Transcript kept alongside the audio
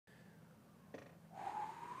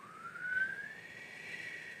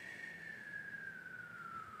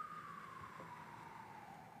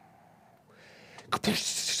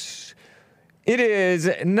It is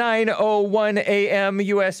 9:01 a.m.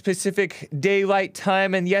 U.S. Pacific Daylight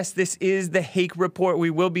Time, and yes, this is the Hake Report. We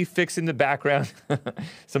will be fixing the background.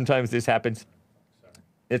 Sometimes this happens.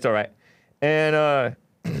 It's all right. And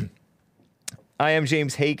I am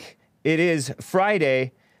James Hake. It is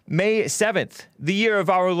Friday, May 7th, the year of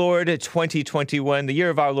our Lord 2021. The year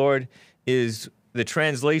of our Lord is the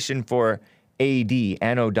translation for AD,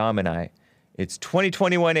 Anno Domini. It's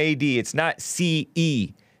 2021 AD. It's not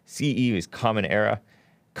CE. CE is Common Era.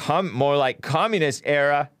 More like Communist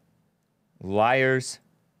Era. Liars.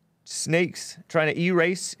 Snakes trying to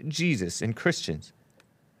erase Jesus and Christians.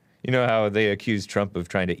 You know how they accuse Trump of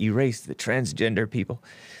trying to erase the transgender people.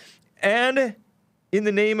 And in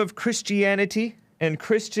the name of Christianity and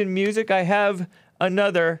Christian music, I have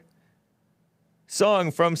another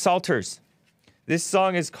song from Psalters. This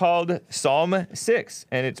song is called Psalm 6,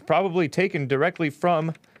 and it's probably taken directly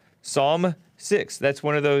from Psalm 6. That's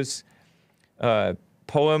one of those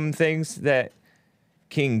poem things that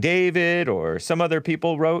King David or some other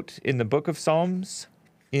people wrote in the book of Psalms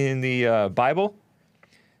in the Bible.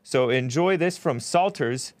 So enjoy this from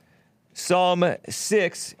Psalters, Psalm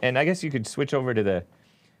 6, and I guess you could switch over to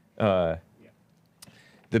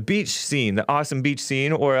the beach scene, the awesome beach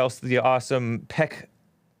scene, or else the awesome Peck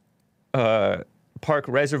Park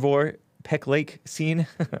Reservoir, Peck Lake scene,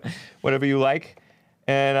 whatever you like.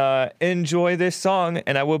 And enjoy this song,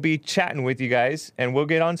 and I will be chatting with you guys, and we'll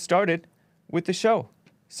get on started with the show.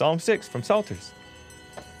 Psalm 6 from Psalters.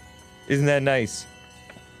 Isn't that nice?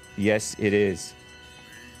 Yes, it is.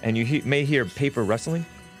 And you may hear paper rustling.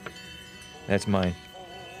 That's mine.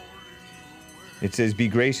 It says, "Be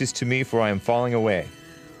gracious to me, for I am falling away.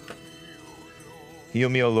 Heal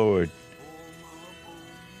me, O Lord,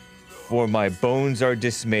 for my bones are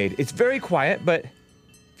dismayed." It's very quiet, but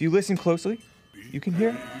if you listen closely, you can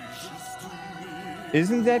hear.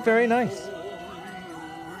 Isn't that very nice?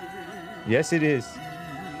 Yes, it is.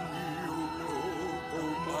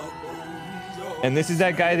 And this is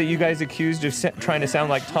that guy that you guys accused of trying to sound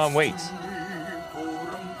like Tom Waits.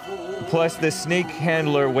 Plus the snake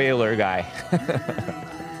handler whaler guy.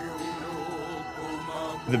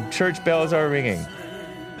 The church bells are ringing,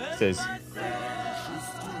 says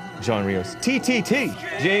John Rios. TTT.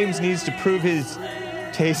 James needs to prove his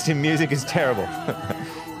taste in music is terrible.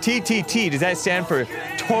 TTT, does that stand for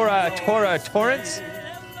Torrance?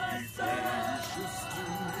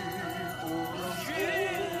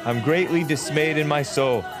 I'm greatly dismayed in my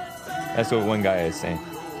soul. That's what one guy is saying.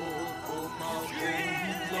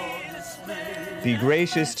 Be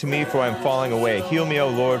gracious to me, for I'm falling away. Heal me, O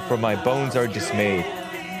Lord, for my bones are dismayed,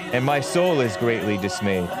 and my soul is greatly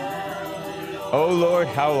dismayed. O Lord,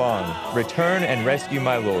 how long? Return and rescue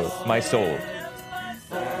my soul.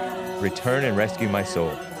 Return and rescue my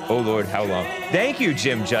soul. Oh Lord, how long? Thank you,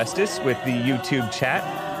 Jim Justice, with the YouTube chat.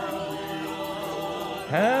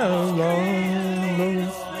 How long, Lord?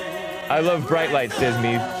 I love bright lights, says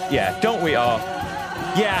me. Yeah, don't we all?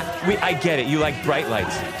 Yeah, I get it. You like bright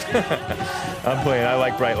lights. I'm playing. I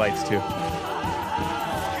like bright lights too.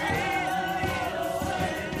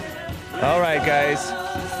 All right, guys.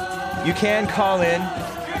 You can call in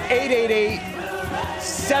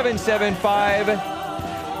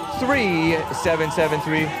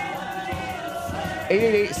 888-775-3773.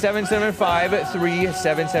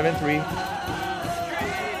 888-775-3773.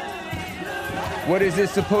 What is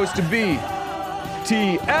this supposed to be?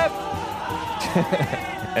 TF?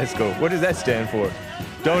 Esco. What does that stand for?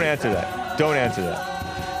 Don't answer that. Don't answer that.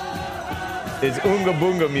 It's Oonga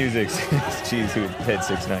Boonga music. Jeez, who Head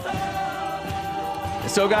 69.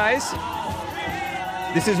 So guys,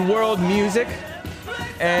 this is world music,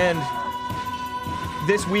 and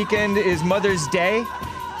this weekend is Mother's Day,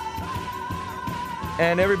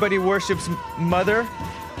 and everybody worships Mother,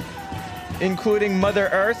 including Mother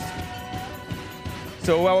Earth.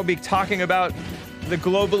 So I will be talking about the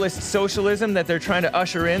globalist socialism that they're trying to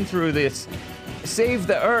usher in through this Save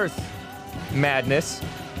the Earth madness.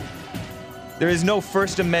 There is no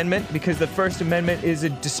First Amendment, because the First Amendment is a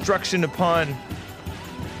destruction upon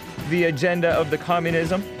the agenda of the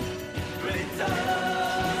communism.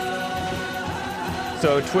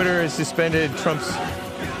 So Twitter has suspended Trump's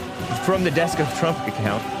from the desk of Trump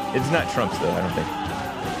account. It's not Trump's though, I don't think.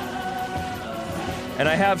 And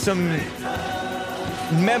I have some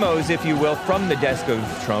memos, if you will, from the desk of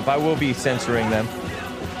Trump. I will be censoring them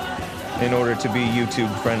in order to be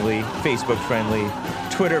YouTube friendly, Facebook friendly,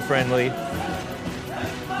 Twitter friendly.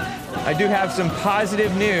 I do have some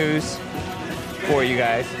positive news for you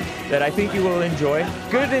guys that I think you will enjoy.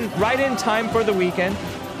 Good and right in time for the weekend.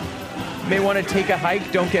 You may want to take a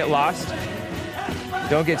hike. Don't get lost.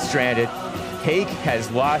 Don't get stranded. Hake has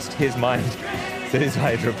lost his mind, says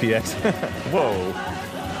HydroPX. Whoa.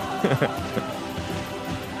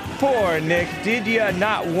 Poor Nick. Did ya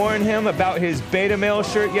not warn him about his beta male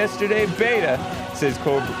shirt yesterday? Beta, says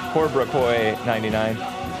Cobra Koi 99.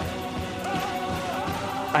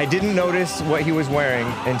 I didn't notice what he was wearing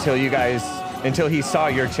until he saw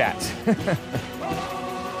your chat.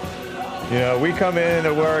 You know, we come in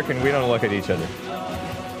to work and we don't look at each other.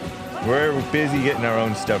 We're busy getting our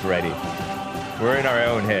own stuff ready. We're in our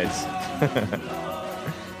own heads.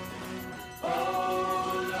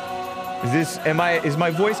 Is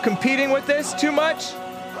my voice competing with this too much?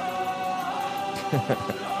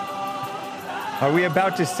 Are we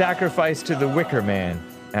about to sacrifice to the Wicker Man?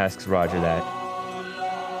 Asks Roger that.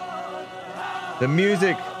 The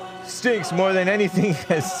music stinks more than anything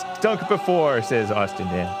has stunk before, says Austin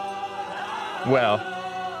Dan. Well,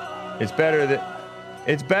 it's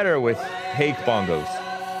better with Hake bongos.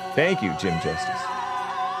 Thank you, Jim Justice.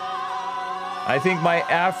 I think my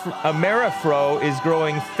Amerifro is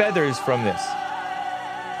growing feathers from this.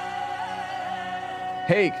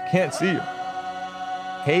 Hake, can't see you.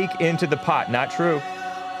 Hake into the pot, not true.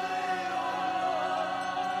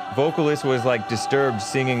 Vocalist was like disturbed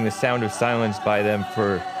singing The Sound of Silence by them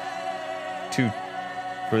for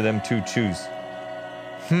them to choose.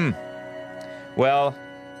 Well,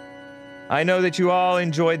 I know that you all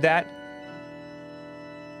enjoyed that.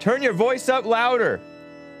 Turn your voice up louder.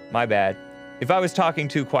 My bad. If I was talking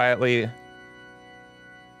too quietly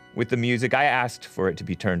with the music, I asked for it to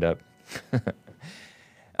be turned up.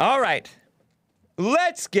 All right.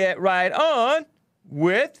 Let's get right on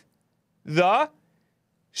with the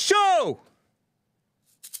show.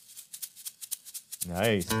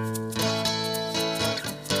 Nice.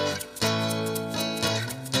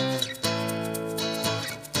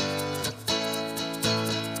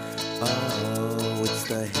 Oh, it's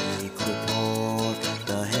the Hake Report,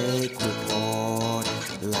 the Hake Report,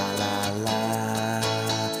 la la la.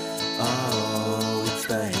 Oh, it's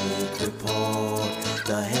the Hake Report,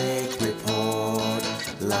 the Hake Report,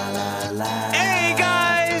 la la la. Hey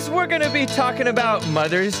guys, we're gonna be talking about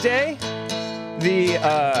Mother's Day, the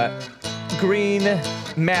green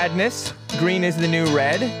madness. Green is the new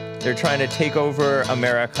red. They're trying to take over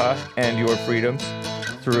America and your freedoms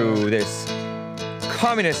through this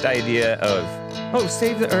communist idea of, oh,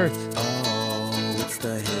 save the earth. Oh, it's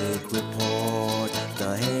the Hake Report,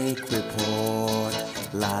 the Hake Report,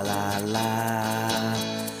 la la la.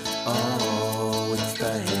 Oh, it's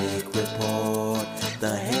the Hake Report,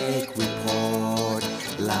 the Hake Report,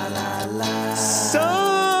 la la la.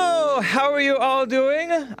 So, how are you all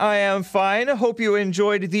doing? I am fine. Hope you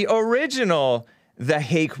enjoyed the original The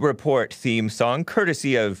Hake Report theme song,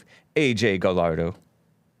 courtesy of AJ Gallardo.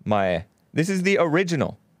 This is the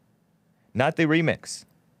original, not the remix.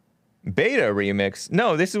 Beta remix?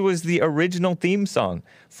 No, this was the original theme song,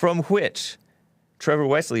 from which Trevor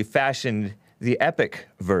Wesley fashioned the epic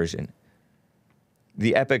version.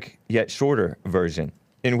 The epic yet shorter version,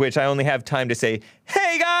 in which I only have time to say,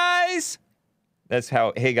 hey guys! That's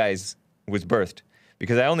how Hey Guys was birthed,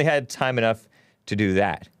 because I only had time enough to do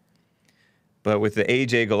that. But with the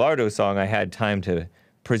AJ Gallardo song, I had time to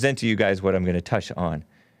present to you guys what I'm going to touch on.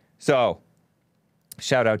 So,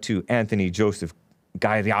 shout out to Anthony Joseph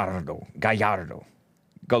Gallardo.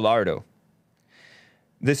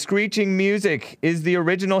 The screeching music is the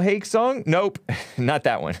original Hake song? Nope, not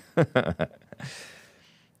that one.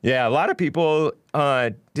 Yeah, a lot of people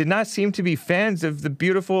did not seem to be fans of the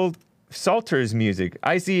beautiful Psalters music.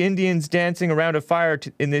 I see Indians dancing around a fire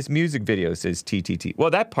in this music video, says TTT.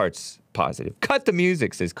 Well, that part's positive. Cut the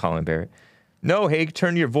music, says Colin Barrett. No, Hake,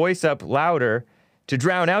 turn your voice up louder to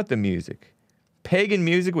drown out the music. Pagan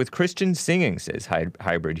music with Christian singing, says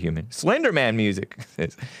Hybrid Human. Slenderman music,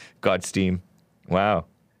 says Godsteam. Wow.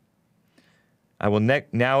 I will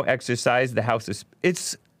now exercise the house of...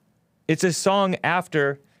 It's a song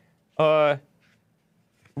after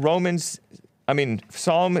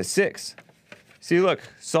Psalm 6. See, look,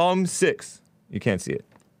 Psalm 6. You can't see it.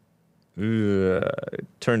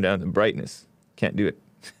 Turn down the brightness. Can't do it.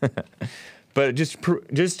 But just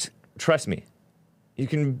trust me. You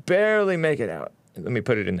can barely make it out. Let me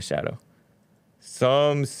put it in the shadow.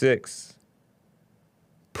 Psalm 6.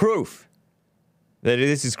 Proof that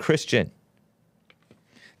this is Christian.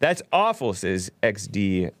 That's awful, says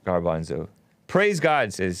XD Garbanzo. Praise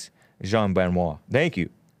God, says Jean Benoit. Thank you.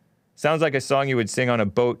 Sounds like a song you would sing on a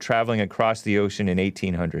boat traveling across the ocean in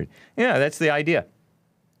 1800. Yeah, that's the idea.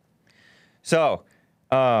 So,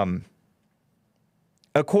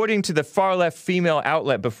 according to the far-left female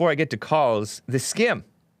outlet, before I get to calls, The Skim.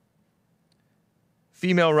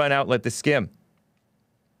 Female-run outlet, The Skim.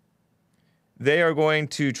 they are going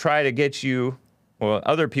to try to get you, well,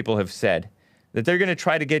 other people have said, that they're going to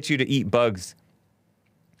try to get you to eat bugs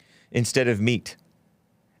instead of meat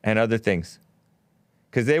and other things.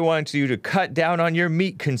 Because they want you to cut down on your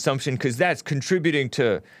meat consumption because that's contributing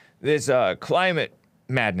to this climate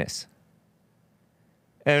madness.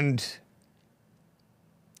 And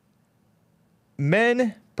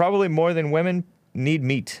men, probably more than women, need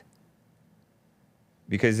meat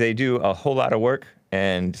because they do a whole lot of work.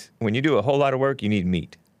 And when you do a whole lot of work, you need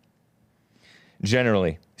meat,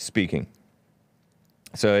 generally speaking.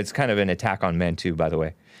 So it's kind of an attack on men, too, by the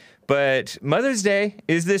way. But Mother's Day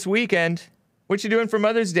is this weekend. What you doing for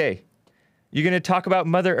Mother's Day? You going to talk about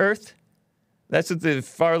Mother Earth? That's what the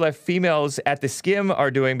far-left females at the Skim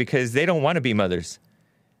are doing because they don't want to be mothers.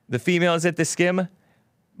 The females at the Skim,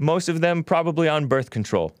 most of them probably on birth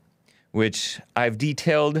control, which I've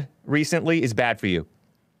detailed recently is bad for you.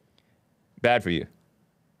 Bad for you.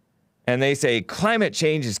 And they say climate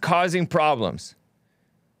change is causing problems.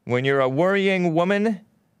 When you're a worrying woman,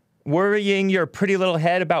 worrying your pretty little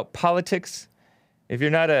head about politics, if you're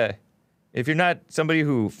not somebody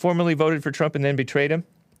who formerly voted for Trump and then betrayed him,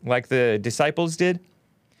 like the disciples did,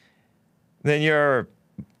 then you're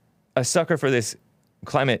a sucker for this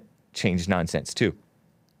climate change nonsense, too.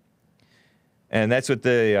 And that's what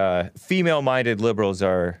the female-minded liberals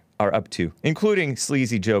are up to, including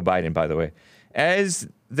sleazy Joe Biden, by the way. As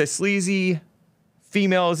the sleazy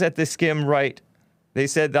females at the Skim write, they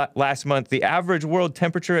said that last month, the average world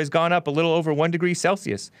temperature has gone up a little over 1 degree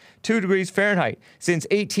Celsius, 2 degrees Fahrenheit, since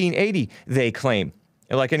 1880, they claim.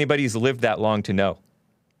 Like anybody's lived that long to know.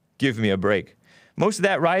 Give me a break. Most of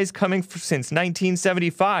that rise coming since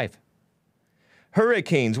 1975.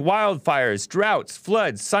 Hurricanes, wildfires, droughts,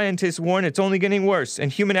 floods, scientists warn it's only getting worse,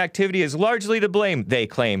 and human activity is largely to blame, they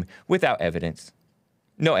claim, without evidence.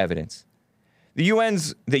 No evidence. The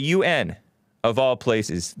UN, of all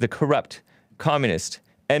places, the corrupt, communist,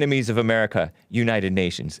 enemies of America, United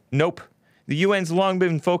Nations. Nope. The UN's long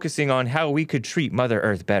been focusing on how we could treat Mother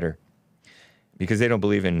Earth better because they don't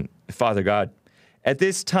believe in Father God. At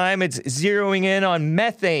this time, it's zeroing in on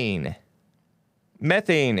methane.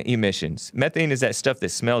 Methane emissions. Methane is that stuff that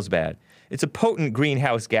smells bad. It's a potent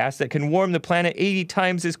greenhouse gas that can warm the planet 80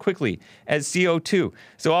 times as quickly as CO2.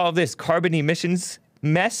 So all of this carbon emissions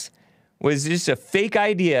mess was just a fake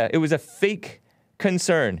idea. It was a fake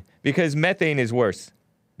concern because methane is worse,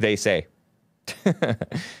 they say.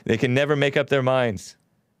 They can never make up their minds.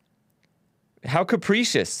 How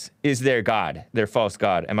capricious is their God, their false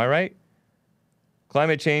God? Am I right?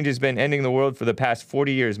 Climate change has been ending the world for the past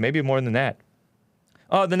 40 years, maybe more than that.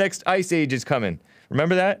 Oh, the next ice age is coming.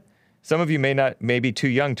 Remember that? Some of you may be too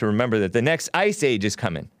young to remember that the next ice age is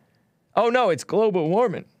coming. Oh no, it's global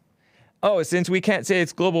warming. Oh, since we can't say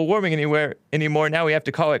it's global warming anymore, now we have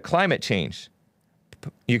to call it climate change.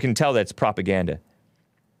 You can tell that's propaganda.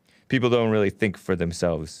 People don't really think for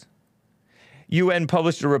themselves. UN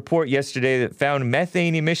published a report yesterday that found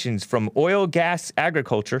methane emissions from oil, gas,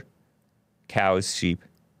 agriculture, cows, sheep,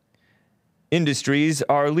 industries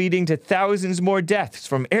are leading to thousands more deaths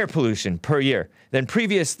from air pollution per year than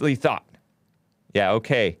previously thought. Yeah,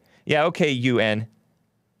 okay, UN.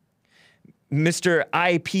 Mr.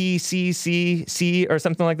 IPCC or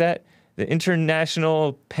something like that, the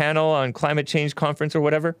International Panel on Climate Change Conference or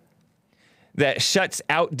whatever, that shuts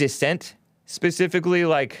out dissent, specifically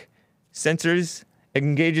like censors,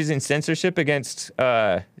 engages in censorship against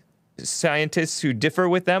scientists who differ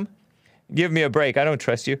with them. Give me a break. I don't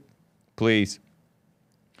trust you. Please.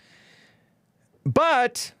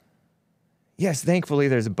 But, yes, thankfully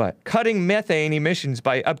there's a but. Cutting methane emissions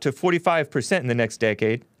by up to 45% in the next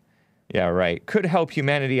decade, yeah, right, could help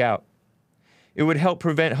humanity out. It would help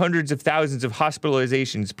prevent hundreds of thousands of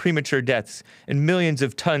hospitalizations, premature deaths, and millions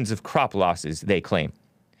of tons of crop losses, they claim.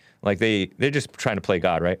 Like they're just trying to play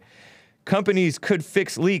God, right? Companies could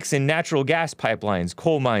fix leaks in natural gas pipelines,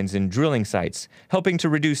 coal mines, and drilling sites, helping to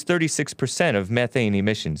reduce 36% of methane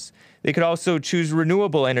emissions. They could also choose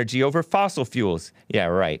renewable energy over fossil fuels. Yeah,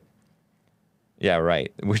 right.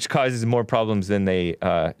 Which causes more problems than they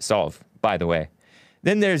solve, by the way.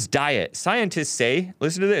 Then there's diet. Scientists say,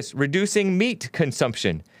 listen to this, reducing meat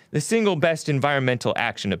consumption, the single best environmental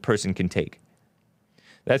action a person can take.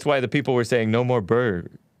 That's why the people were saying no more burger,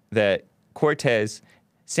 that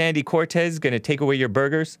Sandy Cortez is going to take away your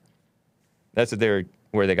burgers. That's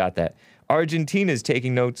where they got that. Argentina's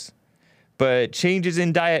taking notes, but changes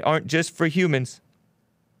in diet aren't just for humans.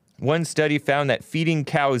 One study found that feeding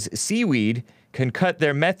cows seaweed can cut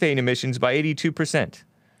their methane emissions by 82%.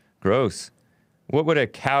 Gross. What would a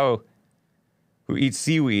cow who eats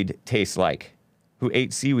seaweed taste like? Who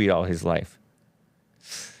ate seaweed all his life?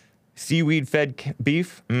 Seaweed-fed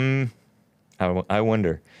beef? I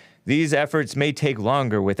wonder. These efforts may take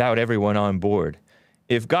longer without everyone on board.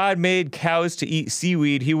 If God made cows to eat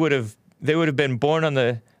seaweed, they would have been born on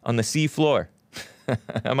the sea floor.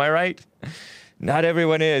 Am I right? Not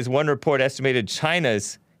everyone is. One report estimated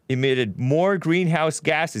China's emitted more greenhouse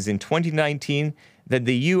gases in 2019 than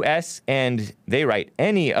the U.S. and, they write,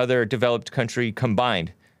 any other developed country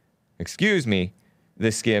combined. Excuse me,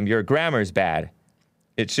 the skim, your grammar's bad.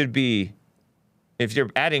 It should be, if you're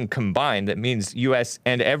adding combined, that means U.S.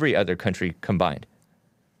 and every other country combined.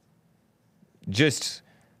 Just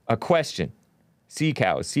a question. Sea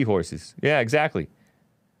cows, seahorses. Yeah, exactly.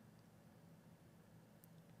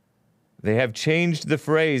 They have changed the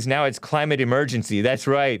phrase. Now it's climate emergency. That's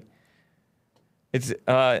right. It's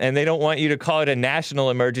and they don't want you to call it a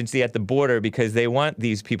national emergency at the border because they want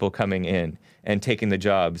these people coming in and taking the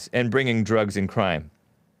jobs and bringing drugs and crime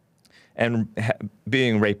and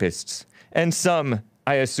being rapists. And some,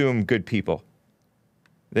 I assume, good people.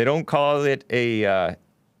 They don't call it a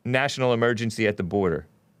national emergency at the border.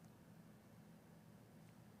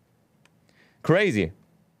 Crazy.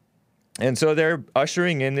 And so they're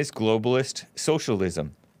ushering in this globalist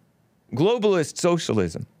socialism. Globalist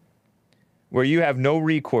socialism, where you have no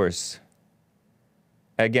recourse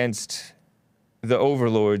against the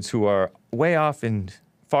overlords who are way off in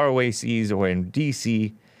faraway seas or in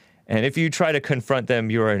D.C., and if you try to confront them,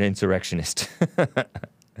 you're an insurrectionist.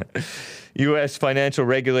 U.S. financial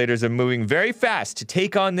regulators are moving very fast to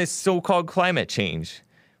take on this so-called climate change.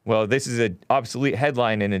 Well, this is an obsolete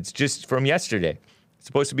headline, and it's just from yesterday. It's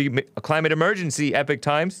supposed to be a climate emergency, Epic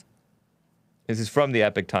Times. This is from the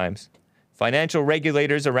Epic Times. Financial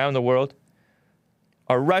regulators around the world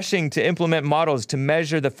are rushing to implement models to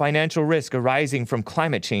measure the financial risk arising from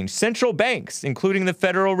climate change. Central banks, including the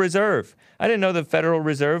Federal Reserve. I didn't know the Federal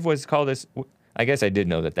Reserve was called this. I guess I did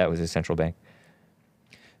know that was a central bank.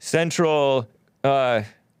 What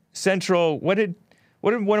did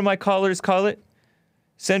one of my callers call it?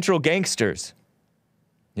 Central gangsters,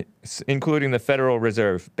 including the Federal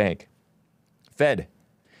Reserve Bank. Fed.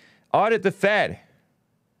 Audit the Fed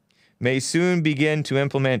may soon begin to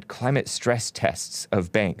implement climate stress tests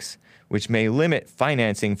of banks, which may limit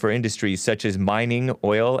financing for industries such as mining,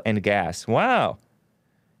 oil, and gas. Wow.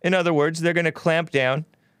 In other words, they're going to clamp down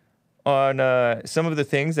on some of the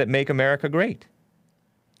things that make America great.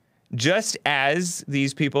 Just as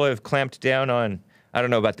these people have clamped down on, I don't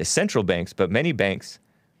know about the central banks, but many banks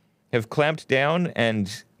have clamped down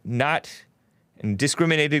and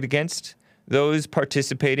discriminated against those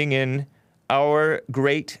participating in our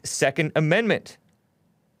great Second Amendment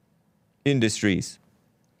industries.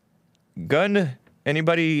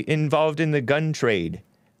 Anybody involved in the gun trade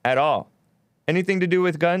at all? Anything to do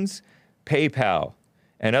with guns? PayPal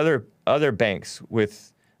and other banks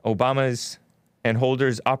with Obama's and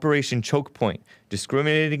holders Operation Choke Point,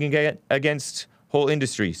 discriminating against whole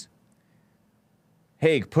industries.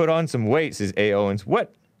 Hake, put on some weight, says A. Owens.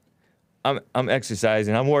 What? I'm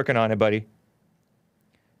exercising. I'm working on it, buddy.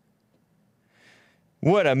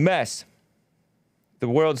 What a mess. The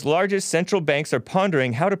world's largest central banks are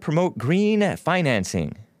pondering how to promote green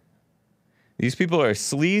financing. These people are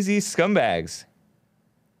sleazy scumbags.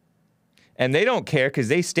 And they don't care because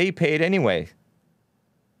they stay paid anyway.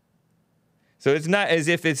 So it's not as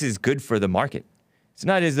if this is good for the market. It's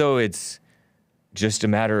not as though it's just a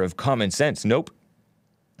matter of common sense. Nope.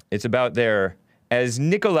 It's about their, as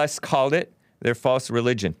Nicholas called it, their false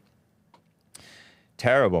religion.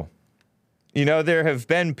 Terrible. You know, there have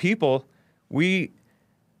been people,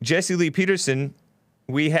 Jesse Lee Peterson,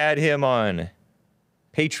 we had him on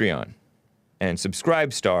Patreon and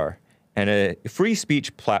Subscribestar and a free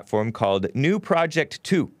speech platform called New Project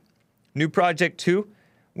 2. New Project 2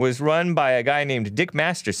 was run by a guy named Dick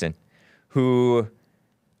Masterson, who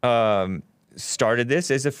started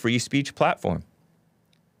this as a free speech platform.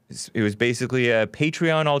 It was basically a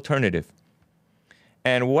Patreon alternative.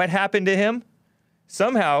 And what happened to him?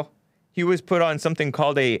 Somehow, he was put on something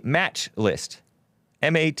called a match list.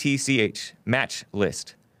 M-A-T-C-H, match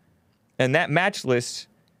list. And that match list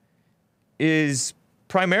is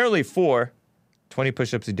primarily for 20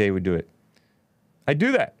 push-ups a day would do it. I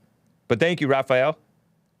do that. But thank you, Raphael.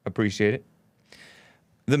 Appreciate it.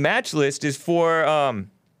 The match list is for, I'm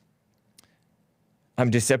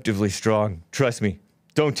deceptively strong. Trust me.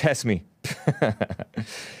 Don't test me.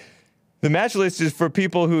 The match list is for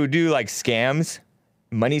people who do like scams,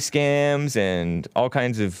 money scams, and all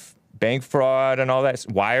kinds of bank fraud and all that,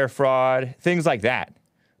 wire fraud, things like that.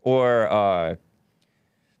 Or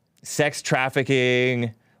sex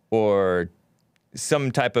trafficking or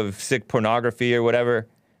some type of sick pornography or whatever.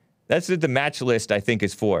 That's what the match list, I think,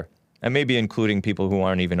 is for. I may be including people who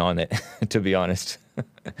aren't even on it, to be honest.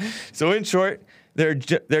 So in short, they're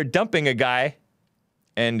dumping a guy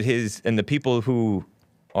and the people who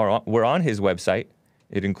were on his website.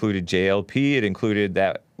 It included JLP. It included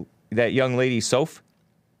that young lady, Soph.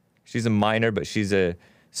 She's a minor, but she's a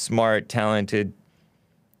smart, talented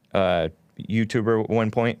YouTuber at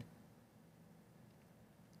one point.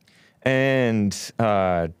 And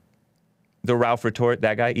the Ralph Retort,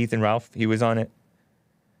 that guy, Ethan Ralph, he was on it.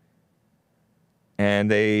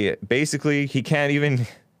 And he can't even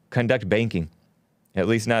conduct banking, at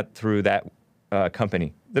least not through that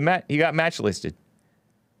company. He got match listed.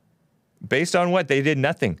 Based on what? They did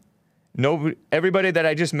nothing. Everybody that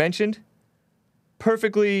I just mentioned,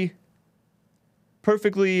 perfectly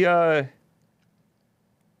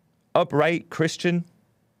upright Christian,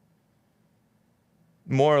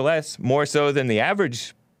 more or less, more so than the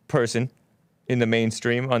average person in the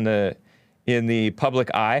mainstream, in the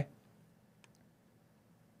public eye.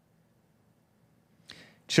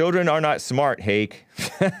 Children are not smart, Hake,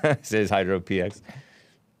 says HydroPX.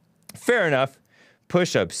 Fair enough.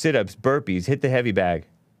 Push-ups, sit-ups, burpees, hit the heavy bag.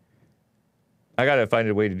 I gotta find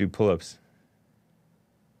a way to do pull-ups.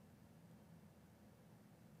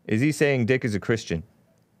 Is he saying Dick is a Christian?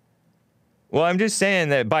 Well, I'm just saying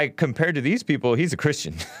that compared to these people, he's a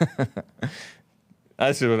Christian.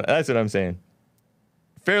 That's what I'm saying.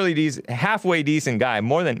 Fairly decent, halfway decent guy,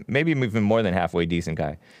 maybe even more than halfway decent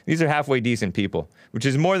guy. These are halfway decent people, which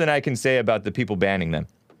is more than I can say about the people banning them.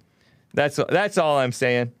 That's all I'm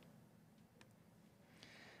saying.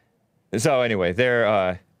 So anyway,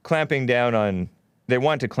 they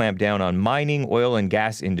want to clamp down on mining, oil, and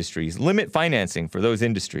gas industries, limit financing for those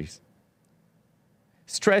industries.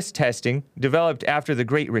 Stress testing, developed after the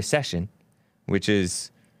Great Recession, which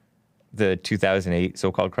is the 2008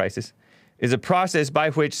 so-called crisis, is a process by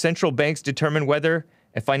which central banks determine whether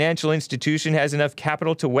a financial institution has enough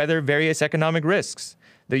capital to weather various economic risks.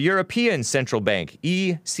 The European Central Bank,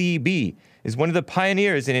 ECB, is one of the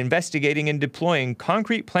pioneers in investigating and deploying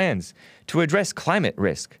concrete plans to address climate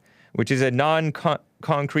risk, which is a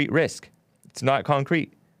non-concrete risk. It's not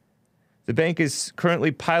concrete. The bank is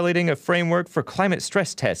currently piloting a framework for climate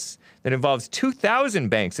stress tests that involves 2,000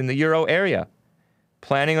 banks in the Euro area,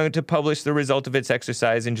 planning to publish the result of its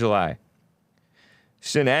exercise in July.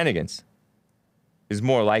 Shenanigans is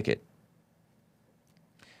more like it.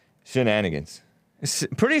 Shenanigans. It's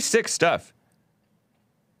pretty sick stuff.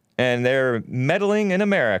 And they're meddling in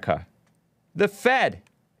America. The Fed,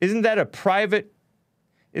 isn't that private?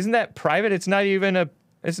 It's not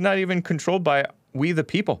even controlled by we the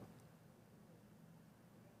people.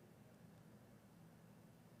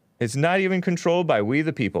 It's not even controlled by we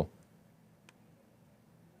the people.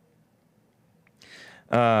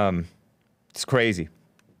 It's crazy.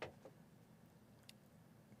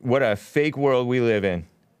 What a fake world we live in.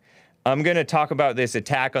 I'm going to talk about this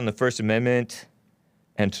attack on the First Amendment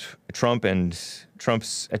and Trump's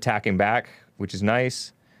attacking back, which is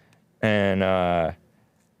nice. And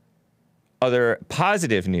other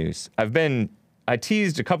positive news. I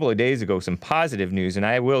teased a couple of days ago some positive news, and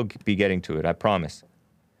I will be getting to it, I promise.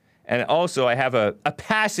 And also, I have a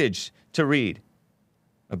passage to read,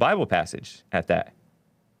 a Bible passage at that.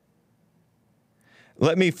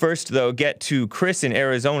 Let me first, though, get to Chris in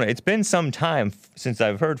Arizona. It's been some time since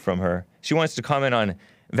I've heard from her. She wants to comment on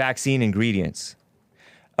vaccine ingredients.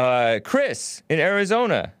 Chris in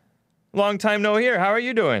Arizona, long time no hear. How are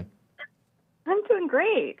you doing? I'm doing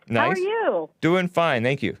great. Nice. How are you? Doing fine,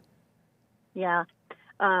 thank you. Yeah.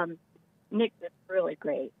 Nick is really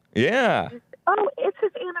great. Yeah. It's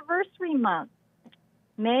his anniversary month.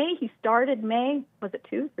 He started May, was it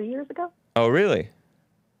 3 years ago? Oh, really?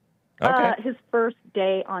 Okay. His first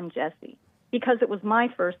day on Jesse, because it was my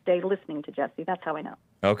first day listening to Jesse. That's how I know.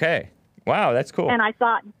 Okay. Wow, that's cool. And I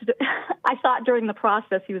thought during the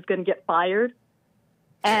process he was going to get fired.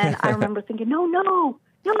 And I remember thinking, no.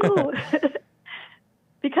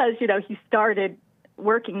 Because, he started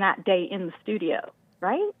working that day in the studio,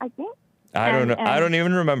 right? I think. I don't know. I don't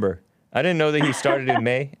even remember. I didn't know that he started in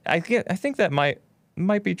May. I think that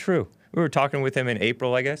might be true. We were talking with him in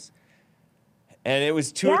April, I guess. And it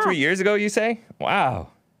was 2 or 3 years ago, you say? Wow.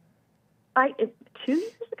 2 years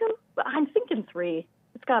ago? I'm thinking 3.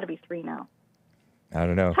 It's got to be 3 now. I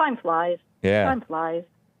don't know. Time flies. Yeah. Time flies.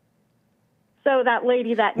 So that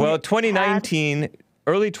lady that... Well, 2019,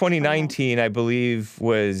 early 2019, I believe,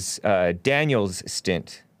 was Daniel's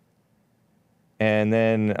stint. And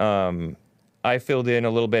then I filled in a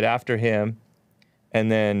little bit after him,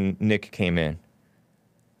 and then Nick came in.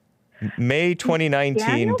 May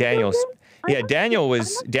 2019, Daniel's... Yeah, Daniel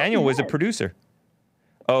was a producer.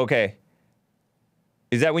 Okay.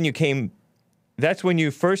 Is that when you came? That's when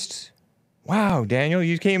you first. Wow, Daniel,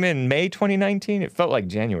 you came in May 2019. It felt like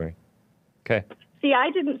January. Okay. See,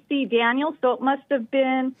 I didn't see Daniel, so it must have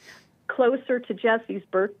been closer to Jesse's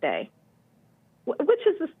birthday, which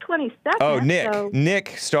is this 22nd. Oh, Nick. So... Nick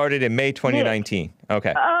started in May 2019. Nick.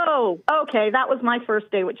 Okay. Oh, okay. That was my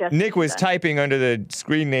first day with Jesse. Nick was typing under the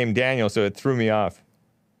screen name Daniel, so it threw me off.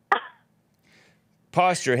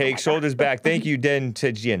 Posture, Hake, shoulders back. Thank you, Den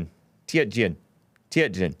Tejin. Tietjin.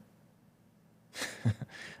 Tietjin.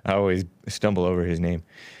 I always stumble over his name.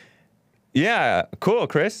 Yeah, cool,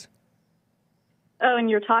 Chris. Oh, and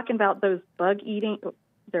you're talking about those bug eating.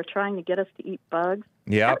 They're trying to get us to eat bugs.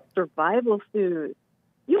 Yeah. That's survival food.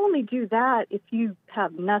 You only do that if you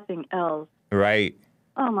have nothing else. Right.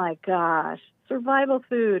 Oh, my gosh. Survival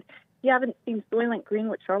food. You haven't seen Soylent Green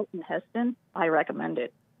with Charlton Heston? I recommend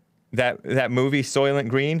it. That movie, Soylent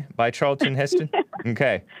Green, by Charlton Heston? Yeah.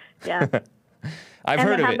 Okay. Yeah. I've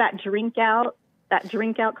heard of it. And they have that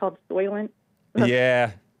drink out called Soylent.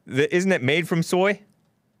 Yeah. Isn't it made from soy?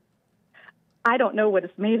 I don't know what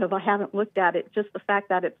it's made of. I haven't looked at it. Just the fact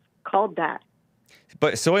that it's called that.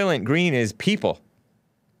 But Soylent Green is people.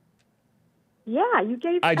 Yeah, you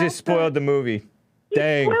gave. I just spoiled the movie.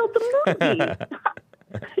 Dang. You spoiled the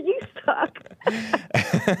movie. You suck.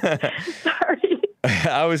 Sorry.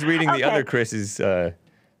 I was reading the other Chris's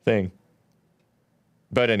thing.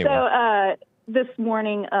 But anyway. So this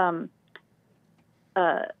morning,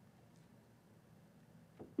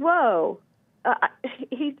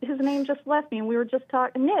 his name just left me, and we were just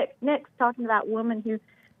talking. Nick's talking to that woman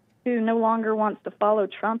who no longer wants to follow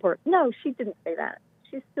Trump. Or no, she didn't say that.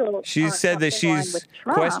 She said that she's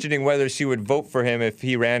questioning whether she would vote for him if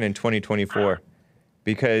he ran in 2024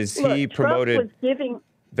 because he promoted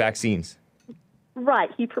vaccines. Right,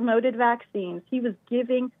 he promoted vaccines. He was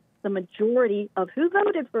giving the majority of who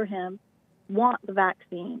voted for him want the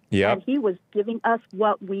vaccine. Yep. And he was giving us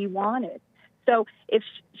what we wanted. So if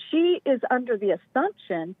she is under the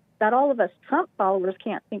assumption that all of us Trump followers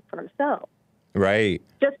can't think for ourselves. Right.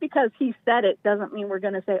 Just because he said it doesn't mean we're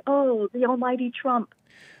going to say, oh, the almighty Trump.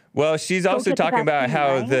 Well, she's also talking about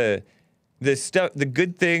how right? the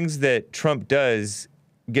good things that Trump does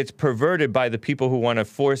gets perverted by the people who want to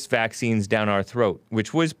force vaccines down our throat,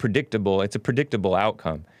 which was predictable. It's a predictable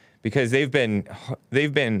outcome because they've been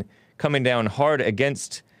coming down hard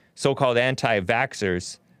against so-called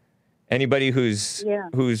anti-vaxxers. Anybody who's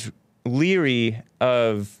leery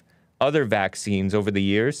of other vaccines over the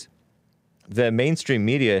years, the mainstream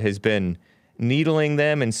media has been needling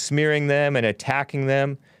them and smearing them and attacking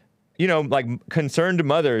them. You know, like concerned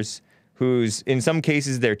mothers whose, in some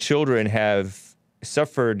cases, their children have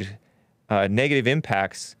suffered negative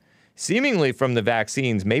impacts, seemingly from the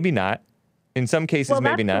vaccines, maybe not. In some cases,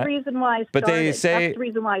 maybe not. That's the reason why that's the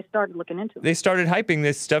reason why I started looking into it. They started hyping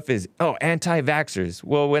this stuff as, anti-vaxxers.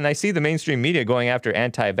 Well, when I see the mainstream media going after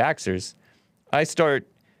anti-vaxxers, I start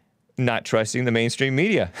not trusting the mainstream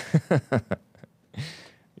media.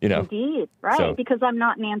 You know. Indeed, right, so, because I'm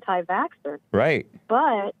not an anti-vaxxer. Right.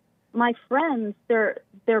 But my friends, their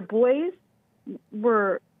boys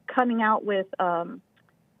were coming out with autism.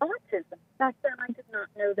 Back then, I did not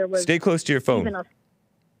know there was... Stay close to your phone.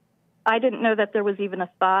 I didn't know that there was even a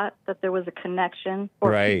thought that there was a connection,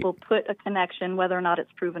 or people put a connection, whether or not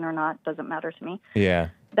it's proven or not, doesn't matter to me. Yeah.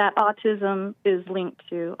 That autism is linked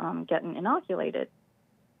to getting inoculated.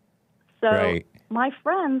 So my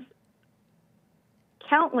friends,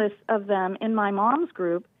 countless of them in my mom's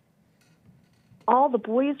group, all the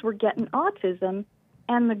boys were getting autism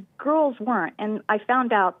and the girls weren't. And I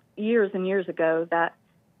found out years and years ago that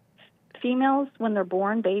females, when they're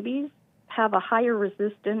born, babies, have a higher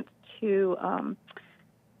resistance to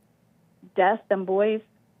death than boys.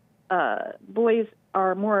 Boys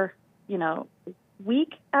are more,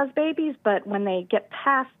 weak as babies, but when they get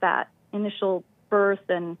past that initial birth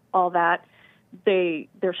and all that,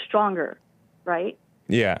 they're stronger, right?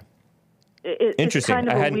 Yeah. Interesting. It's kind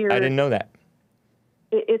of I didn't know that.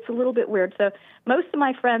 It's a little bit weird. So most of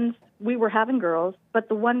my friends, we were having girls, but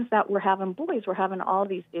the ones that were having boys were having all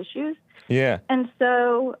these issues. Yeah. And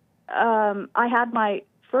so I had my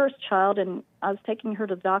first child, and I was taking her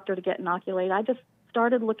to the doctor to get inoculated. I just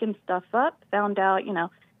started looking stuff up, found out,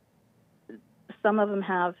 some of them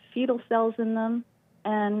have fetal cells in them,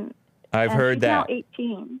 and I've heard she's that. Now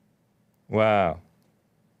 18. Wow.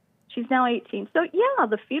 She's now 18. So yeah,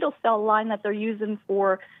 the fetal cell line that they're using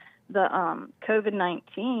for the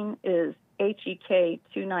COVID-19 is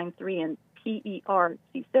HEK293 and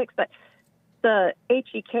PERC6, but the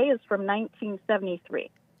HEK is from 1973.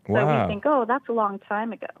 Wow. So we think, that's a long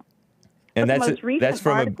time ago. And that's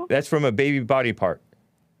from a baby body part.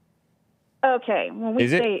 Okay, when we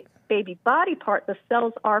say baby body part, the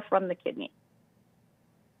cells are from the kidney.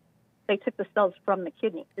 They took the cells from the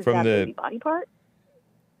kidney. Is that baby body part?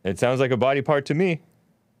 It sounds like a body part to me.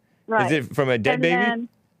 Right. Is it from a dead baby? Then,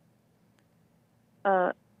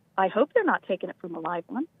 I hope they're not taking it from a live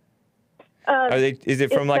one. Is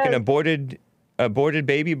it from like an aborted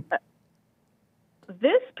baby?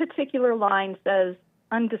 This particular line says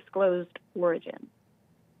undisclosed origin.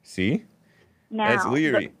 See? Now, that's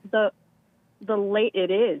leery.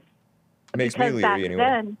 It is. Makes me leery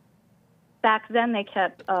anyway. Back then they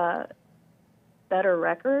kept better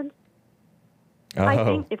records. Oh. I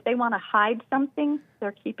think if they want to hide something,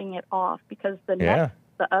 they're keeping it off because the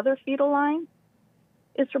other fetal line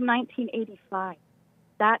is from 1985.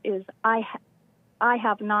 That is, I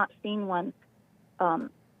have not seen one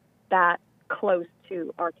that close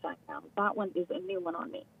to our time now. That one is a new one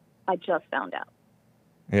on me. I just found out.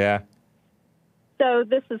 Yeah. So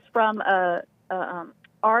this is from a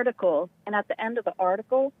article, and at the end of the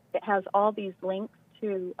article, it has all these links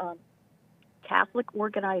to Catholic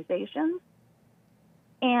organizations.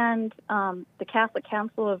 And the Catholic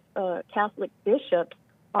Council of Catholic Bishops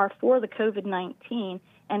are for the COVID-19.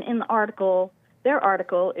 And in the article, their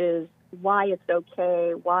article is why it's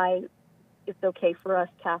okay for us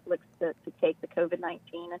Catholics to take the COVID-19.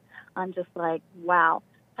 And I'm just like, wow,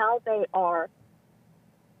 how they are.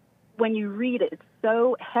 When you read it, it's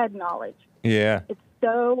so head knowledge. Yeah. It's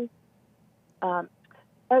so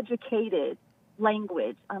educated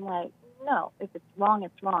language. I'm like, no, if it's wrong,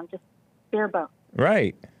 it's wrong. Just bare bones.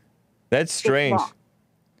 Right. That's strange.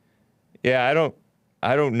 Yeah,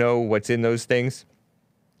 I don't know what's in those things.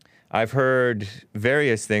 I've heard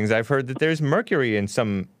various things. I've heard that there's mercury in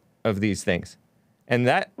some of these things. And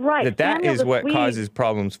that is what causes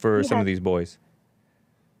problems for some of these boys.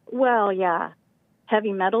 Well, yeah.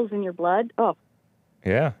 Heavy metals in your blood. Oh.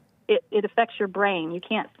 Yeah. It affects your brain. You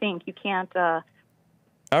can't think. You can't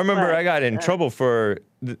I remember I got in trouble for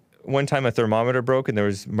one time a thermometer broke and there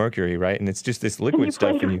was mercury, right? And it's just this liquid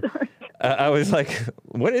stuff. And I was like,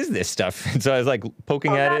 what is this stuff? And so I was like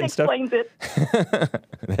poking at it and stuff.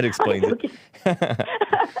 That explains it.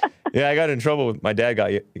 Yeah, I got in trouble with my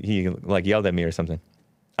dad. He like yelled at me or something.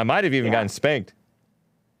 I might have even gotten spanked,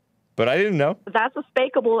 but I didn't know. That's a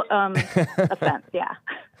spankable offense. Yeah.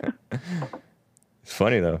 It's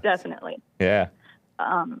funny though. Definitely. Yeah.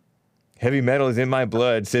 Heavy metal is in my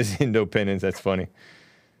blood, says Independence. That's funny.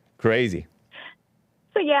 Crazy.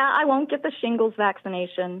 So, yeah, I won't get the shingles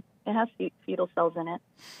vaccination. It has fetal cells in it.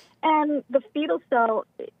 And the fetal cell,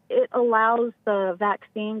 it allows the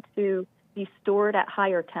vaccine to be stored at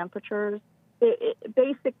higher temperatures.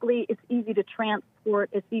 Basically, it's easy to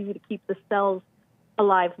transport. It's easy to keep the cells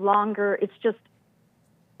alive longer. It's just,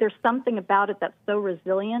 there's something about it that's so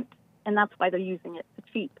resilient, and that's why they're using it. It's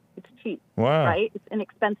cheap. It's cheap, wow. Right? It's an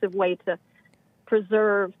expensive way to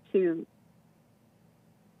preserve, to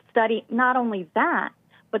study. Not only that,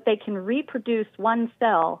 but they can reproduce one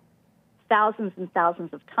cell thousands and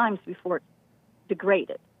thousands of times before it's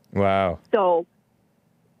degraded. Wow. So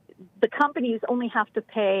the companies only have to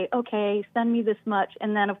pay, okay, send me this much,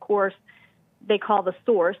 and then, of course, they call the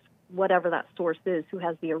source, whatever that source is, who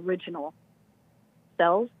has the original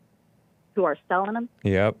cells, who are selling them.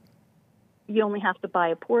 Yep. You only have to buy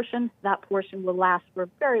a portion. That portion will last for a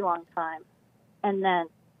very long time. And then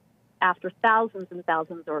after thousands and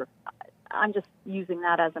thousands, or I'm just using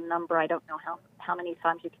that as a number, I don't know how many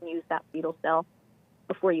times you can use that fetal cell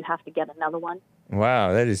before you have to get another one.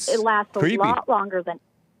 Wow, that is It lasts creepy. A lot longer than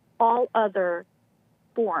all other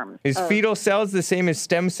forms. Is fetal cells the same as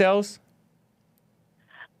stem cells?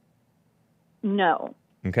 No.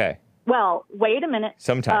 Okay. Well, wait a minute.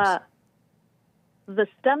 Sometimes. The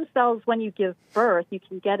stem cells, when you give birth, you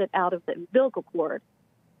can get it out of the umbilical cord.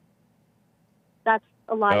 That's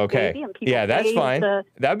a live baby. And people that's fine.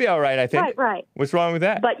 That'd be all right, I think. Right. What's wrong with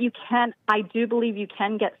that? But I do believe you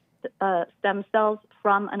can get stem cells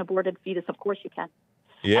from an aborted fetus. Of course you can.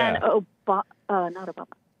 Yeah. And not Obama.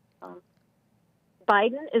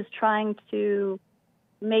 Biden is trying to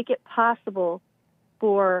make it possible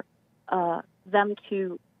for them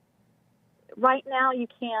to. Right now, you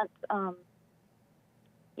can't,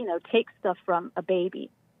 take stuff from a baby,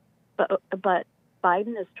 but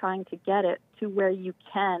Biden is trying to get it to where you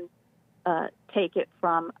can take it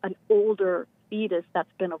from an older fetus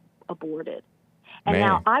that's been aborted. And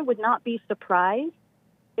now I would not be surprised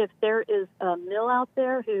if there is a mill out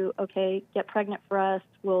there who, okay, get pregnant for us,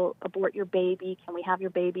 we'll abort your baby, can we have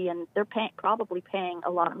your baby? And they're probably paying a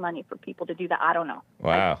lot of money for people to do that. I don't know.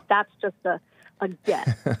 Wow. That's just a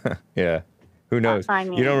guess. Yeah. Who knows? I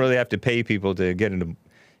mean, you don't really have to pay people to get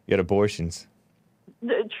abortions.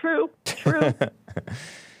 True. That's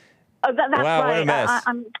wow, right. what a mess.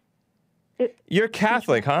 You're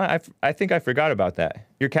Catholic, huh? I think I forgot about that.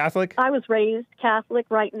 You're Catholic? I was raised Catholic.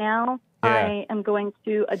 Right now, Yeah. I am going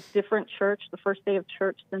to a different church. The first day of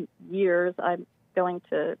church since years. I'm going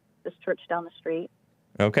to this church down the street.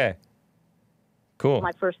 Okay. Cool.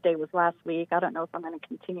 My first day was last week. I don't know if I'm going to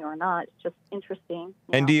continue or not. It's just interesting.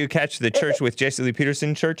 And do you catch the church with Jesse Lee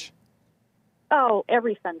Peterson church? Oh,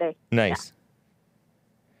 every Sunday. Nice.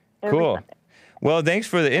 Yeah. Every Cool. Sunday. Well, thanks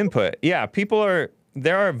for the input. Yeah,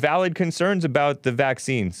 there are valid concerns about the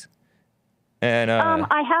vaccines. And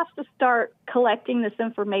I have to start collecting this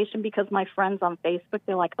information because my friends on Facebook,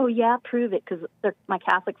 they're like, oh, yeah, prove it, because they're my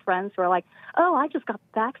Catholic friends who are like, oh, I just got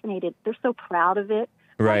vaccinated. They're so proud of it.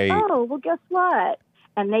 Right. Like, oh, well, guess what?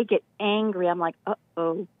 And they get angry. I'm like,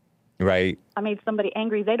 uh-oh. Right. I made somebody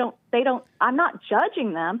angry. They don't, I'm not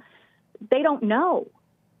judging them. They don't know.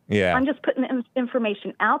 Yeah. I'm just putting the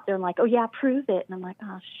information out there and like, oh, yeah, prove it. And I'm like,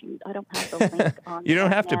 oh, shoot, I don't have the link on. You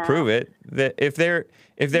don't have to prove it. That if they're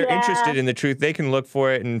interested in the truth, they can look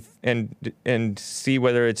for it and see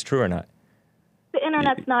whether it's true or not. The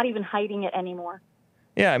internet's not even hiding it anymore.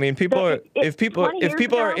 Yeah, I mean, if people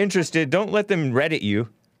are interested, don't let them Reddit you,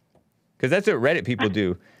 because that's what Reddit people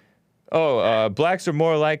do. Oh, blacks are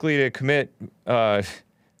more likely to commit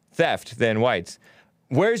theft than whites.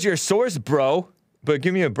 Where's your source, bro? But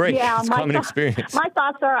give me a break. Yeah, it's common experience. My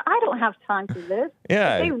thoughts are, I don't have time for this.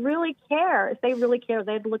 Yeah. If they really care, they'd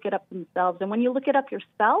look it up themselves. And when you look it up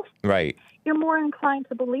yourself, right, you're more inclined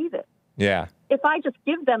to believe it. Yeah. If I just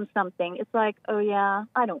give them something, it's like, oh, yeah,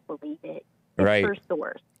 I don't believe it. It's right. their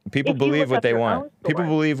source. People believe what they want. People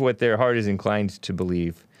believe what their heart is inclined to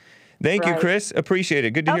believe. Thank you, Chris. Appreciate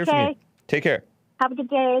it. Good to hear from you. Take care. Have a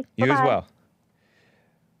good day. You Bye-bye. as well.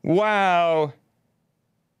 Wow.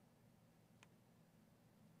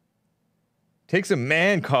 Take some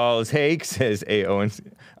man calls, Hake, says A. Owens.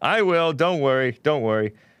 I will. Don't worry. Don't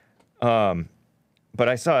worry. But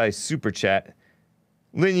I saw a super chat.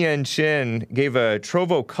 Lin Yan Chin gave a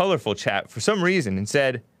Trovo colorful chat for some reason and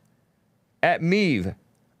said, at Meave,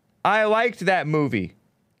 I liked that movie.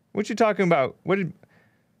 What you talking about?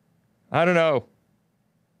 I don't know.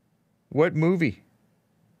 What movie?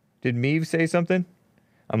 Did Meave say something?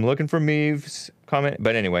 I'm looking for Meave's comment.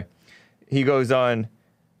 But anyway, he goes on,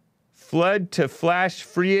 flood to flash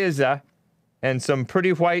Frieza and some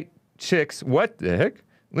pretty white chicks. What the heck?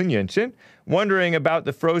 Lin Yan Chin? Wondering about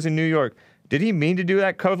the frozen New York. Did he mean to do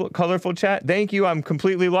that colorful chat? Thank you. I'm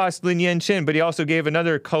completely lost, Lin Yan Chin. But he also gave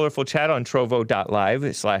another colorful chat on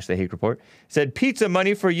trovo.live/The Hake Report. Said, pizza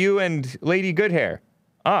money for you and Lady Goodhair.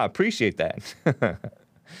 Appreciate that.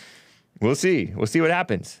 We'll see. We'll see what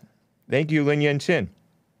happens. Thank you, Lin Yan Chin.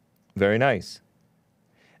 Very nice.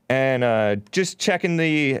 And just checking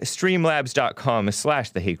the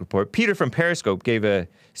streamlabs.com/The Hake Report. Peter from Periscope gave a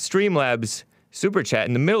Streamlabs super chat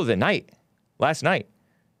in the middle of the night, last night.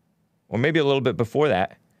 Or maybe a little bit before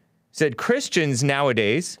that, said Christians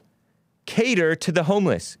nowadays cater to the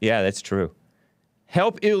homeless. Yeah, that's true.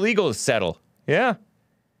 Help illegals settle. Yeah.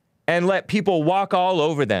 And let people walk all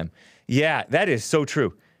over them. Yeah, that is so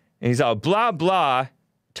true. And he's all blah, blah,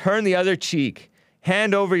 turn the other cheek,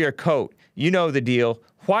 hand over your coat. You know the deal.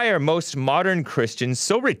 Why are most modern Christians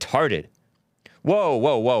so retarded? Whoa,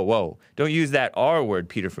 whoa, whoa, whoa. Don't use that R word,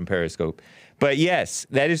 Peter from Periscope. But yes,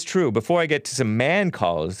 that is true. Before I get to some man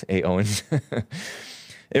calls, A. Owens,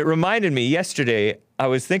 it reminded me yesterday, I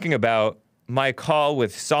was thinking about my call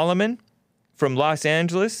with Solomon from Los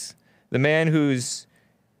Angeles, the man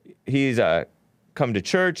he's come to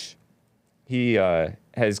church. He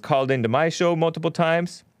has called into my show multiple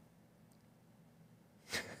times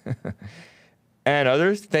and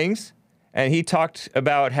other things. And he talked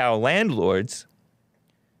about how landlords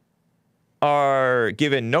are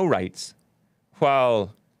given no rights,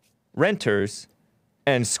 while renters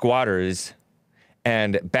and squatters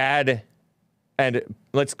and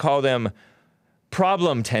let's call them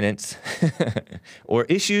problem tenants or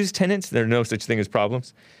issues tenants, there are no such thing as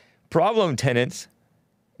problems. Problem tenants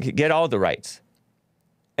get all the rights.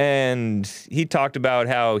 And he talked about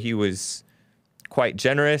how he was quite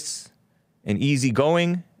generous and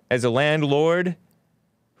easygoing as a landlord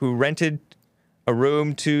who rented a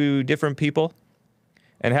room to different people,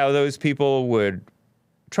 and how those people would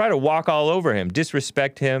try to walk all over him,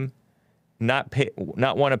 disrespect him, not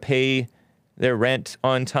want to pay their rent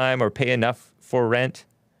on time or pay enough for rent,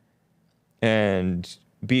 and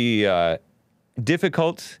be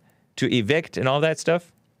difficult to evict and all that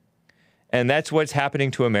stuff. And that's what's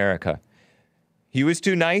happening to America. He was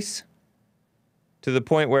too nice to the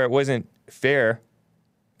point where it wasn't fair.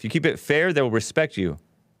 If you keep it fair, they'll respect you.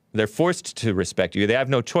 They're forced to respect you. They have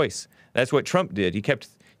no choice. That's what Trump did.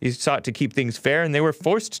 He sought to keep things fair, and they were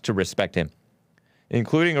forced to respect him,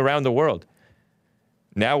 including around the world.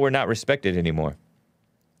 Now we're not respected anymore.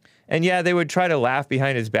 And yeah, they would try to laugh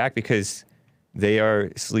behind his back because they are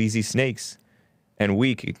sleazy snakes and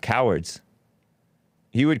weak cowards.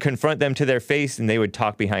 He would confront them to their face, and they would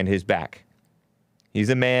talk behind his back. He's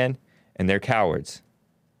a man, and they're cowards.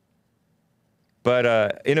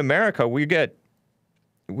 But in America, we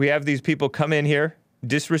have these people come in here,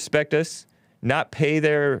 disrespect us, not pay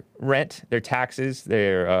their rent, their taxes,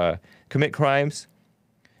 commit crimes,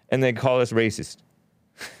 and then call us racist.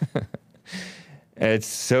 It's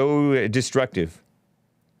so destructive,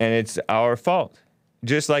 and it's our fault.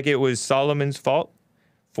 Just like it was Solomon's fault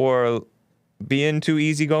for being too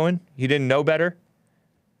easygoing. He didn't know better,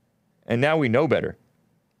 and now we know better.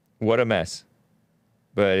 What a mess.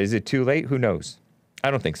 But is it too late? Who knows?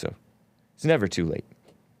 I don't think so. It's never too late.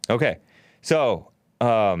 Okay, so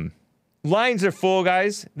lines are full,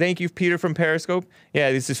 guys. Thank you, Peter from Periscope.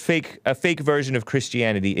 Yeah, this is a fake version of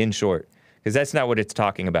Christianity, in short, because that's not what it's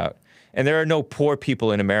talking about. And there are no poor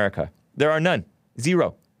people in America. There are none.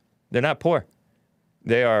 Zero. They're not poor.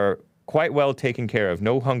 They are quite well taken care of.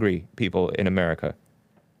 No hungry people in America.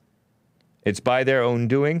 It's by their own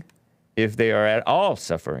doing if they are at all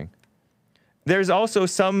suffering. There's also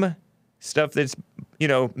some stuff that's,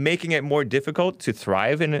 making it more difficult to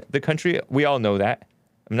thrive in the country. We all know that.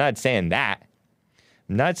 I'm not saying that.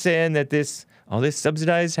 I'm not saying that all this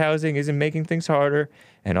subsidized housing isn't making things harder,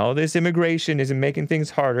 and all this immigration isn't making things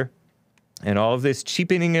harder, and all of this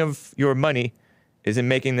cheapening of your money isn't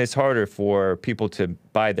making this harder for people to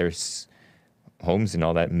buy their homes and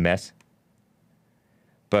all that mess.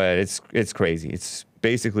 But it's crazy. It's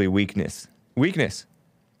basically weakness. Weakness.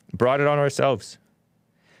 Brought it on ourselves.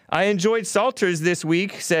 I enjoyed Psalters this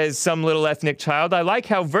week, says some little ethnic child. I like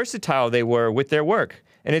how versatile they were with their work,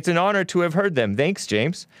 and it's an honor to have heard them. Thanks,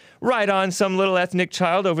 James. Right on, some little ethnic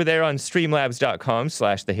child over there on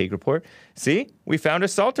streamlabs.com/The Hake Report. See, we found a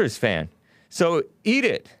Psalters fan. So eat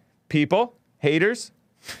it, people, haters.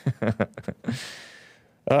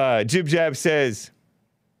 Jib Jab says,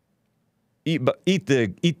 eat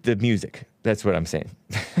the music. That's what I'm saying.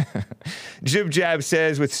 Jib Jab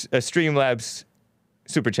says with a Streamlabs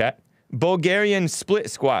super chat, Bulgarian split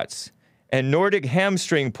squats and Nordic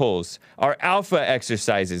hamstring pulls are alpha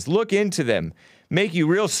exercises. Look into them. Make you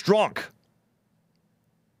real strong.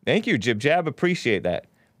 Thank you, Jib Jab. Appreciate that.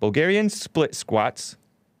 Bulgarian split squats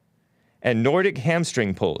and Nordic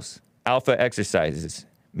hamstring pulls. Alpha exercises.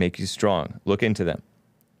 Make you strong. Look into them.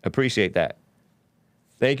 Appreciate that.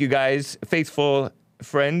 Thank you guys, faithful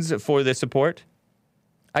friends, for the support.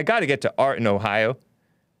 I got to get to Art in Ohio.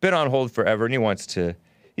 Been on hold forever, and he wants to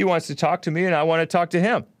talk to me, and I want to talk to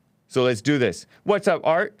him. So let's do this. What's up,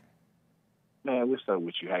 Art? Man, what's up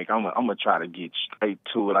with you, Hank? I'm gonna try to get straight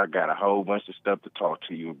to it. I got a whole bunch of stuff to talk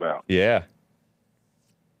to you about. Yeah.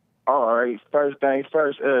 All right. First thing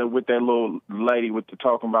first, with that little lady with the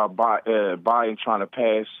talking about Biden trying to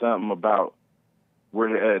pass something about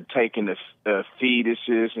we're taking the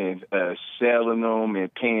fetuses and selling them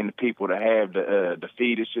and paying the people to have the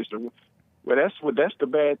fetuses. Well, that's the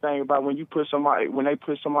bad thing about when they put somebody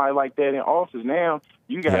like that in office. Now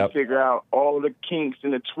you got to figure out all the kinks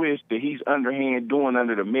and the twists that he's underhand doing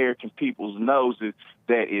under the American people's noses.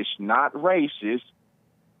 That it's not racist.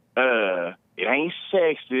 It ain't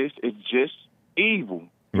sexist. It's just evil.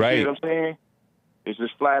 Right. You see what I'm saying? It's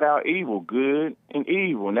just flat out evil, good and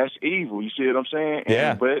evil, and that's evil. You see what I'm saying?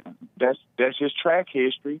 Yeah. But that's his track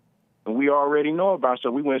history, and we already know about it,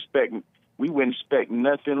 so we wouldn't expect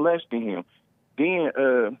nothing less than him. Then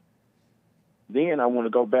I want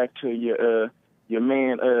to go back to your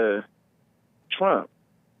man Trump.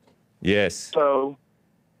 Yes. So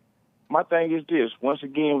my thing is this: once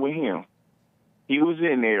again with him, he was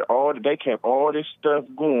in there. They kept all this stuff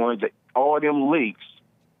going, all them leaks,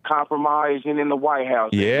 compromising in the White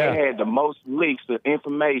House. Yeah. They had the most leaks of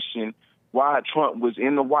information while Trump was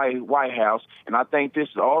in the White House, and I think this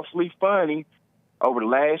is awfully funny. Over the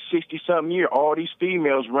last 60-something years, all these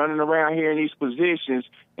females running around here in these positions,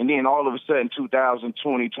 and then all of a sudden,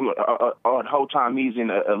 2022, the whole time he's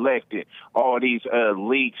elected, all these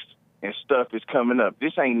leaks and stuff is coming up.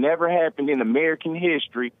 This ain't never happened in American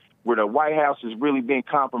history where the White House has really been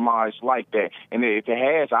compromised like that. And if it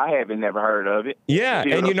has, I haven't never heard of it. Yeah,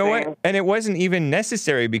 and you know what? And it wasn't even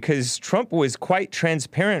necessary because Trump was quite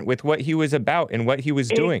transparent with what he was about and what he was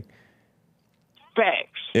doing.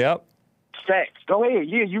 Facts. Yep. Facts. Go ahead.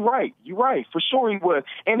 Yeah, you're right. You're right. For sure he was.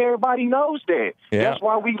 And everybody knows that. Yeah. That's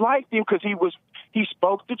why we liked him, because he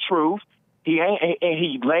spoke the truth.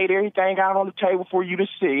 he laid everything out on the table for you to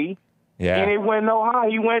see. Yeah. And it wasn't no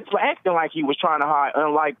hide. He went acting like he was trying to hide,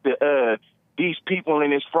 unlike these people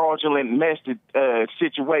in this fraudulent mess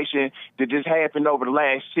situation that just happened over the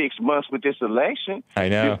last 6 months with this election. I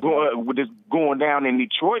know. With this going down in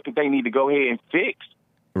Detroit that they need to go ahead and fix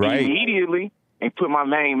immediately and put my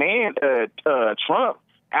main man,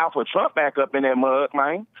 Alpha Trump, back up in that mug,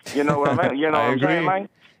 man. You know what I mean? You know what I'm saying, man?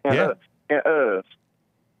 And,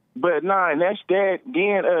 but and that's that.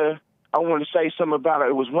 Then I want to say something about it.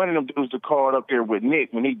 It was one of them dudes that called up there with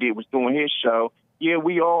Nick when he was doing his show. Yeah,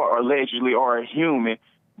 we allegedly are human,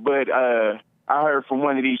 but I heard from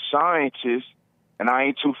one of these scientists, and I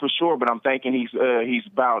ain't too for sure, but I'm thinking he's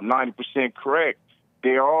about 90% correct.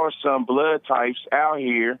 There are some blood types out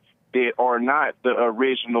here that are not the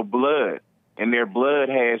original blood, and their blood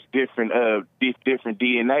has different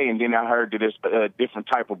DNA. And then I heard that it's different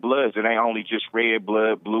type of bloods. It ain't only just red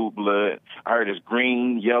blood, blue blood. I heard it's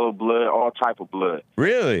green, yellow blood, all type of blood.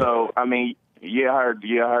 Really? So I mean. Yeah, I heard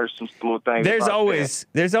some little things.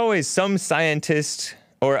 There's always some scientist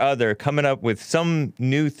or other coming up with some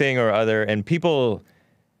new thing or other, and people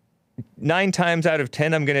 9 times out of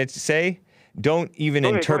 10, I'm gonna say, don't even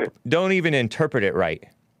interpret it right.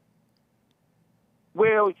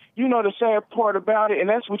 Well, you know the sad part about it, and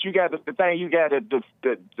that's what you got. The thing you got to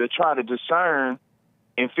try to discern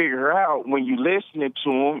and figure out when you listening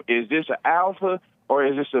to them. Is this an alpha? Or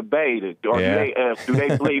is this a beta? Or do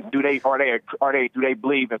they believe? Do they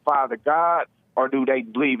believe in Father God, or do they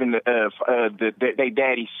believe in they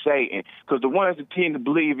daddy Satan? Because the ones that tend to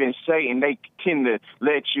believe in Satan, they tend to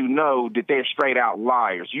let you know that they're straight out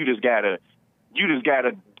liars. You just gotta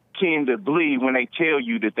tend to believe when they tell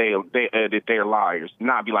you that they're liars.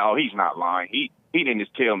 Not be like, oh, he's not lying. He didn't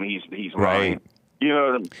just tell me he's lying. Right. You know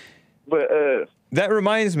what I mean? But that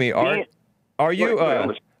reminds me, Art.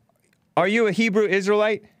 Are you a Hebrew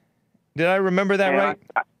Israelite? Did I remember that right?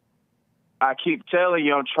 I keep telling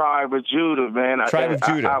you, I'm Tribe of Judah, man. Tribe of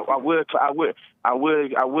Judah. I would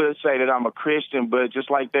say that I'm a Christian, but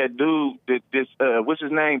just like that dude, what's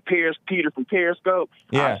his name, Peter from Periscope.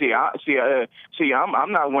 Yeah.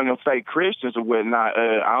 I'm not one of them fake Christians or whatnot.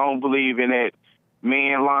 I don't believe in that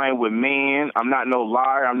man lying with man. I'm not no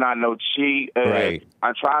liar. I'm not no cheat. Right.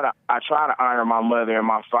 I try to honor my mother and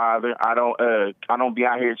my father. I don't be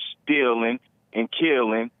out here stealing and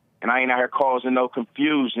killing, and I ain't out here causing no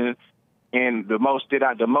confusion. And the most that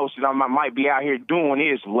I might be out here doing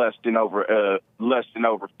is lusting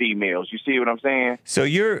over females. You see what I'm saying? So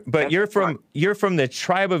you're from the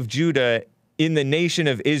tribe of Judah in the nation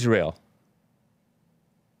of Israel.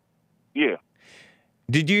 Yeah.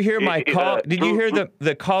 Did you hear my call? Did you hear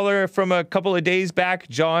the caller from a couple of days back,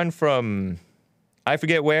 John from, I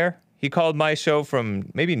forget where? He called my show from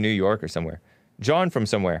maybe New York or somewhere. John from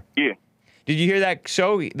somewhere. Yeah. Did you hear that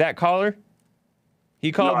show, that caller?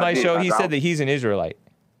 He called my show. He said that he's an Israelite.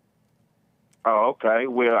 Oh, okay.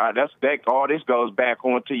 Well, all this goes back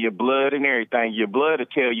onto your blood and everything. Your blood will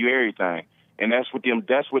tell you everything. And that's what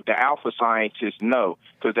the alpha scientists know,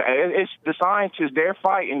 because it's the scientists, they're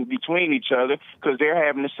fighting between each other because they're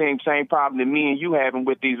having the same problem that me and you having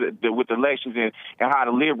with with elections and how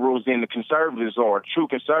the liberals and the conservatives are. True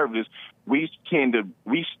conservatives, we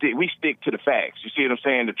stick to the facts. You see what I'm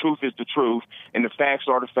saying? The truth is the truth, and the facts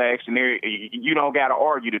are the facts, and you don't got to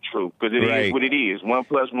argue the truth because it is what it is. 1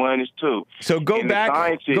 + 1 is 2. So go back,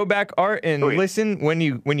 Art, and listen when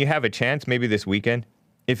you have a chance, maybe this weekend,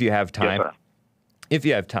 if you have time. Yes, if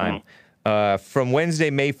you have time. From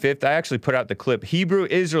Wednesday, May 5th, I actually put out the clip. Hebrew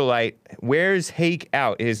Israelite wears Hake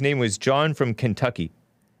out. His name was John from Kentucky.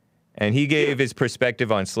 And he gave his perspective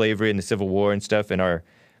on slavery and the Civil War and stuff and our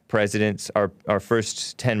presidents, our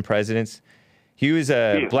first 10 presidents. He was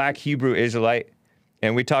a black Hebrew Israelite.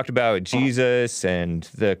 And we talked about Jesus and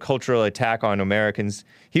the cultural attack on Americans.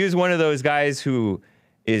 He was one of those guys who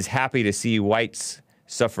is happy to see whites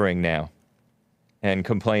suffering now and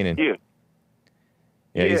complaining.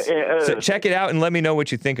 So check it out and let me know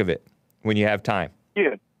what you think of it when you have time.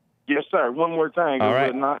 Yeah. Yes, sir. One more thing. All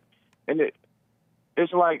right.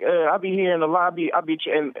 It's like I be hearing a lot.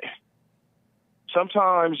 And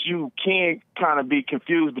sometimes you can kind of be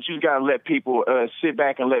confused, but you got to let people sit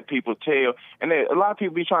back and let people tell. And a lot of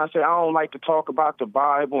people be trying to say, I don't like to talk about the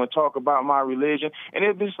Bible and talk about my religion.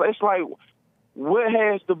 And it's like, what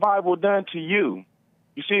has the Bible done to you?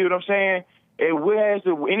 You see what I'm saying? Anything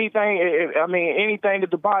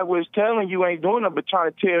that the Bible is telling you ain't doing it, but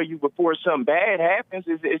trying to tell you before something bad happens.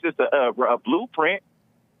 It's just a blueprint.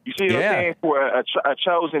 You see what I'm saying? For a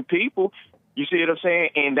chosen people. You see what I'm saying?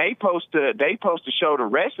 And they supposed to show the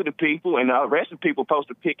rest of the people, and the rest of the people supposed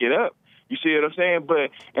to pick it up. You see what I'm saying?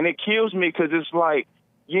 And it kills me because it's like,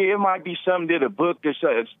 yeah, it might be something that a book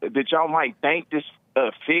that y'all might think this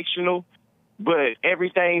fictional, but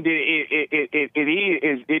everything that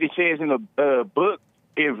it says in the book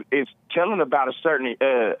is telling about a certain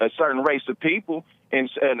race of people and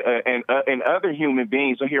other human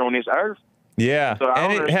beings are here on this earth. Yeah, so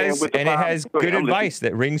and it has good advice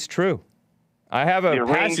that rings true. I have a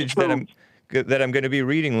passage that I'm going to be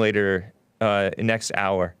reading later next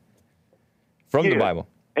hour from the Bible.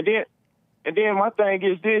 And then my thing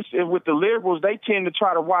is this: with the liberals, they tend to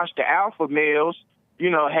try to watch the alpha males,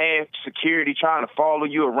 have security trying to follow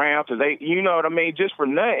you around because they, you know what I mean, just for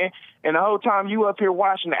nothing. And the whole time you up here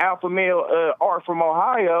watching the alpha male Art from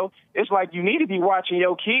Ohio, it's like you need to be watching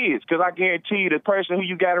your kids because I guarantee you the person who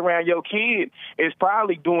you got around your kid is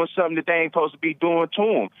probably doing something that they ain't supposed to be doing to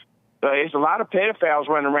them. There's a lot of pedophiles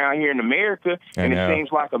running around here in America, and it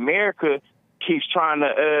seems like America keeps trying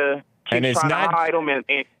to hide them.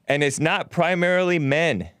 And it's not primarily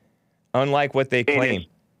men, unlike what they claim.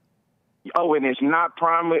 And it's not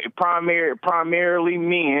primarily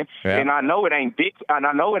men, and I know it ain't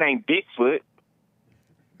Bigfoot.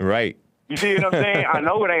 Right. You see what I'm saying? I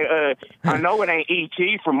know it ain't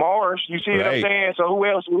E.T. from Mars. You see what I'm saying? So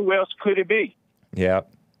who else could it be? Yeah.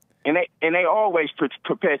 And they always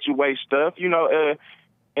perpetuate stuff, And then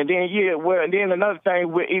and then another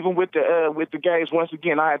thing with the gays, once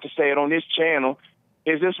again, I have to say it on this channel,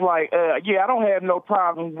 is just like I don't have no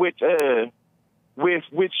problem with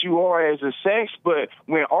which you are as a sex, but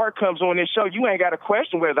when Art comes on this show, you ain't got to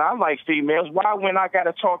question whether I like females. Why, when I got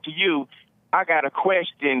to talk to you, I got to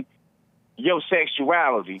question your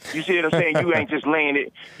sexuality? You see what I'm saying? You ain't just laying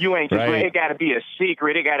it. You ain't just laying it. It got to be a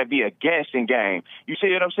secret. It got to be a guessing game. You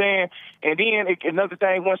see what I'm saying? And then another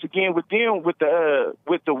thing, once again, with them, with the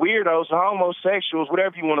weirdos, the homosexuals,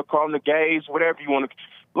 whatever you want to call them, the gays, whatever you want to.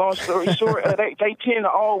 Long story short, they tend to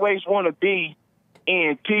always want to be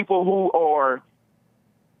in people who are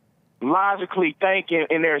logically thinking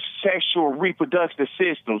in their sexual reproductive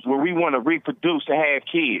systems, where we want to reproduce and have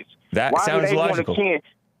kids. That sounds logical. I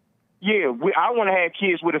want to have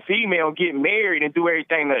kids with a female, get married, and do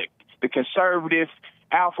everything the conservative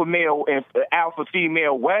alpha male and alpha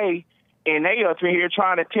female way. And they up in here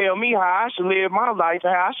trying to tell me how I should live my life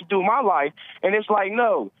and how I should do my life. And it's like,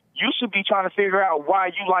 no, you should be trying to figure out why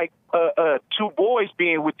you like two boys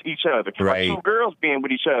being with each other, or two girls being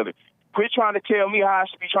with each other. Quit trying to tell me how I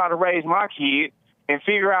should be trying to raise my kid and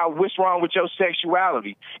figure out what's wrong with your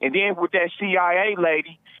sexuality. And then with that CIA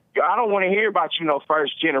lady, I don't want to hear about,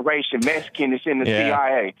 first generation Mexican that's in the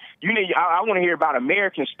CIA. I want to hear about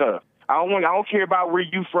American stuff. I don't care about where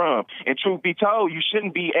you from. And truth be told, you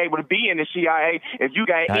shouldn't be able to be in the CIA if you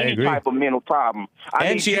got any type of mental problem.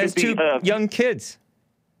 And she has two young kids.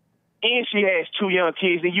 And she has two young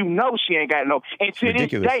kids, and she ain't got no. And to this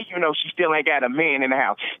day, she still ain't got a man in the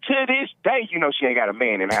house. To this day, she ain't got a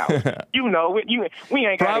man in the house. We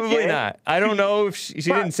ain't got. Probably not. I don't know if she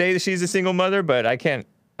didn't say that she's a single mother, but I don't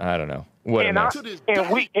know. And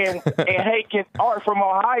Hake and Art from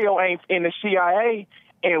Ohio ain't in the CIA,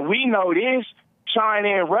 and we know this. China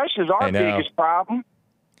and Russia's our biggest problem.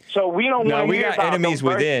 So we don't want to hear about. No, we got enemies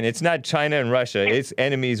within. It's not China and Russia. It's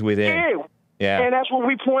enemies within. Yeah. And that's what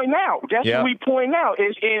we point out. What we point out.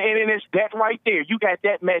 And it's that right there. You got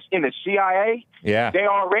that mess in the CIA. Yeah. They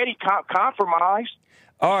already compromised.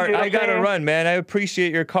 All right, I got to run, man. I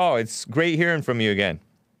appreciate your call. It's great hearing from you again.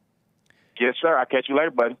 Yes, sir. I'll catch you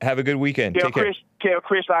later, buddy. Have a good weekend. Tell Chris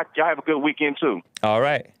I have a good weekend, too. All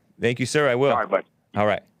right. Thank you, sir. I will. All right, buddy. All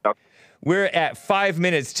right. Okay. We're at 5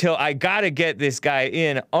 minutes till I got to get this guy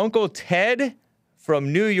in. Uncle Ted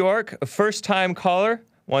from New York, a first-time caller,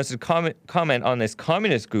 wants to comment on this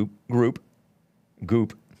communist group.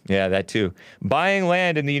 Yeah, that too. Buying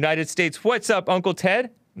land in the United States. What's up, Uncle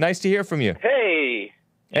Ted? Nice to hear from you. Hey,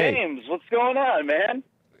 James, what's going on, man?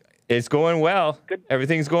 It's going well. Good.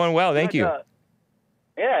 Everything's going well. Thank you.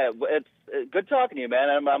 Yeah, it's good talking to you,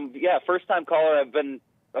 man. I'm first-time caller. I've been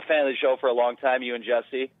a fan of the show for a long time, you and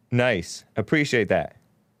Jesse. Nice. Appreciate that.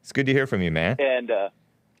 It's good to hear from you, man. And,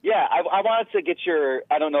 I wanted to get your,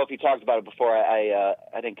 I don't know if you talked about it before. I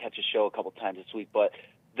didn't catch a show a couple times this week, but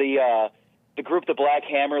the group, the Black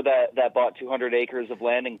Hammer, that bought 200 acres of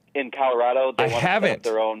land in Colorado, they want to set up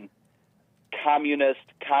their own communist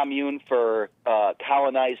commune for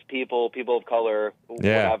colonized people of color,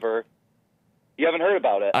 whatever. You haven't heard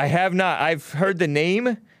about it? I have not. I've heard the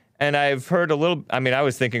name, and I've heard a little. I mean, I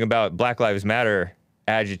was thinking about Black Lives Matter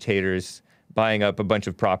agitators buying up a bunch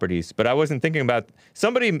of properties, but I wasn't thinking about.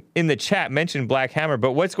 Somebody in the chat mentioned Black Hammer,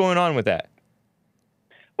 but what's going on with that?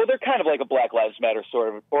 Well, they're kind of like a Black Lives Matter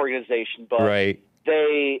sort of organization, but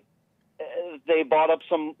they they bought up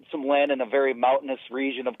some land in a very mountainous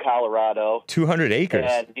region of Colorado. 200 acres.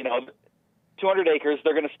 And, 200 acres.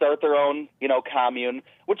 They're going to start their own, commune,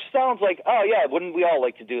 which sounds like, oh yeah, wouldn't we all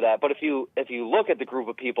like to do that? But if you look at the group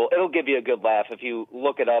of people, it'll give you a good laugh. If you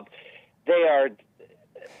look it up, they're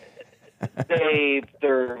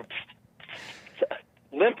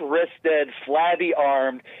limp-wristed,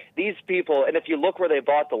 flabby-armed. These people, and if you look where they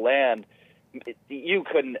bought the land, you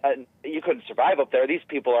couldn't survive up there. These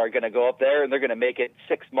people are going to go up there and they're going to make it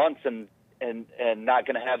 6 months and not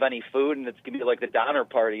going to have any food, and it's going to be like the Donner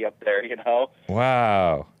Party up there,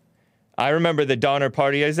 Wow. I remember the Donner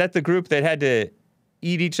Party. Is that the group that had to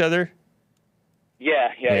eat each other?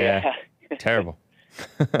 Yeah. Terrible.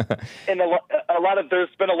 And there's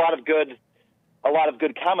been a lot of good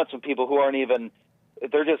comments from people who aren't even,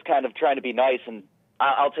 they're just kind of trying to be nice, and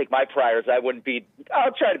I'll take my priors. I'll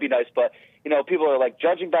try to be nice, but, people are like,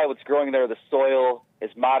 judging by what's growing there, the soil is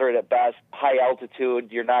moderate at best, high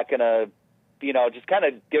altitude. You're not going to, just kind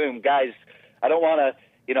of giving guys, I don't want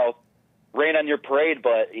to, rain on your parade,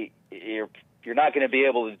 but you're not going to be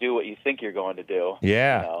able to do what you think you're going to do.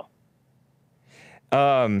 Yeah.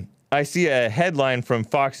 I see a headline from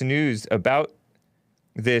Fox News about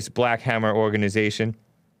this Black Hammer organization.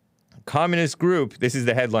 Communist group, this is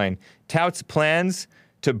the headline, touts plans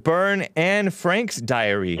to burn Anne Frank's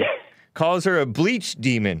diary, calls her a bleach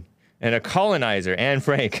demon and a colonizer, Anne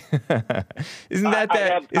Frank. Isn't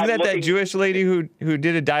that Jewish lady who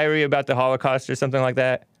did a diary about the Holocaust or something like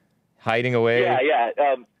that? Hiding away?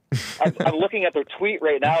 Yeah. I'm looking at their tweet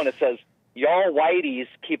right now, and it says, y'all whiteys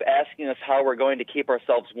keep asking us how we're going to keep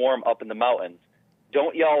ourselves warm up in the mountains.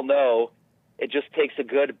 Don't y'all know it just takes a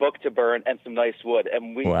good book to burn and some nice wood.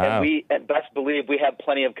 And we at best believe we have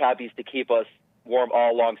plenty of copies to keep us warm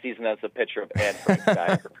all long season. That's a picture of Anne Frank's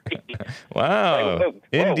diary. Wow. Like,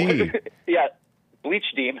 indeed. Yeah. Bleach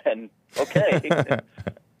demon. Okay.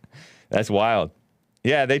 That's wild.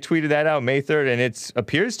 Yeah, they tweeted that out May 3rd, and it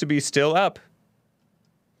appears to be still up.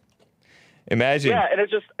 Imagine. Yeah, and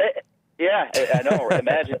I know.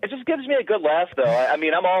 Imagine. It just gives me a good laugh, though. I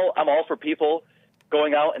mean, I'm all for people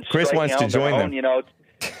going out and Chris wants to join them. Go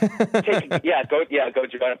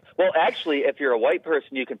join them. Well, actually, if you're a white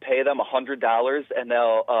person, you can pay them $100, and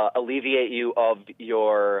they'll alleviate you of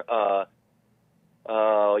your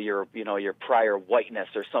prior whiteness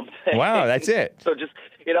or something. Wow, that's it. So just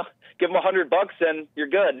give them $100 and you're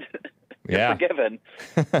good. You're forgiven.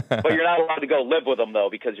 But you're not allowed to go live with them though,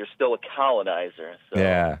 because you're still a colonizer. So.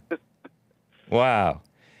 Yeah. Wow.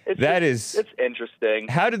 It's interesting.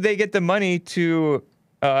 How did they get the money to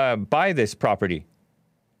buy this property?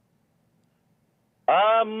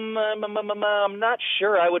 I'm not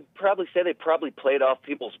sure. I would probably say they probably played off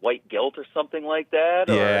people's white guilt or something like that.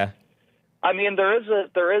 Yeah. I mean, there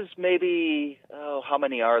is maybe, how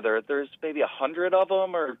many are there? There's maybe 100 of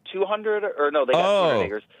them or 200 or no, they got 200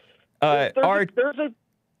 acres.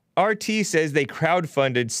 RT says they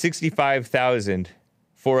crowdfunded $65,000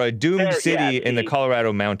 for a doomed city in the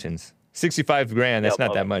Colorado mountains. $65,000. That's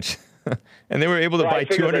not that much. And they were able to buy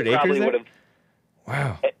 200 acres there?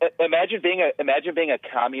 Wow. Imagine being a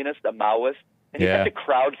communist, a Maoist, and you have to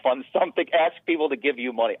crowdfund something, ask people to give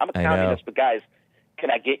you money. I'm a communist, but guys,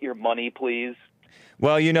 can I get your money, please?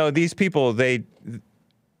 Well, these people,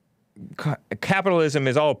 capitalism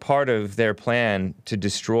is all part of their plan to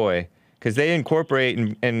destroy, because they incorporate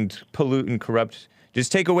and pollute and corrupt.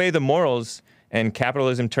 Just take away the morals, and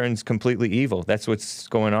capitalism turns completely evil. That's what's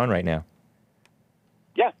going on right now.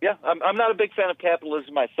 Yeah. I'm not a big fan of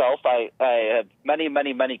capitalism myself. I have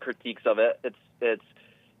many critiques of it.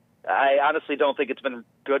 I honestly don't think it's been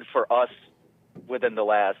good for us within the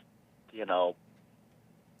last,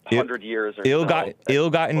 100 years or so.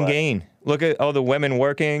 Ill-gotten gain. Look at all the women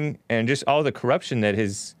working and just all the corruption that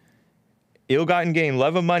is ill-gotten gain.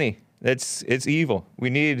 Love of money. It's evil. We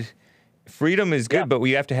need freedom is good, but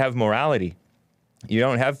we have to have morality. You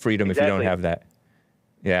don't have freedom if you don't have that.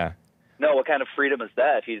 Yeah. No, what kind of freedom is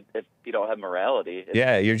that if you don't have morality?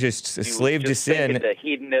 You're just a slave to sin. Into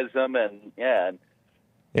hedonism and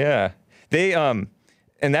Yeah. They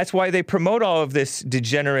and that's why they promote all of this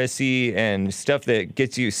degeneracy and stuff that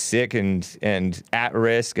gets you sick and at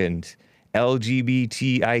risk and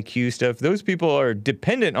LGBTIQ stuff. Those people are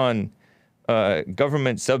dependent on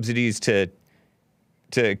government subsidies to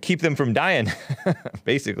keep them from dying,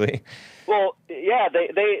 basically. Well, yeah,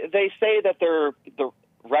 they say that they're the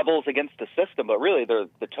rebels against the system, but really they're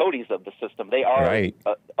the toadies of the system. They are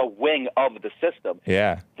a wing of the system.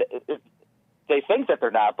 Yeah. They think that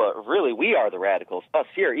they're not, but really we are the radicals. Us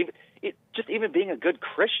here, even being a good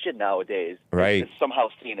Christian nowadays is somehow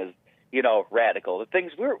seen as, radical. The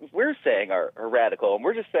things we're saying are radical, and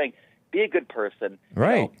we're just saying Be a good person.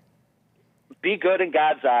 Right. You know, be good in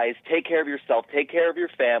God's eyes. Take care of yourself. Take care of your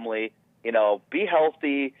family. You know, be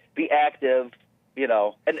healthy. Be active. You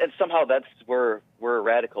know, and somehow that's where we're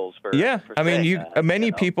radicals for. Yeah, for I mean, saying that,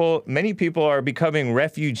 many people are becoming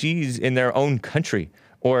refugees in their own country,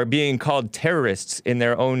 or being called terrorists in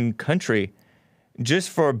their own country, just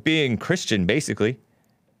for being Christian, basically,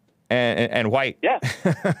 and white. Yeah.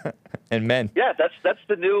 And men. Yeah, that's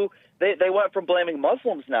the new. They went from blaming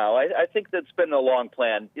Muslims now. I think that's been a long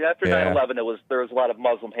plan. You know, after 9/11, there was a lot of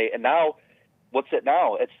Muslim hate, and now, what's it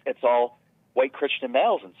now? It's all white Christian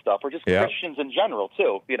males and stuff, or just Christians in general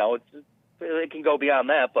too. You know, it can go beyond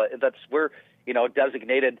that, but we're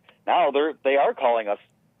designated now. They are calling us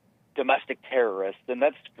domestic terrorists, and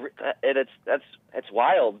it's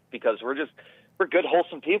wild, because we're good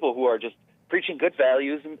wholesome people who are just preaching good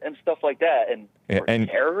values and stuff like that, and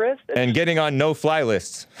terrorists and getting on no-fly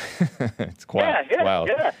lists. It's wild.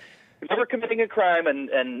 Yeah. Never committing a crime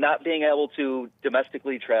and not being able to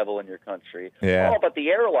domestically travel in your country. Yeah. Oh, but the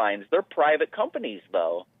airlines, they're private companies,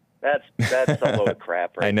 though. That's a load of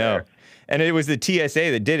crap right I know. there. And it was the TSA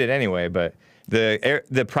that did it anyway, but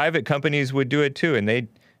the private companies would do it too, and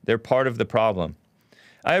they're part of the problem.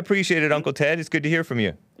 I appreciate it, Uncle Ted. It's good to hear from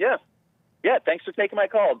you. Yeah. Yeah, thanks for taking my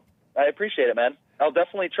call. I appreciate it, man. I'll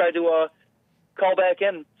definitely try to call back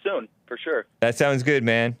in soon, for sure. That sounds good,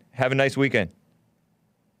 man. Have a nice weekend.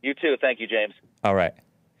 You too. Thank you, James. All right.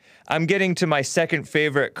 I'm getting to my second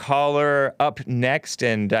favorite caller up next,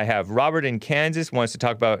 and I have Robert in Kansas wants to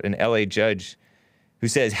talk about an LA judge who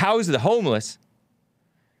says, "How's the homeless?"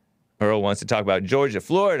 Earl wants to talk about Georgia,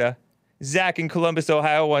 Florida. Zach in Columbus,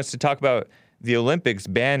 Ohio wants to talk about the Olympics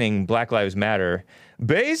banning Black Lives Matter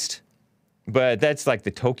based, but that's like the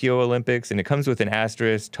Tokyo Olympics, and it comes with an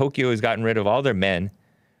asterisk. Tokyo has gotten rid of all their men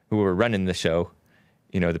who were running the show.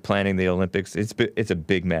 You know, the planning the Olympics. It's a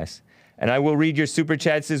big mess. And I will read your super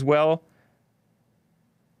chats as well.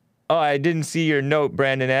 Oh, I didn't see your note,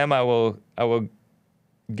 Brandon M. I will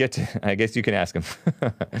get to, I guess you can ask him.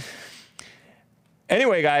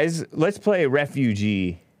 Anyway, guys, let's play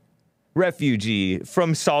Refugee. Refugee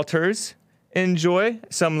from Psalters. Enjoy,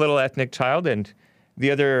 some little ethnic child, and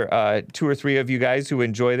the other 2 or 3 of you guys who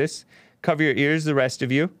enjoy this, cover your ears, the rest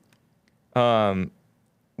of you.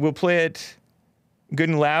 We'll play it good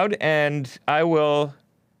and loud, and I will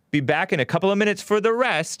be back in a couple of minutes for the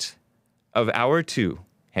rest of hour 2.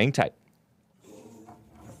 Hang tight.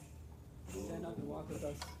 Stand up and walk with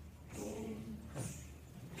us.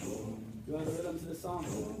 You are the rhythm to the song.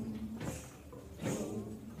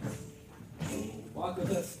 Walk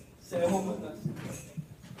with us. Stay home with us.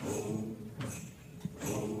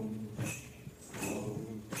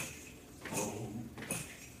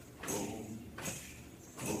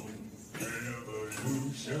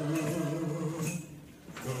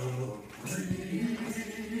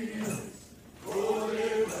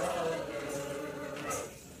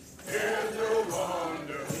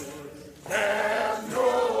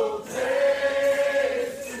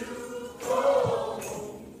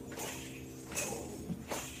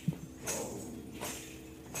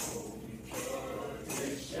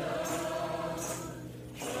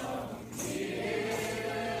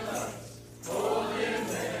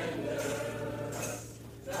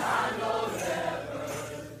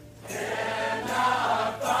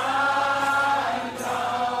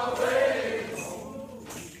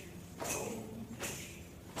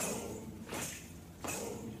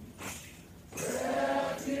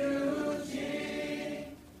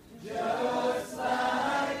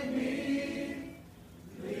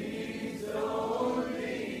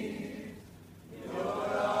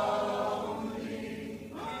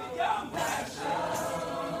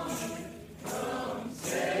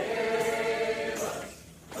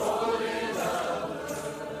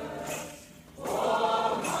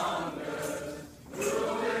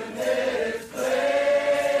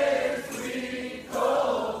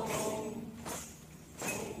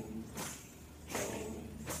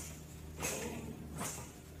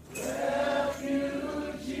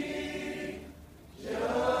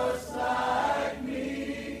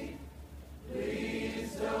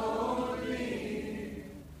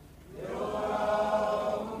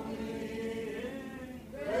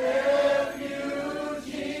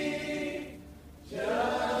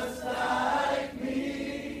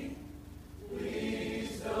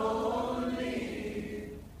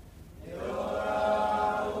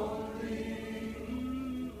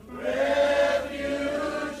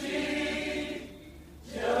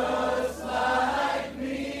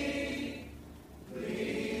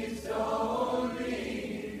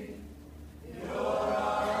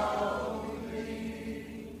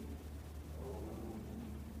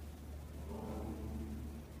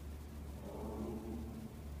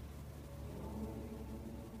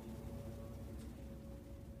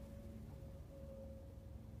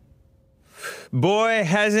 Boy,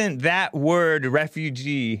 hasn't that word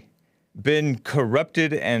refugee been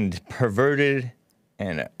corrupted and perverted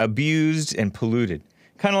and abused and polluted.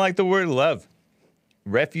 Kind of like the word love.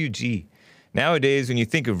 Refugee. Nowadays, when you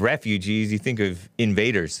think of refugees, you think of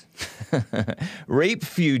invaders.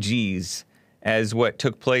 Rape-fugees, as what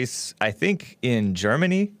took place, I think, in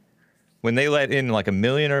Germany, when they let in like 1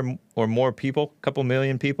 million or more people, a couple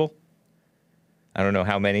million people. I don't know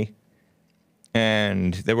how many.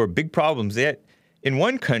 And there were big problems. In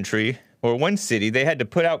one country, or one city, they had to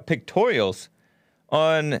put out pictorials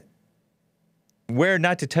on where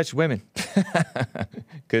not to touch women.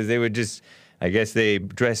 Because they would just, I guess they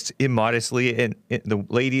dressed immodestly, and the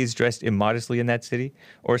ladies dressed immodestly in that city,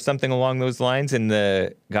 or something along those lines, and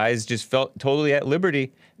the guys just felt totally at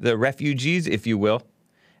liberty, the refugees, if you will.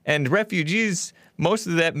 And refugees, most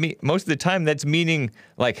of the time, that's meaning,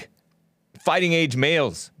 like, fighting age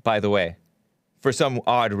males, by the way, for some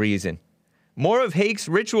odd reason. More of Hake's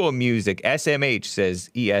ritual music, SMH, says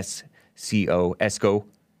ESCO, ESCO.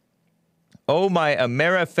 Oh, my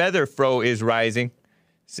Amera feather fro is rising,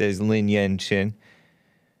 says Lin Yen Chin.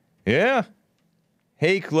 Yeah.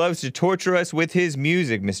 Hake loves to torture us with his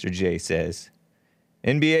music, Mr. J says.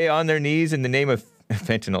 NBA on their knees in the name of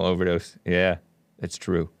fentanyl overdose. Yeah, that's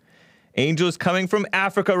true. Angels coming from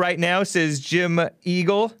Africa right now, says Jim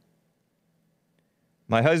Eagle.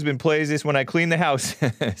 My husband plays this when I clean the house,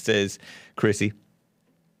 says Chrissy.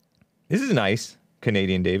 This is nice,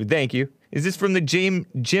 Canadian David. Thank you. Is this from the Jim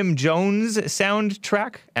Jones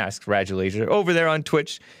soundtrack? Asks Ragulator over there on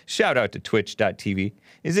Twitch. Shout out to twitch.tv.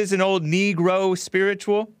 Is this an old Negro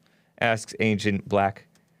spiritual? Asks Ancient Black.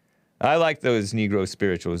 I like those Negro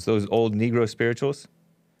spirituals, those old Negro spirituals.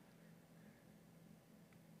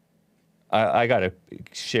 I gotta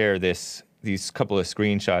share these couple of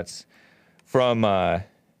screenshots from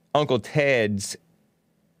Uncle Ted's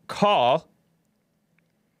call.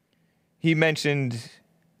 He mentioned,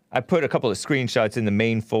 I put a couple of screenshots in the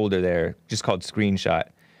main folder there, just called screenshot,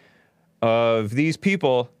 of these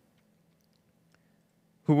people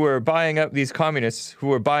who were buying up, these communists who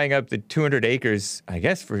were buying up the 200 acres, I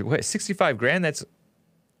guess for what, 65 grand? That's,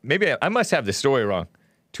 maybe I must have the story wrong.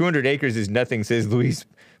 200 acres is nothing, says Luis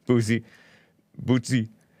Bootsy.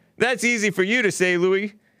 That's easy for you to say,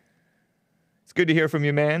 Louis. It's good to hear from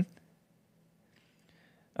you, man.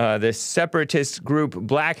 The separatist group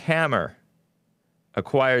Black Hammer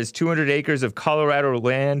acquires 200 acres of Colorado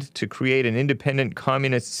land to create an independent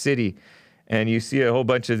communist city. And you see a whole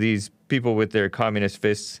bunch of these people with their communist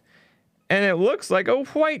fists. And it looks like a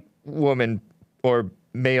white woman or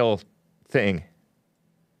male thing.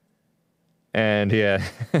 And yeah,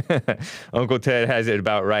 Uncle Ted has it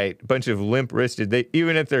about right. A bunch of limp-wristed.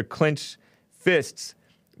 Even if they're clenched fists,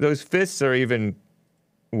 those fists are even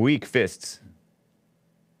weak fists.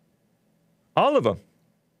 All of them.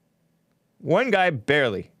 One guy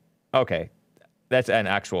barely. Okay, that's an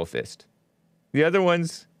actual fist. The other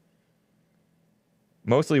ones,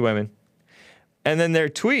 mostly women. And then their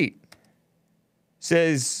tweet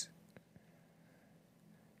says,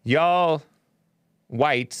 y'all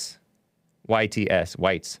whites, YTS,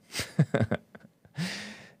 whites.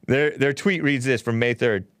 Their tweet reads this from May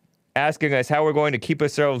 3rd, asking us how we're going to keep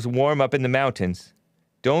ourselves warm up in the mountains.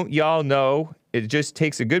 Don't y'all know it just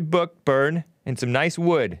takes a good book burn and some nice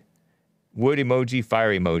wood. Wood emoji,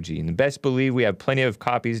 fire emoji. And best believe we have plenty of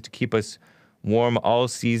copies to keep us warm all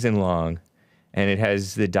season long. And it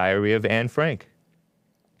has the diary of Anne Frank.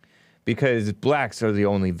 Because blacks are the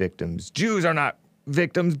only victims. Jews are not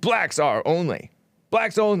victims. Blacks are only.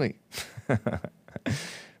 Blacks only.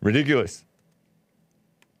 Ridiculous.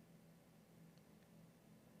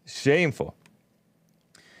 Shameful.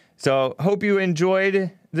 So, hope you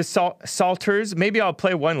enjoyed the Psalters. Maybe I'll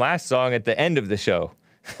play one last song at the end of the show.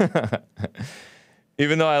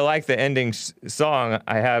 Even though I like the ending song,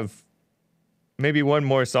 I have maybe one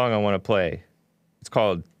more song I want to play. It's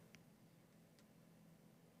called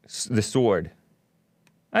The Sword.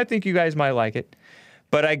 I think you guys might like it.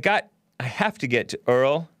 But I have to get to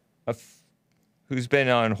Earl, who's been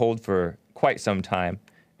on hold for quite some time.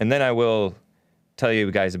 And then I will tell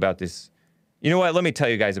you guys about this. You know what? Let me tell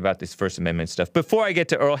you guys about this First Amendment stuff. Before I get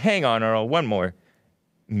to Earl, hang on, Earl, one more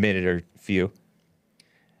minute or few.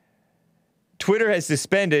 Twitter has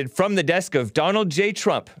suspended from the desk of Donald J.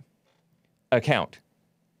 Trump account.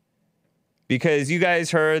 Because you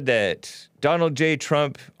guys heard that Donald J.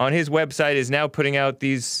 Trump on his website is now putting out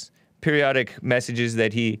these periodic messages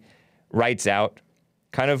that he writes out,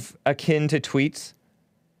 kind of akin to tweets.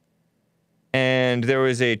 And there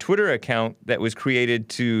was a Twitter account that was created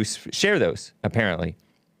to share those, apparently.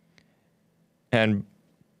 And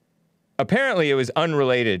apparently it was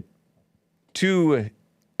unrelated to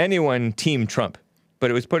anyone Team Trump, but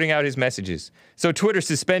it was putting out his messages. So Twitter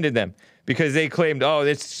suspended them because they claimed, oh,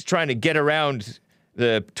 it's trying to get around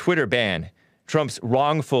the Twitter ban, Trump's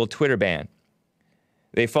wrongful Twitter ban.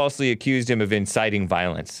 They falsely accused him of inciting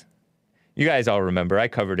violence. You guys all remember, I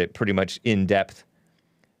covered it pretty much in depth,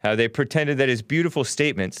 how they pretended that his beautiful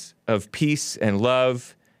statements of peace and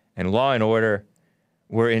love and law and order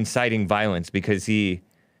were inciting violence because he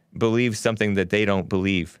believes something that they don't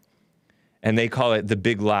believe. And they call it the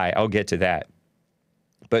big lie. I'll get to that.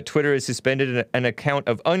 But Twitter has suspended an account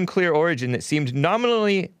of unclear origin that seemed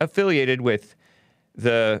nominally affiliated with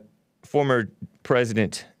the former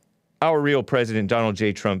president, our real president, Donald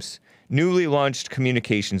J. Trump's newly launched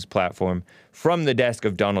communications platform from the desk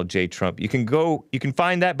of Donald J. Trump. You can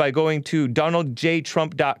find that by going to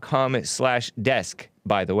donaldjtrump.com/desk,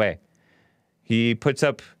 by the way. He puts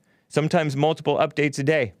up sometimes multiple updates a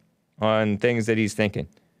day on things that he's thinking.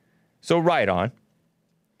 So right on.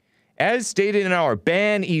 As stated in our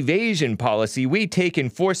ban evasion policy, we take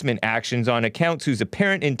enforcement actions on accounts whose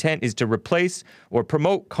apparent intent is to replace or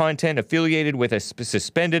promote content affiliated with a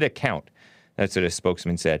suspended account. That's what a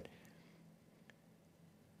spokesman said.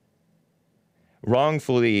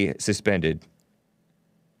 Wrongfully suspended.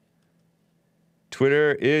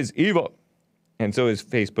 Twitter is evil. And so is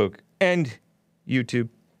Facebook and YouTube,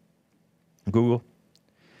 Google.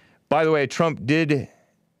 By the way, Trump did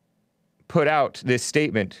put out this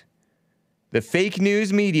statement. The fake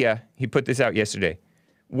news media, he put this out yesterday,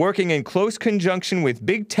 working in close conjunction with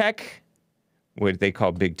big tech, what they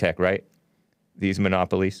call big tech, right? These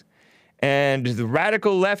monopolies. And the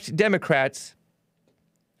radical left Democrats,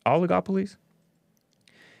 oligopolies,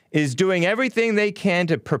 is doing everything they can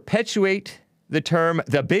to perpetuate the term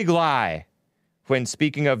the big lie when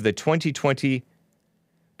speaking of the 2020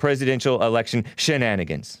 presidential election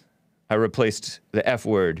shenanigans. I replaced the F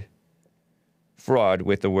word, fraud,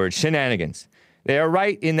 with the word shenanigans. They are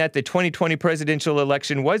right in that the 2020 presidential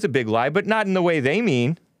election was a big lie, but not in the way they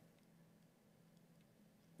mean.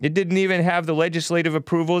 It didn't even have the legislative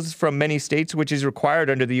approvals from many states, which is required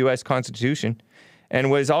under the U.S. Constitution, and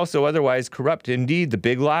was also otherwise corrupt. Indeed, the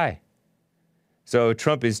big lie. So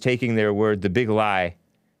Trump is taking their word, the big lie,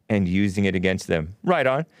 and using it against them. Right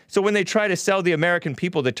on. So when they try to sell the American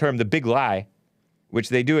people the term the big lie, which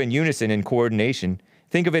they do in unison and coordination,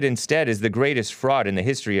 think of it instead as the greatest fraud in the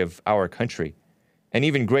history of our country. An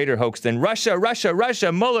even greater hoax than Russia, Russia,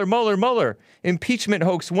 Russia, Mueller, Mueller, Mueller, impeachment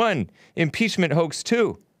hoax 1, impeachment hoax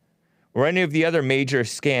 2, or any of the other major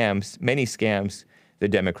scams, many scams, the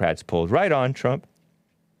Democrats pulled. Right on, Trump.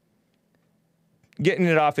 Getting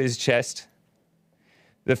it off his chest.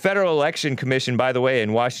 The Federal Election Commission, by the way,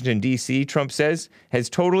 in Washington, D.C., Trump says, has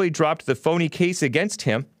totally dropped the phony case against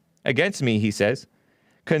me, he says,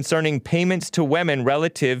 concerning payments to women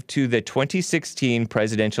relative to the 2016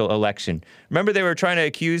 presidential election. Remember they were trying to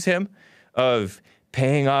accuse him of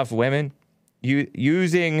paying off women,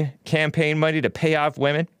 using campaign money to pay off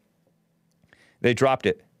women? They dropped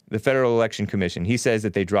it. The Federal Election Commission. He says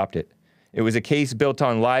that they dropped it. It was a case built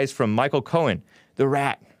on lies from Michael Cohen, the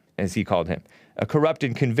rat, as he called him. A corrupt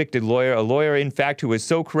and convicted lawyer, a lawyer, in fact, who was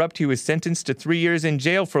so corrupt he was sentenced to 3 years in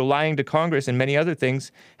jail for lying to Congress and many other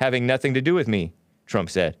things having nothing to do with me, Trump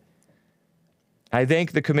said. I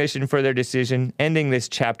thank the commission for their decision, ending this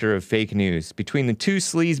chapter of fake news. Between the two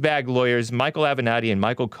sleazebag lawyers, Michael Avenatti and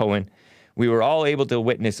Michael Cohen, we were all able to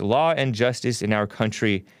witness law and justice in our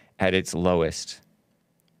country at its lowest.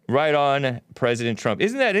 Right on, President Trump.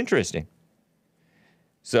 Isn't that interesting?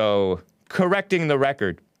 So, correcting the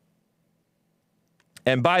record.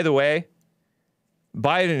 And by the way,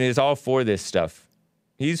 Biden is all for this stuff.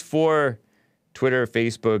 He's for Twitter,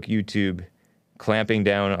 Facebook, YouTube, clamping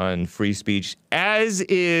down on free speech, as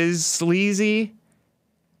is sleazy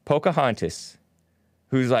Pocahontas,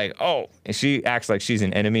 who's like, oh, and she acts like she's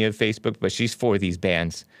an enemy of Facebook, but she's for these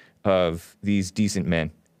bans of these decent men.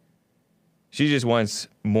 She just wants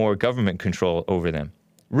more government control over them.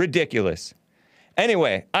 Ridiculous.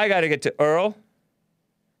 Anyway, I got to get to Earl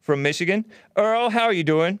from Michigan. Earl, how are you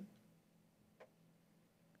doing?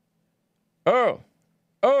 Earl.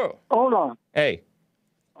 Hola. Hey.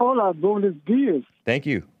 Hola, buenos dias. Thank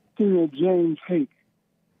you. Senior James Hake.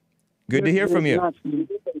 Good to hear from you. Nazi,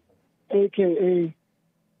 a.k.a.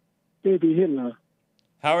 Baby Hitler.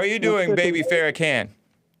 How are you doing, Baby Farrakhan?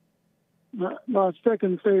 My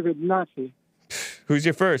second favorite Nazi. Who's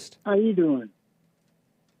your first? How you doing?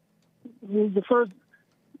 Who's the first?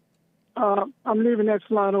 I'm leaving that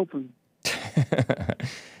slot open.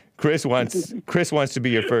 Chris wants to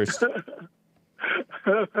be your first.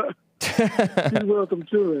 He's welcome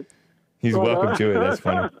to it. He's welcome to it. That's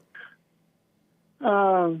funny.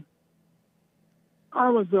 I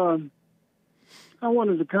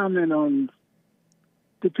wanted to comment on,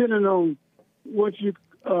 depending on what you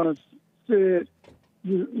said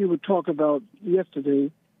you would talk about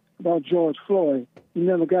yesterday about George Floyd. You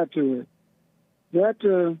never got to it. That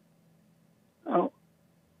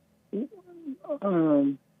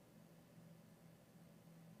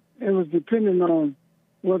it was depending on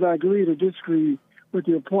whether I agreed or disagreed with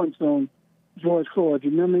your points on George Floyd.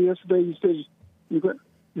 You remember yesterday you said you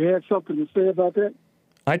had something to say about that?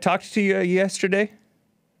 I talked to you yesterday?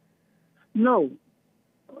 No.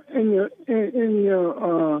 In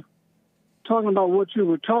your talking about what you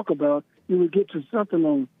would talk about, you would get to something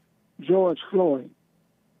on George Floyd.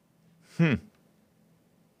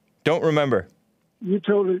 Don't remember. You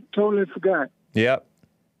totally forgot. Yep.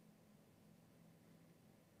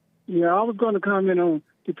 Yeah, I was going to comment on,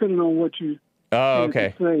 depending on what you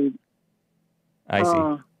okay. Say. I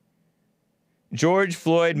see. George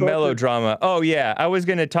Floyd melodrama. Oh, yeah. I was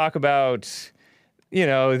going to talk about,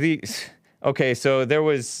 these. Okay, so there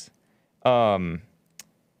was the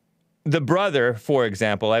brother, for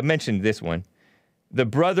example. I mentioned this one. The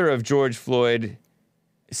brother of George Floyd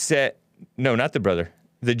said, no, not the brother,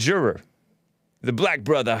 the juror, the black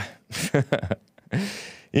brother.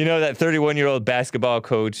 That 31-year-old basketball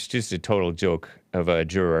coach, just a total joke of a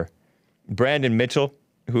juror. Brandon Mitchell,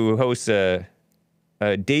 who hosts a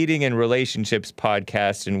dating and relationships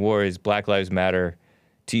podcast and wore his Black Lives Matter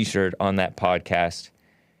t-shirt on that podcast.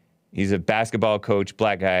 He's a basketball coach,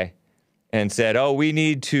 black guy, and said, we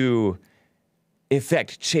need to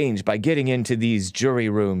effect change by getting into these jury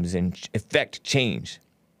rooms and effect change.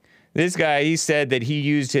 This guy, he said that he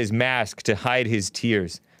used his mask to hide his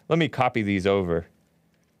tears. Let me copy these over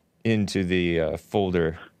into the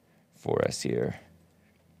folder for us here.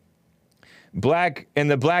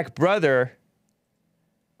 The black brother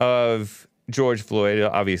of George Floyd,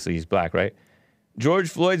 obviously he's black, right? George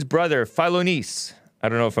Floyd's brother, Philonise, I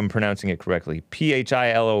don't know if I'm pronouncing it correctly,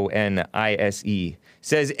 Philonise,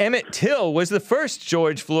 says Emmett Till was the first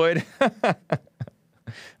George Floyd.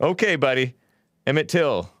 Okay, buddy. Emmett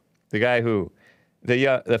Till, the guy who,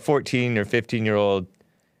 the 14 or 15-year-old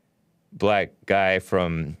black guy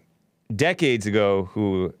from decades ago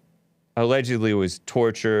who allegedly was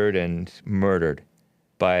tortured and murdered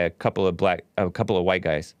by a couple of white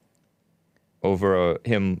guys over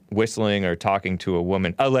him whistling or talking to a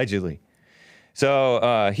woman, allegedly.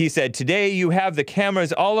 So he said, today you have the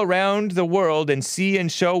cameras all around the world and see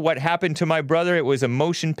and show what happened to my brother. It was a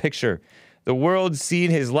motion picture. The world's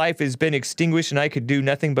seen his life has been extinguished and I could do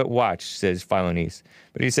nothing but watch, says Philonise.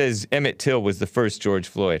 But he says Emmett Till was the first George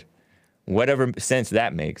Floyd. Whatever sense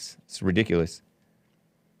that makes. It's ridiculous.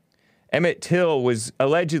 Emmett Till was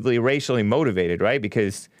allegedly racially motivated, right?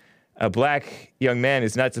 Because a black young man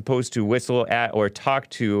is not supposed to whistle at or talk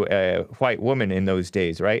to a white woman in those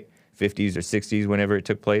days, right? 50s or 60s, whenever it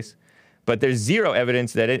took place. But there's zero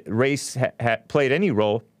evidence that race played any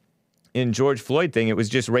role in George Floyd thing. It was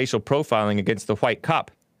just racial profiling against the white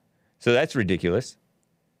cop. So that's ridiculous.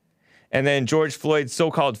 And then George Floyd's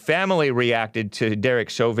so-called family reacted to Derek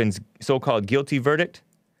Chauvin's so-called guilty verdict.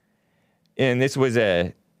 And this was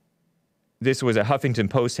a Huffington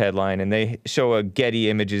Post headline, and they show a Getty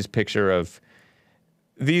Images picture of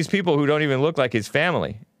these people who don't even look like his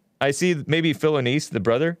family. I see maybe Philonise, the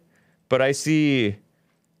brother, but I see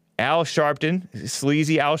Al Sharpton,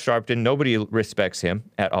 sleazy Al Sharpton. Nobody respects him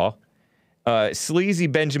at all. Sleazy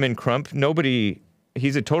Benjamin Crump.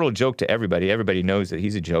 He's a total joke to everybody. Everybody knows that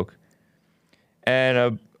he's a joke. And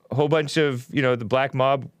a whole bunch of, the black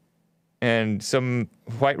mob and some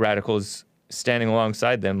white radicals standing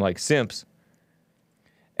alongside them like simps.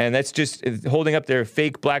 And that's just holding up their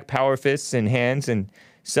fake black power fists and hands and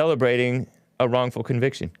celebrating a wrongful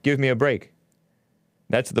conviction. Give me a break.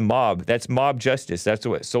 That's the mob. That's mob justice. That's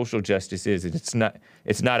what social justice is. It's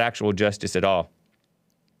not actual justice at all.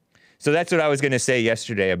 So that's what I was going to say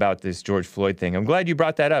yesterday about this George Floyd thing. I'm glad you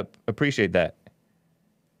brought that up. Appreciate that.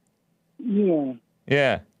 Yeah.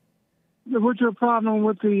 Yeah. What's your problem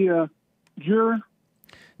with the juror?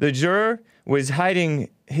 The juror was hiding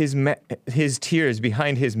his tears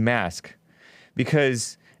behind his mask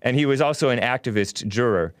and he was also an activist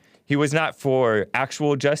juror. He was not for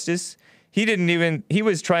actual justice. He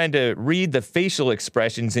was trying to read the facial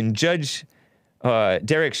expressions and judge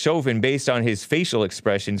Derek Chauvin based on his facial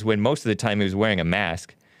expressions when most of the time he was wearing a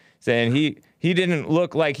mask. Saying he didn't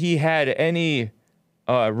look like he had any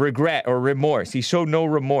regret or remorse. He showed no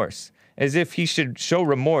remorse, as if he should show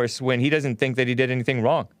remorse when he doesn't think that he did anything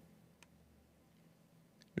wrong.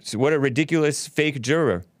 So what a ridiculous fake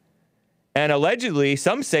juror. And allegedly,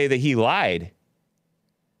 some say that he lied.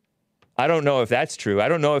 I don't know if that's true. I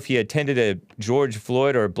don't know if he attended a George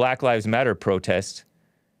Floyd or Black Lives Matter protest,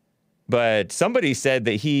 but somebody said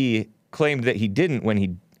that he claimed that he didn't when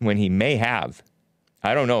he may have.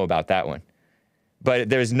 I don't know about that one. But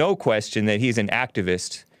there's no question that he's an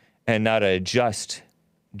activist and not a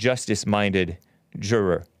justice-minded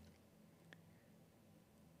juror.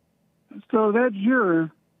 So that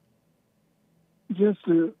juror, just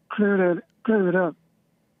to clear it up,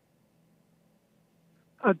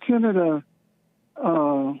 attended a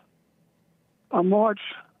march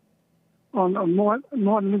on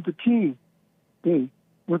Martin Luther King Day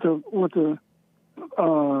with a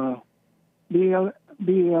BL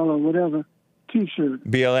or whatever T-shirt.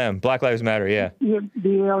 BLM, Black Lives Matter, yeah. Yeah,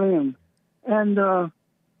 BLM, and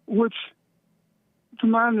which, to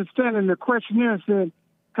my understanding, the questionnaire said,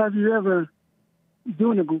 "Have you ever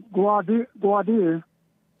during the voir dire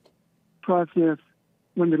process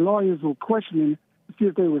when the lawyers were questioning to see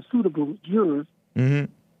if they were suitable jurors?" Mm-hmm.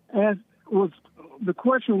 And the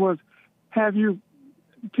question was, "Have you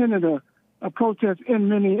attended a protest in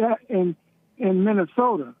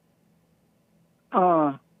Minnesota?"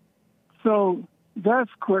 So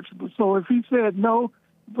that's questionable. So if he said no,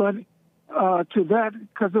 but to that,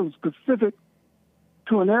 because it was specific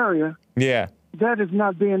to an area, yeah, that is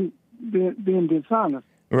not being dishonest.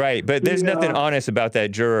 Right, but there's nothing honest about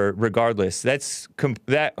that juror regardless. That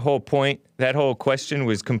whole point, that whole question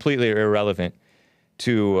was completely irrelevant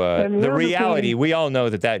to the reality. We all know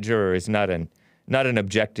that juror is not an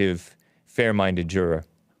objective, fair-minded juror.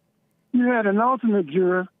 You had an alternate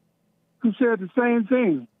juror who said the same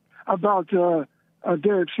thing about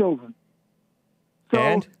Derek Chauvin. So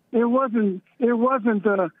and? it wasn't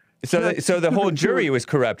So the whole jury was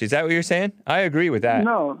corrupt. Is that what you're saying? I agree with that.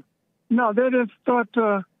 No, they just thought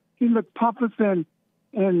he looked pompous and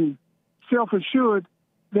self-assured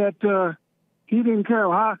that he didn't care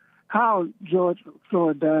how George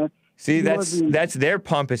Floyd died. See, that's their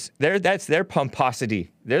pompous. That's their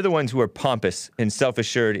pomposity. They're the ones who are pompous and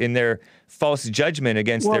self-assured in their false judgment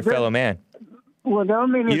against their fellow man. Well, that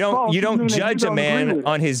don't mean it's false. You don't judge a man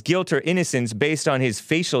on his guilt or innocence based on his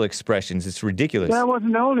facial expressions. It's ridiculous. That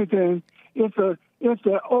wasn't the only thing. It's the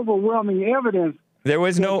overwhelming evidence. There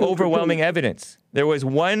was no overwhelming evidence. There was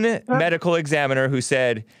one medical examiner who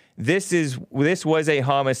said this was a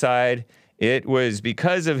homicide. It was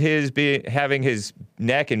because of his having his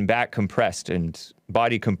neck and back compressed and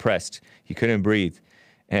body compressed. He couldn't breathe.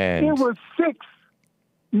 And it was 6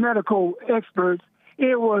 medical experts.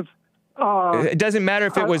 It was. It doesn't matter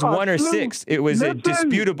if it was 1 or 6. It was a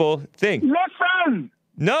disputable thing. Listen.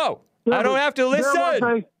 No, I don't have to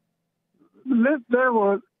listen. There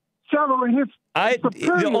were several of his.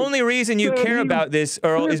 The only reason you care about this,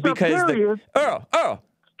 Earl, is because Earl.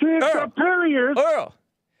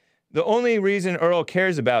 The only reason Earl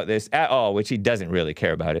cares about this at all, which he doesn't really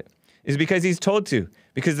care about it, is because he's told to.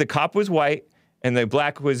 Because the cop was white and the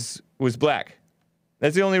black was black.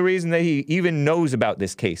 That's the only reason that he even knows about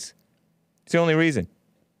this case. It's the only reason.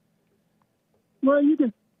 Well, you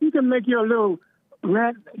can make your little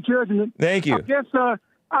rant judgment. Thank you.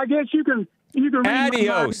 I guess you can read my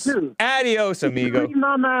mind too. Adios, amigo. You can read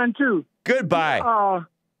my mind too. Goodbye.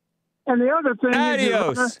 And the other thing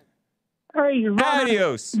Adios.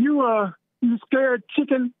 Adios. You scared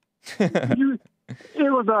chicken. It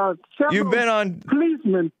was several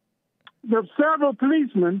policemen. There were several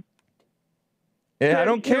policemen. Yeah, I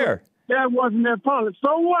don't care. That wasn't their policy.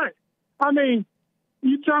 So what? I mean,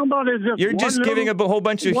 you talking about it just You're just giving a whole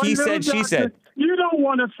bunch of he said, she said. You don't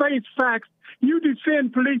want to face facts. You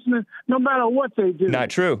defend policemen no matter what they do.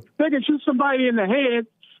 Not true. They can shoot somebody in the head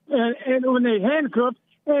and when they handcuffed,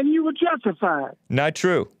 and you were justified. Not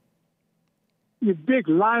true. You big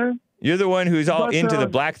liar. You're the one who's all into the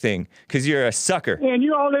black thing because you're a sucker. And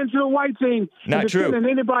you're all into the white thing. Not true.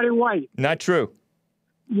 Defending anybody white. Not true.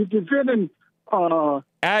 You're defending Adios.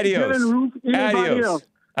 Dylan Roof, anybody else.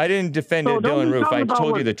 I didn't defend Dylan Roof. I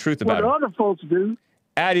told you the truth about it. What other folks do.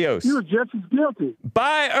 Adios. You were just as guilty.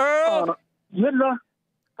 Bye, Earl. Hitler.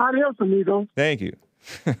 Adios, amigo. Thank you.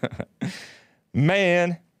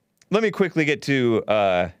 Man, let me quickly get to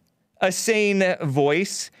a sane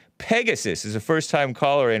voice. Pegasus is a first-time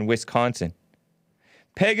caller in Wisconsin.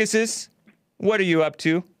 Pegasus, what are you up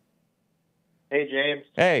to? Hey, James.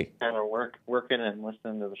 Hey. Kind of working and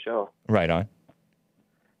listening to the show. Right on.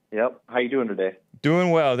 Yep. How you doing today?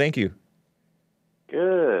 Doing well, thank you.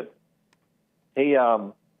 Good. Hey,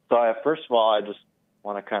 first of all, I just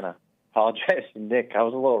want to kind of apologize to Nick. I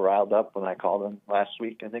was a little riled up when I called him last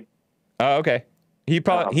week, I think. Oh, okay. He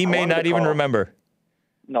may not even remember.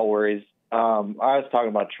 No worries. I was talking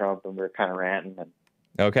about Trump, and we were kind of ranting, and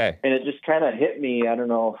Okay. And it just kind of hit me. I don't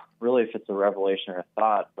know really if it's a revelation or a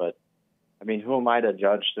thought, but I mean, who am I to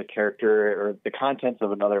judge the character or the contents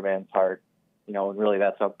of another man's heart? You know, and really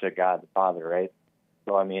that's up to God the Father, right?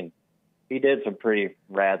 So, I mean, he did some pretty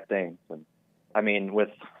rad things. And I mean, with...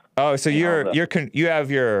 Oh, so you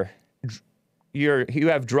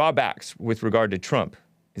have drawbacks with regard to Trump.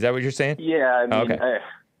 Is that what you're saying? Yeah, I mean, okay.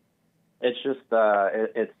 It's just,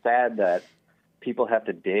 it's sad that people have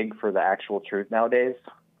to dig for the actual truth nowadays.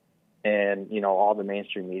 And, you know, all the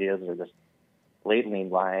mainstream medias are just blatantly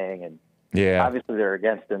lying, and obviously they're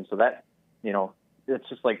against him. So that, you know, it's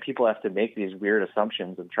just like people have to make these weird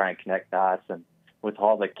assumptions and try and connect dots. And with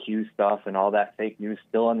all the Q stuff and all that fake news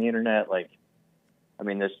still on the internet, like, I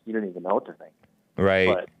mean, you don't even know what to think. Right.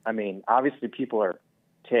 But, I mean, obviously people are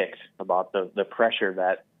ticked about the pressure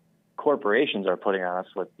that corporations are putting on us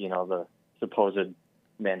with, you know, the supposed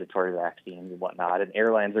mandatory vaccines and whatnot. And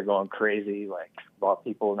airlines are going crazy, like, about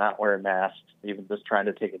people not wearing masks, even just trying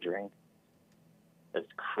to take a drink. It's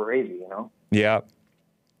crazy, you know? Yeah.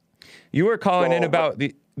 You were calling in about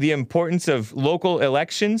the importance of local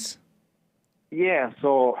elections? Yeah,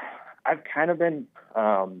 so I've kind of been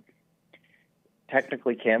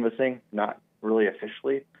technically canvassing, not really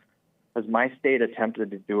officially, because my state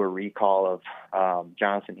attempted to do a recall of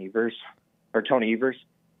Tony Evers.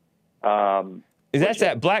 Is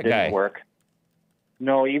that black guy? Didn't work.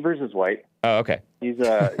 No, Evers is white. Oh, okay. He's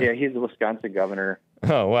he's the Wisconsin governor.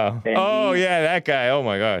 Oh, wow. And yeah, that guy. Oh,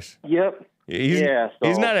 my gosh. Yep.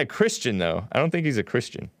 He's not a Christian, though. I don't think he's a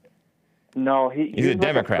Christian. No, he's a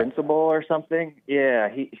Democrat. Like a principal or something. Yeah,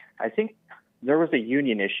 I think there was a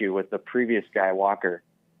union issue with the previous guy, Walker,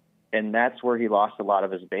 and that's where he lost a lot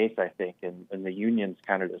of his base, I think. And the unions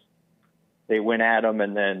kind of they went at him,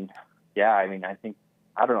 and then, yeah, I mean, I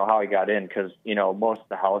don't know how he got in, because, you know, most of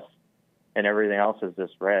the House and everything else is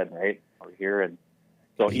just red, right, over here. And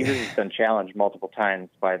so Evers has been challenged multiple times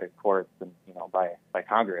by the courts and, you know, by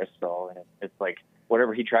Congress. So it's like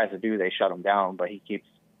whatever he tries to do, they shut him down, but he keeps,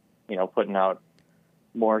 you know, putting out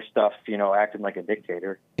more stuff, you know, acting like a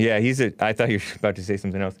dictator. Yeah, I thought you were about to say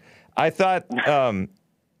something else. I thought,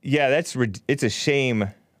 it's a shame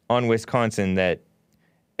on Wisconsin that,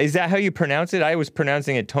 is that how you pronounce it? I was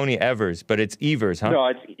pronouncing it Tony Evers, but it's Evers, huh?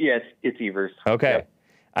 No, it's Evers. Okay.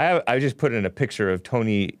 Yep. I just put in a picture of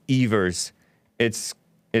Tony Evers. It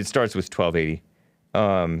starts with 1280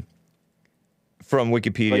 from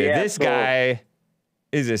Wikipedia. This guy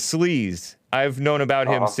is a sleaze. I've known about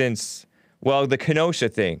him since, the Kenosha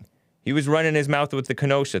thing. He was running his mouth with the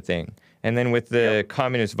Kenosha thing, and then with the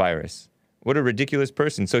communist virus. What a ridiculous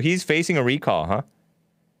person. So he's facing a recall, huh?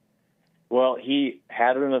 Well, he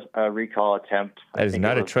had a recall attempt. That is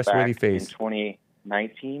not a trustworthy face. In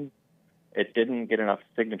 2019. It didn't get enough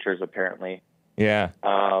signatures, apparently. Yeah.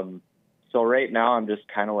 So right now I'm just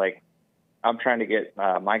kind of like, I'm trying to get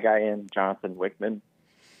my guy in, Jonathan Wickman.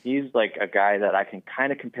 He's like a guy that I can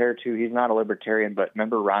kind of compare to. He's not a libertarian, but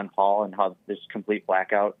remember Ron Paul and how this complete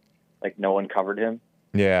blackout, like no one covered him?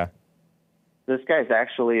 Yeah. This guy's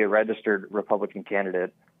actually a registered Republican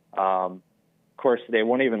candidate. Of course, they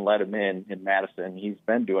won't even let him in Madison. He's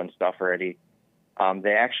been doing stuff already.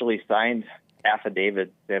 They actually signed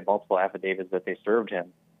affidavits. They have multiple affidavits that they served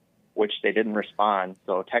him, which they didn't respond.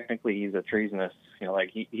 So technically he's a treasonous, you know,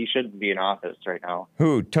 like he shouldn't be in office right now.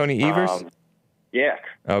 Who, Tony Evers? Yeah.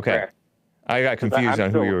 Okay. Correct. I got confused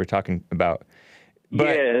on who you were talking about.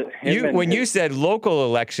 But when you said local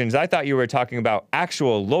elections, I thought you were talking about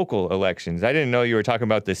actual local elections. I didn't know you were talking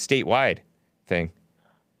about the statewide thing.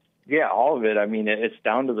 Yeah, all of it. I mean, it's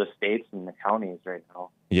down to the states and the counties right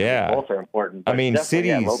now. Yeah. Both are important. I mean,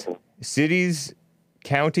 cities,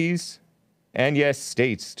 counties, and yes,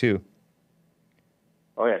 states too.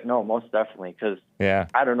 Oh, yeah. No, most definitely. Because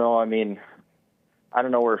I don't know. I mean, I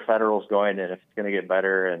don't know where federal's going and if it's going to get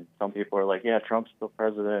better. And some people are like, yeah, Trump's still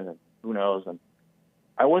president, and who knows. And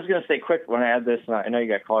I was going to say quick when I add this, and I know you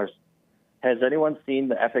got callers. Has anyone seen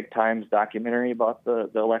the Epic Times documentary about the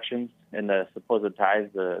elections and the supposed ties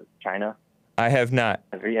to China? I have not.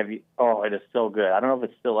 Have you? Oh, it is so good. I don't know if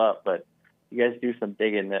it's still up, but you guys do some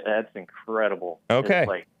digging. That's incredible.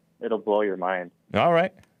 Okay. It'll blow your mind. All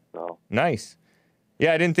right. So nice.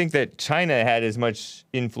 Yeah, I didn't think that China had as much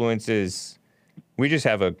influence as we just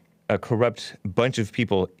have a corrupt bunch of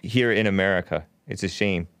people here in America. It's a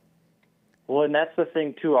shame. Well, and that's the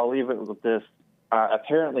thing, too. I'll leave it with this.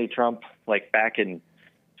 Apparently, Trump, like back in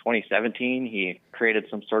 2017, he created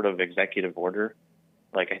some sort of executive order.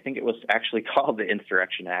 Like, I think it was actually called the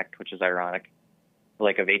Insurrection Act, which is ironic,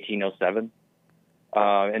 like of 1807.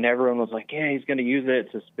 And everyone was like, yeah, he's going to use it.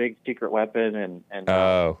 It's this big secret weapon. And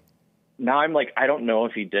now I'm like, I don't know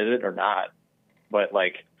if he did it or not. but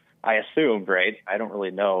like I assumed, right? I don't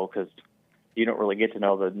really know because you don't really get to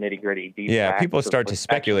know the nitty-gritty details. Yeah, people start to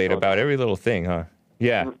speculate about every little thing, huh?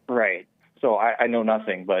 Yeah. Right. So I know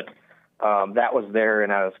nothing, but that was there,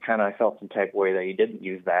 and I felt some type of way that he didn't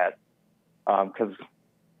use that because,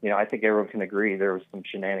 I think everyone can agree there was some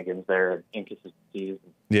shenanigans there, inconsistencies.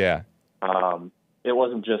 Yeah. It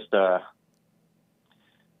wasn't just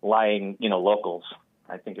lying, locals.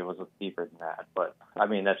 I think it was deeper than that. But, I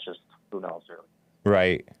mean, that's just, who knows, really.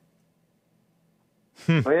 Right.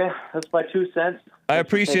 Well, yeah, that's my 2 cents. I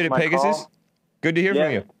appreciate it, Pegasus. Call. Good to hear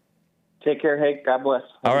from you. Take care, Hake. God bless.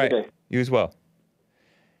 All right. You as well.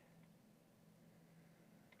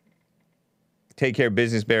 Take Care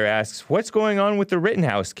Business Bear asks, what's going on with the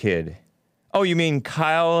Rittenhouse kid? Oh, you mean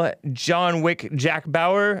Kyle John Wick Jack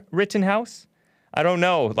Bauer Rittenhouse? I don't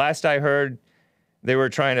know. Last I heard, they were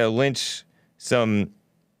trying to lynch some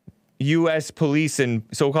U.S. police and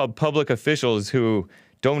so-called public officials who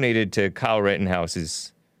donated to Kyle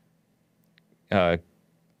Rittenhouse's, I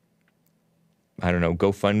don't know,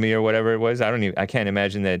 GoFundMe or whatever it was. I can't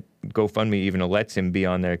imagine that GoFundMe even lets him be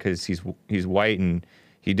on there because he's white and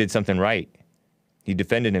he did something right. He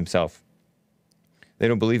defended himself. They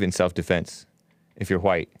don't believe in self-defense if you're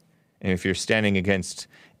white and if you're standing against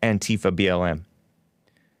Antifa BLM.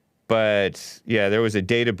 But, yeah, there was a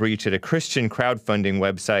data breach at a Christian crowdfunding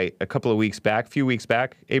website a few weeks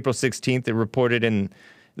back, April 16th. It reported in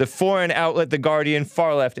the foreign outlet The Guardian,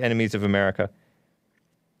 far-left enemies of America,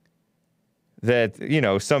 that,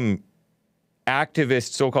 some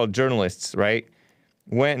activist so-called journalists, right,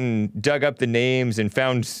 went and dug up the names and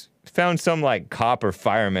found some, like, cop or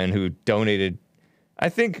fireman who donated, I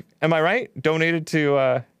think, am I right? Donated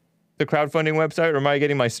to the crowdfunding website, or am I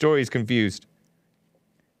getting my stories confused?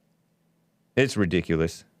 It's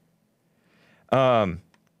ridiculous. I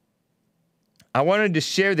wanted to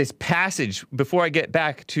share this passage before I get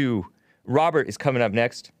back to Robert is coming up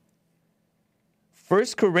next. 1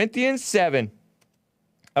 Corinthians 7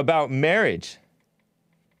 about marriage.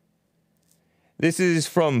 This is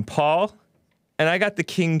from Paul, and I got the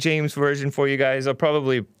King James Version for you guys. I'll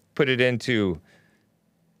probably put it into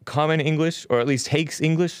Common English, or at least Hake's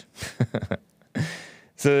English.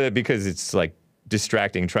 Because it's like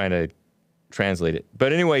distracting trying to translate it.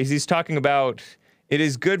 But anyways, he's talking about it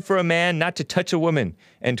is good for a man not to touch a woman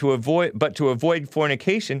and to avoid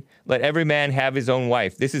fornication. Let every man have his own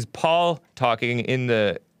wife. This is Paul talking in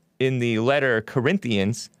the letter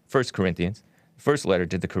Corinthians, 1 Corinthians, first letter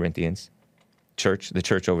to the Corinthians church, the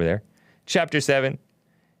church over there. Chapter 7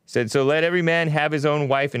 said, so let every man have his own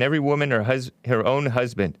wife and every woman her own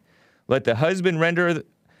husband. Let the husband render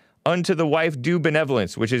unto the wife due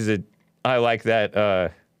benevolence, which is I like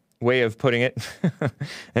that way of putting it.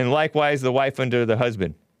 And likewise the wife unto the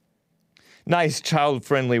husband. Nice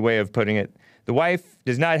child-friendly way of putting it. The wife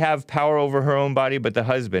does not have power over her own body, but the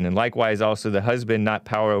husband, and likewise also the husband not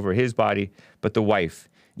power over his body, but the wife.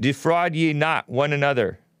 Defraud ye not one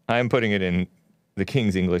another. I'm putting it in the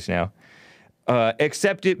King's English now.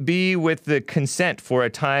 Except it be with the consent for a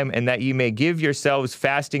time, and that ye may give yourselves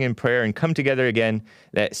fasting and prayer and come together again,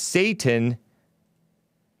 that Satan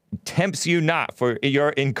tempts you not for your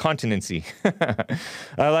incontinency.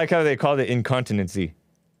 I like how they called it incontinency.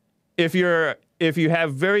 If you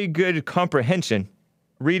have very good comprehension,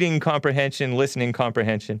 reading comprehension, listening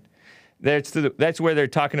comprehension, that's where they're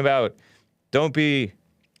talking about don't be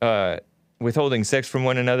withholding sex from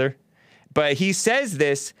one another. But he says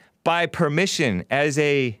this by permission, as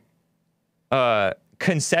a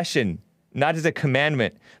concession, not as a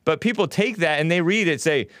commandment. But people take that and they read it,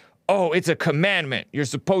 say, oh, it's a commandment. You're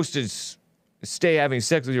supposed to stay having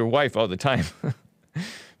sex with your wife all the time.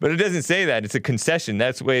 But it doesn't say that. It's a concession.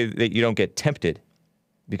 That's the way that you don't get tempted,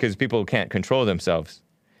 because people can't control themselves.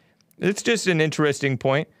 It's just an interesting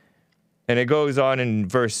point. And it goes on in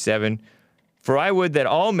verse 7. For I would that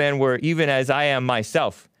all men were even as I am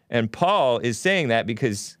myself. And Paul is saying that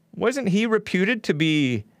because wasn't he reputed to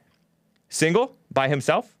be single by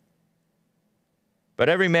himself? But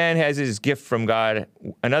every man has his gift from God.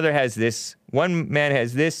 Another has this. One man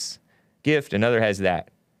has this gift, another has that.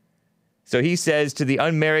 So he says to the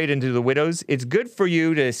unmarried and to the widows, it's good for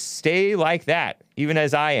you to stay like that, even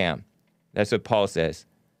as I am. That's what Paul says.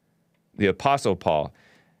 The Apostle Paul.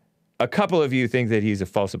 A couple of you think that he's a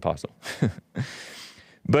false apostle.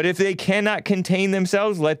 But if they cannot contain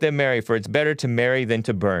themselves, let them marry, for it's better to marry than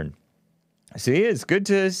to burn. See, it's good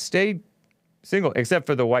to stay single, except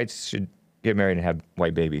for the whites should get married and have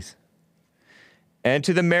white babies. And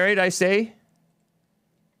to the married, I say,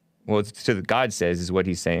 well, it's to the God says is what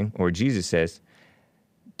he's saying, or Jesus says,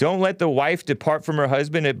 don't let the wife depart from her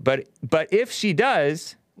husband, but if she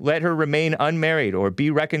does, let her remain unmarried or be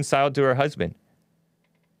reconciled to her husband.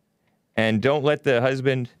 And don't let the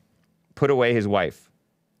husband put away his wife.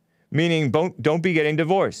 Meaning, don't be getting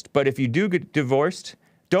divorced. But if you do get divorced,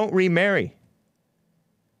 don't remarry.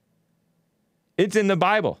 It's in the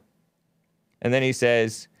Bible. And then he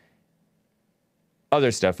says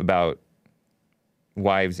other stuff about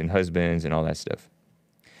wives and husbands and all that stuff.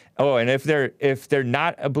 Oh, and if they're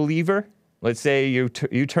not a believer, let's say you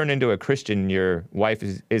turn into a Christian, your wife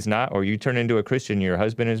is not, or you turn into a Christian, your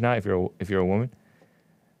husband is not. If you're a woman,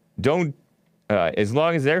 don't. As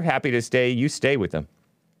long as they're happy to stay, you stay with them.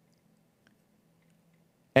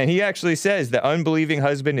 And he actually says the unbelieving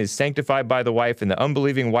husband is sanctified by the wife, and the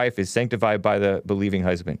unbelieving wife is sanctified by the believing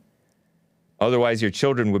husband. Otherwise, your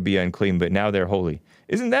children would be unclean, but now they're holy.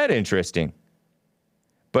 Isn't that interesting?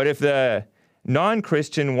 But if the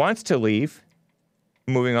non-Christian wants to leave,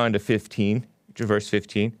 moving on to 15, to verse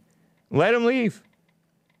 15, let him leave.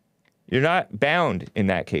 You're not bound in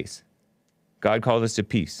that case. God called us to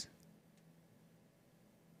peace.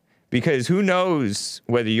 Because who knows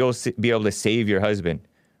whether you'll be able to save your husband?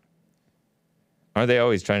 Aren't they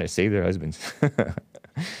always trying to save their husbands?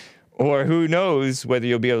 Or who knows whether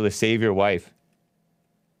you'll be able to save your wife?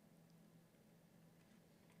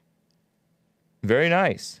 Very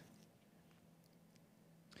nice.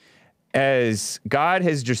 As God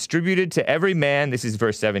has distributed to every man, this is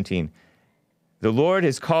verse 17, the Lord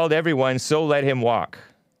has called everyone, so let him walk.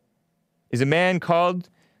 Is a man called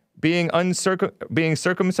being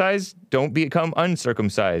circumcised? Don't become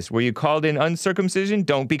uncircumcised. Were you called in uncircumcision?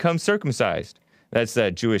 Don't become circumcised. That's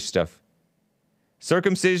Jewish stuff.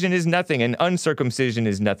 Circumcision is nothing, and uncircumcision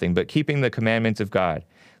is nothing, but keeping the commandments of God.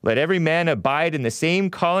 Let every man abide in the same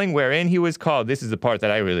calling wherein he was called. This is the part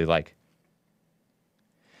that I really like.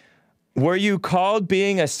 Were you called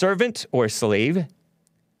being a servant or slave?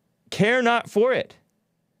 Care not for it.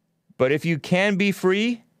 But if you can be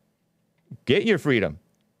free, get your freedom.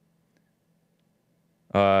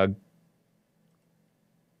 Go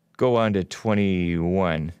on to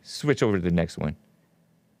 21. Switch over to the next one.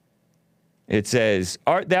 It says,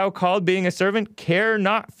 art thou called being a servant? Care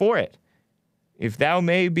not for it. If thou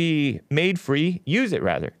may be made free, use it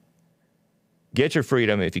rather. Get your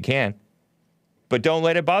freedom if you can. But don't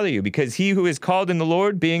let it bother you, because he who is called in the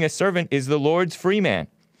Lord, being a servant, is the Lord's free man.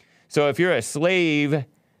 So if you're a slave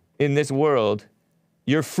in this world,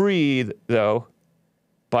 you're free, though,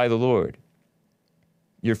 by the Lord.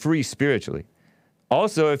 You're free spiritually.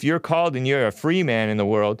 Also, if you're called and you're a free man in the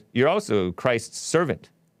world, you're also Christ's servant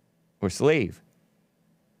or slave.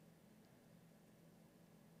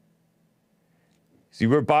 So you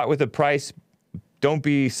were bought with a price. Don't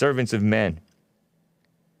be servants of men.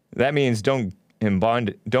 That means don't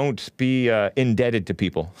be indebted to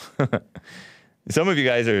people. Some of you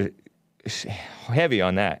guys are heavy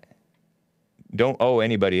on that. Don't owe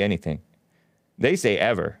anybody anything. They say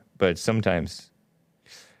ever, but sometimes,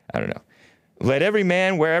 I don't know. Let every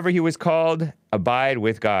man, wherever he was called, abide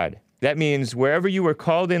with God. That means wherever you were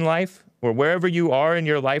called in life, or wherever you are in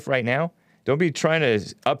your life right now, don't be trying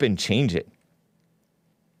to up and change it.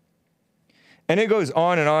 And it goes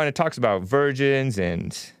on and on. It talks about virgins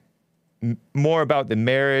and more about the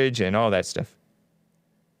marriage and all that stuff.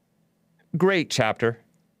 Great chapter.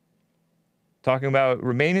 Talking about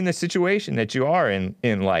remain in the situation that you are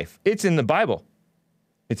in life. It's in the Bible.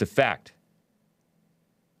 It's a fact.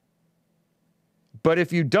 But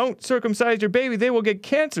if you don't circumcise your baby, they will get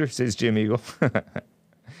cancer, says Jim Eagle.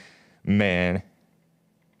 Man.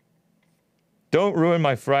 Don't ruin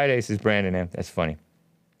my Friday, says Brandon M. That's funny.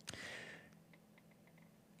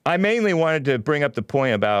 I mainly wanted to bring up the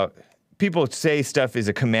point about people say stuff is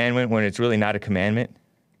a commandment when it's really not a commandment.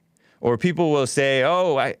 Or people will say,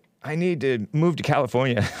 oh, I need to move to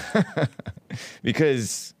California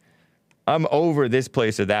because I'm over this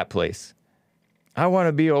place or that place. I want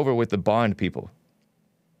to be over with the Bond people.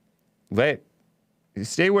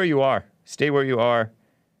 Stay where you are. Stay where you are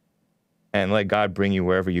and let God bring you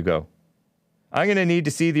wherever you go. I'm going to need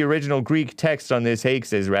to see the original Greek text on this, Hake,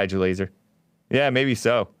 says Radulaser. Yeah, maybe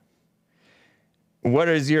so. What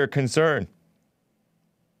is your concern?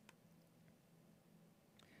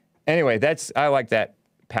 Anyway, I like that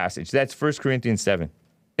passage. That's 1 Corinthians 7.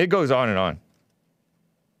 It goes on and on.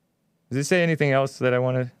 Does it say anything else that I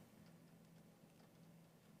want to?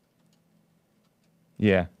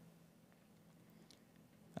 Yeah.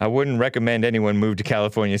 I wouldn't recommend anyone move to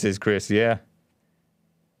California, says Chris. Yeah.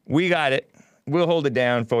 We got it. We'll hold it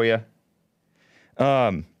down for you.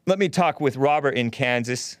 Let me talk with Robert in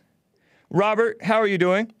Kansas. Robert, how are you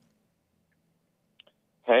doing?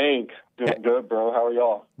 Hank, doing good, bro. How are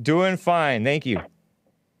y'all? Doing fine, thank you.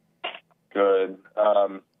 Good.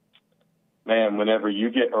 man, whenever you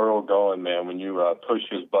get Earl going, man, when you push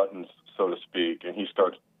his buttons, so to speak, and he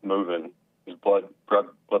starts moving, his blood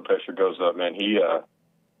pressure goes up, man.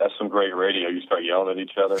 That's some great radio. You start yelling at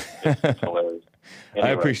each other. It's hilarious. Anyway,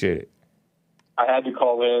 I appreciate it. I had to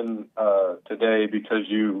call in today because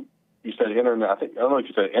you said internet. I don't know if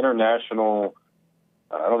you said international.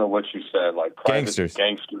 I don't know what you said, like private gangsters.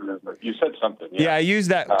 You said something. Yeah, I used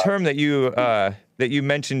that term that you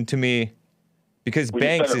mentioned to me because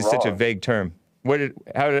banks is such a vague term.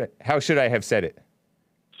 How should I have said it?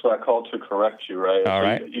 So I called to correct you, right? All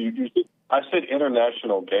right. I said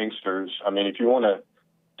international gangsters. I mean, if you want to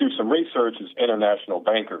do some research, it's international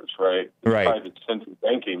bankers, right? Right. Private central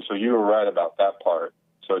banking. So you were right about that part.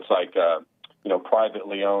 So it's like,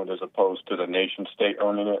 privately owned as opposed to the nation state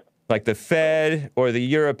owning it. Like the Fed or the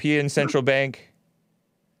European Central Bank?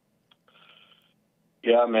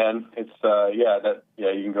 Yeah, man. It's,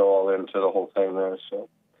 you can go all into the whole thing there. So,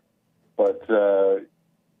 but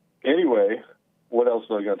anyway, what else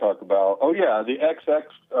was I going to talk about? Oh, yeah, the XX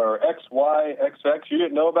or XYXX. You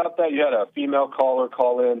didn't know about that? You had a female caller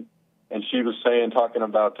call in, and she was talking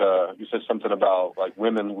about, you said something about, like,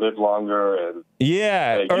 women live longer. And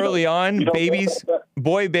yeah, early on,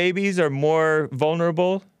 boy babies are more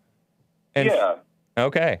vulnerable. And yeah.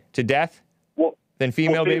 Okay, to death than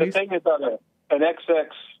female babies? The thing about an XX...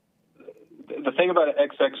 The thing about an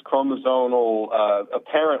XX chromosomal,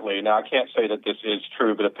 apparently, now I can't say that this is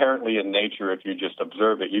true, but apparently in nature, if you just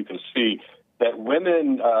observe it, you can see that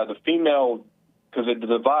women, the female, because the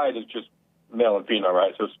divide is just male and female,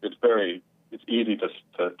 right? So it's easy to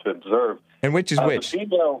observe. And which is which? The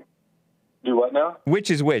female, do what now?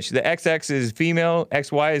 Which is which? The XX is female,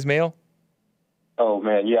 XY is male? Oh,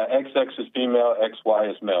 man, yeah, XX is female,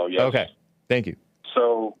 XY is male, yes. Okay, thank you.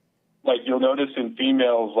 So... like you'll notice in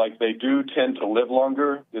females, like they do tend to live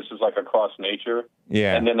longer. This is like across nature.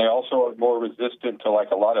 Yeah. And then they also are more resistant to like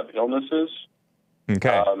a lot of illnesses.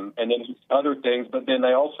 Okay. And then other things, but then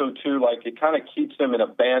they also too, like it kind of keeps them in a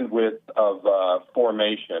bandwidth of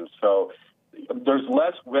formation. So there's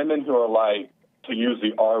less women who are like, to use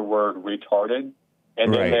the R word, retarded.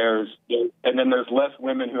 And then there's less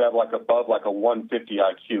women who have like above like a 150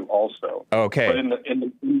 IQ also. Okay. But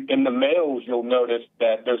in the males, you'll notice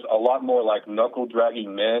that there's a lot more like knuckle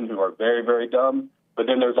dragging men who are very, very dumb. But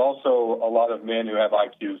then there's also a lot of men who have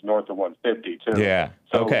IQs north of 150 too. Yeah.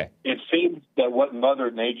 So it seems that what Mother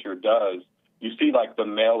Nature does, you see like the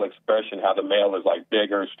male expression, how the male is like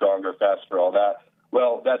bigger, stronger, faster, all that.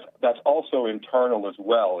 Well, that's also internal as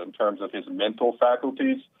well in terms of his mental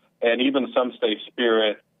faculties. And even some say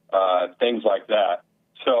spirit, things like that.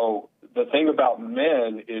 So the thing about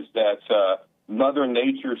men is that Mother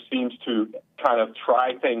Nature seems to kind of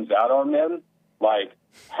try things out on men, like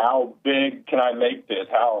how big can I make this?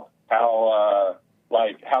 How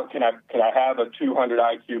can I have a 200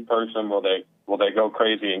 IQ person? Will they go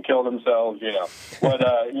crazy and kill themselves? But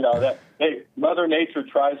Mother Nature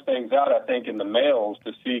tries things out. I think in the males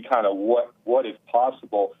to see kind of what is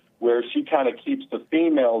possible, where she kind of keeps the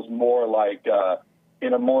females more like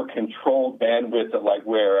in a more controlled bandwidth of like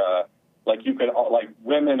where like you can like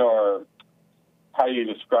women are, how do you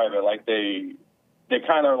describe it? Like they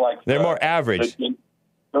kind of like they're more average.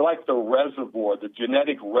 They're like the reservoir, the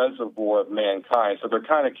genetic reservoir of mankind. So they're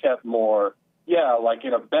kind of kept more, like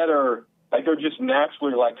in a better, like they're just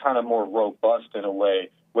naturally like kind of more robust in a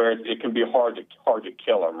way where it can be hard to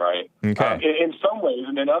kill them, right? Okay. In some ways,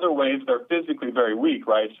 and in other ways, they're physically very weak,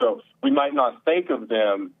 right? So we might not think of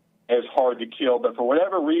them as hard to kill, but for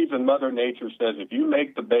whatever reason, Mother Nature says, if you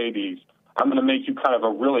make the babies, I'm going to make you kind of a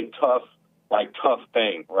really tough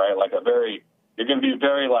thing, right? Like you're going to be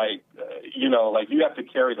very like, like you have to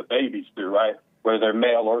carry the babies through, right? Whether they're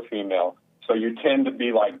male or female. So you tend to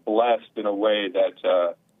be like blessed in a way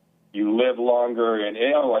that, you live longer, and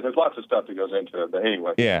there's lots of stuff that goes into it. But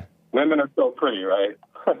anyway, women are so pretty, right?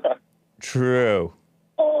 True.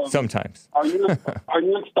 Sometimes. Are you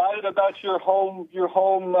excited about your home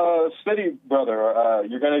city, brother?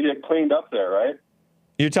 You're going to get cleaned up there, right?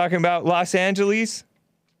 You're talking about Los Angeles?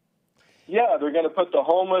 Yeah, they're going to put the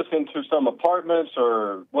homeless into some apartments,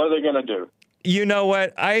 or what are they going to do? You know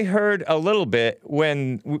what? I heard a little bit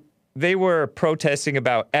when they were protesting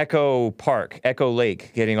about Echo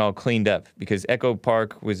Lake getting all cleaned up, because Echo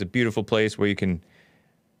Park was a beautiful place where you can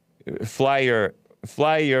fly your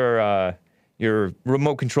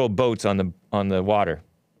remote control boats on the water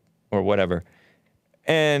or whatever,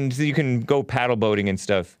 and you can go paddle boating and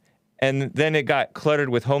stuff. And then it got cluttered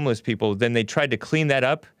with homeless people. Then they tried to clean that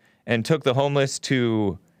up and took the homeless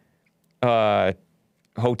to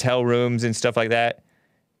hotel rooms and stuff like that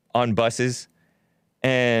on buses.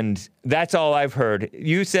 And that's all I've heard.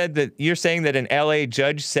 You're saying that an LA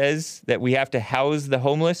judge says that we have to house the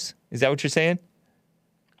homeless? Is that what you're saying?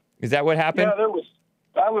 Is that what happened? Yeah,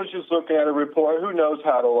 I was just looking at a report. Who knows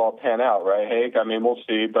how it'll all pan out, right, Hake? I mean, we'll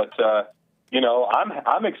see. But,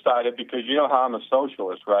 I'm excited because you know how I'm a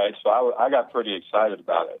socialist, right? So I got pretty excited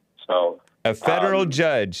about it. So a federal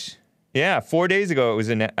judge. Yeah, 4 days ago. It was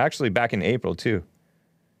actually back in April, too.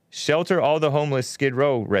 Shelter all the homeless Skid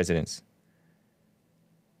Row residents.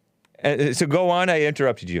 So go on. I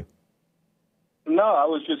interrupted you. No, I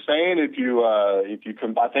was just saying if you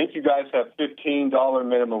can, I think you guys have $15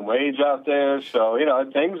 minimum wage out there. So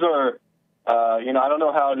things are, I don't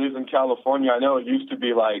know how it is in California. I know it used to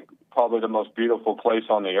be like probably the most beautiful place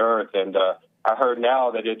on the earth, and I heard now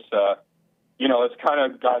that it's it's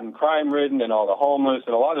kind of gotten crime ridden and all the homeless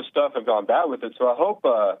and a lot of stuff have gone bad with it. So I hope,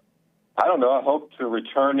 I hope to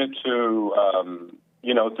return it to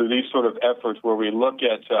through these sort of efforts where we look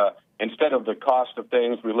at, instead of the cost of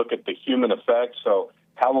things, we look at the human effect. So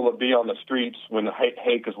how will it be on the streets when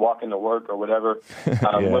Hake is walking to work or whatever?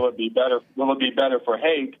 Will it be better? Will it be better for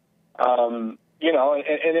Hake? And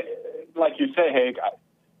like you say, Hake,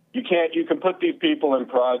 you can put these people in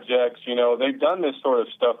projects. They've done this sort of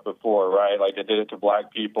stuff before, right? Like they did it to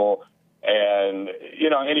black people. And,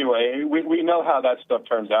 anyway, we know how that stuff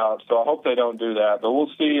turns out. So I hope they don't do that. But we'll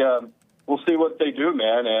see. We'll see what they do,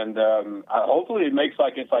 man, and hopefully it makes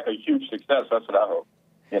it's like a huge success. That's what I hope.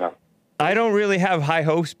 I don't really have high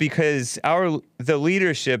hopes because the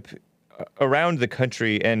leadership around the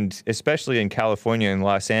country, and especially in California and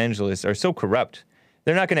Los Angeles, are so corrupt.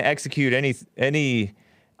 They're not going to execute any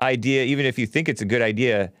idea, even if you think it's a good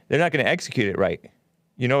idea. They're not going to execute it right.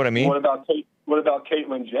 You know what I mean? What about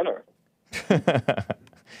Caitlyn Jenner?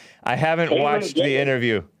 I haven't watched the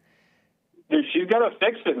interview. Dude, she's gonna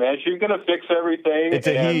fix it, man. She's gonna fix everything. It's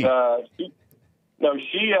a he.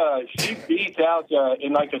 She beat out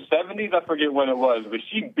in like the 70s. I forget when it was, but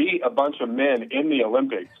she beat a bunch of men in the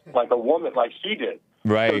Olympics, like a woman, like she did.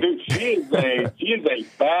 Right. So, dude, she is a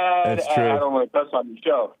bad. That's true. I don't want to cuss on the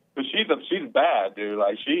show, but she's bad, dude.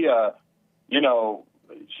 Like she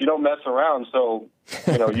don't mess around. So,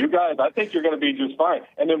 you guys, I think you're going to be just fine.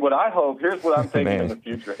 And then what I hope, here's what I'm thinking in the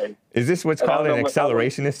future. Hey, is this what's called an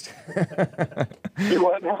accelerationist? You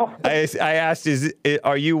what now? I asked,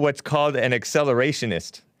 are you what's called an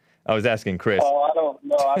accelerationist? I was asking Chris. Oh, I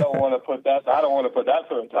don't want to put that. I don't want to put that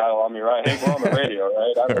sort of title on me, right? Hey, we're on the radio,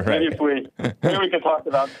 right? Maybe we can talk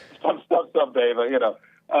about some stuff someday, but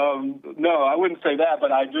no, I wouldn't say that.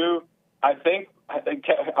 But I do. I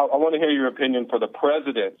want to hear your opinion for the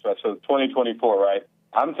president. So 2024, right?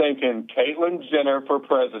 I'm thinking Caitlyn Jenner for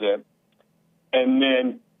president, and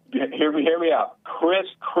then hear me out.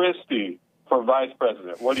 Christie for vice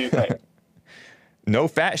president. What do you think? No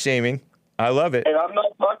fat shaming. I love it. And I'm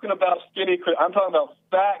not talking about skinny Chris. I'm talking about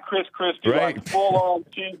fat Chris Christie, right. Like full-on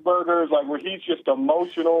cheeseburgers, like where he's just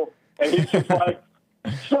emotional and he's just like,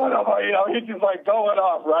 shut up, he's just like going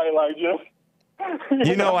off, right? Like just.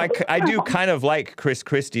 I do kind of like Chris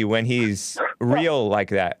Christie when he's real like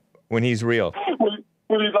that. When he's real.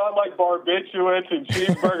 When he's on like barbiturates and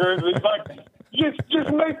cheeseburgers, it's like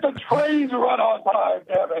just make the trains run on time.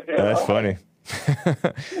 Damn it. That's funny.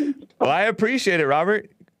 Well, I appreciate it, Robert.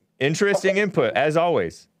 Interesting input as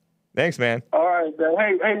always. Thanks, man. All right,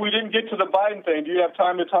 man. Hey, we didn't get to the Biden thing. Do you have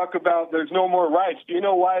time to talk about there's no more rights? Do you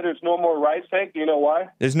know why there's no more rights, Hank? Do you know why?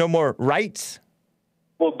 There's no more rights?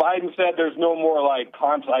 Well, Biden said there's no more like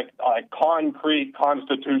concrete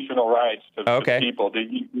constitutional rights to people.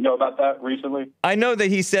 Did you know about that recently? I know that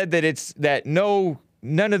he said that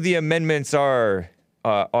none of the amendments are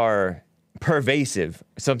pervasive,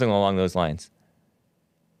 something along those lines.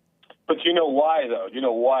 But you know why, though? You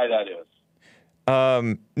know why that is?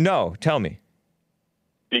 No, tell me.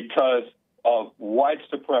 Because of white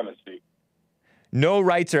supremacy. No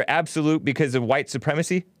rights are absolute because of white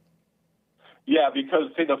supremacy? Yeah,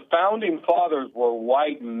 because the founding fathers were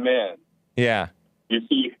white men. Yeah. You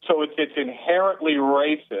see, so it's inherently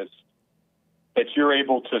racist that you're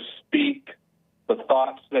able to speak the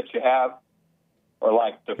thoughts that you have, or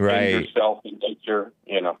like defend yourself and get your,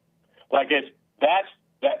 like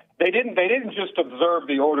they didn't just observe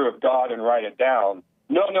the order of God and write it down.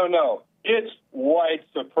 No. It's white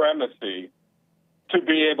supremacy to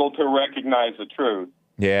be able to recognize the truth.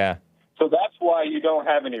 Yeah. So that's why you don't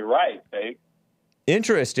have any rights, eh?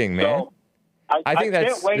 Interesting, man. So I think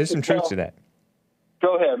there's some truth to that.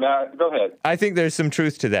 Go ahead, man. Go ahead. I think there's some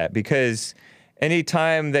truth to that because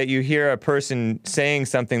anytime that you hear a person saying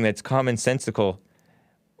something that's commonsensical,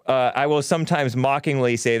 I will sometimes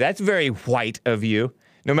mockingly say, that's very white of you,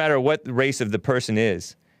 no matter what the race of the person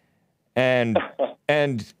is. And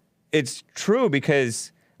And it's true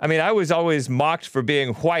because, I mean, I was always mocked for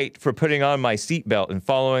being white for putting on my seatbelt and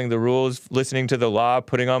following the rules, listening to the law,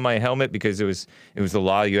 putting on my helmet because it was the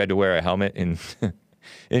law. You had to wear a helmet in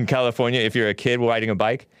in California if you're a kid riding a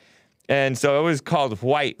bike. And so I was called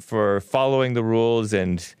white for following the rules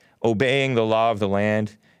and obeying the law of the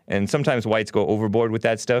land. And sometimes whites go overboard with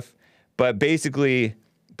that stuff. But basically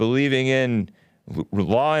believing in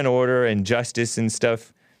law and order and justice and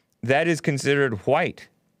stuff, that is considered white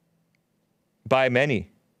by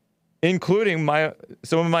many, including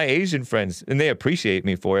some of my Asian friends, and they appreciate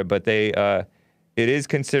me for it, but it is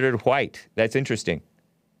considered white. That's interesting.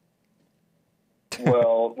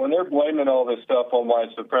 Well, when they're blaming all this stuff on white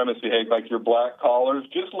supremacy, Hake, like your black collars,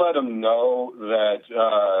 just let them know that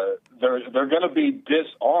they're going to be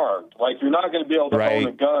disarmed. Like, you're not going to be able to own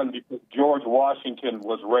a gun because George Washington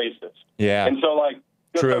was racist. Yeah. And so, like,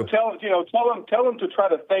 true. So tell them to try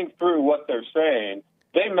to think through what they're saying.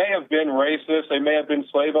 They may have been racist. They may have been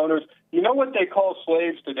slave owners. You know what they call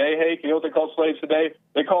slaves today, Hake? You know what they call slaves today?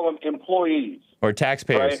 They call them employees. Or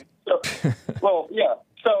taxpayers. Right? So, well, yeah.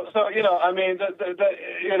 So you know, I mean,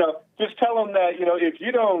 you know, just tell them that, you know, if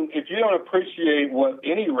you don't appreciate what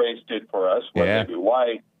any race did for us, whether they be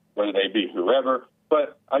white, whether they be whoever,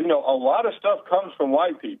 but you know, a lot of stuff comes from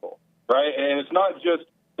white people, right? And it's not just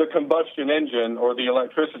the combustion engine or the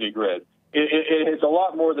electricity grid. It's a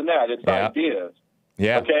lot more than that. It's ideas.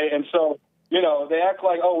 Yeah. Okay. And so, you know, they act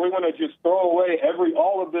like, oh, we want to just throw away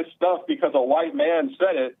all of this stuff because a white man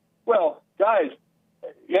said it. Well, guys,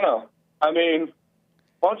 you know, I mean,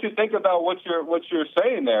 why don't you think about what you're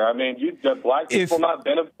saying there? I mean, the black people not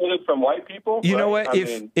benefited from white people? You know what?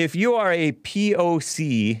 If you are a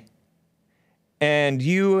POC and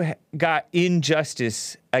you got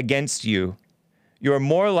injustice against you, you're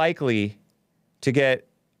more likely to get,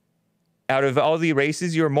 out of all the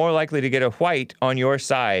races, you're more likely to get a white on your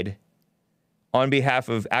side on behalf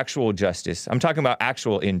of actual justice. I'm talking about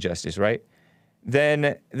actual injustice, right?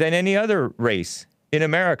 Than any other race in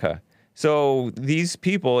America. So these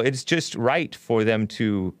people, it's just right for them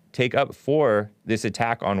to take up for this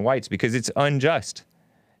attack on whites because it's unjust.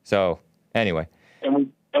 So anyway.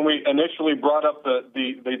 And we initially brought up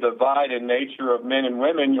the divide in nature of men and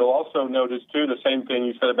women. You'll also notice, too, the same thing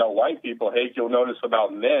you said about white people, Hake, you'll notice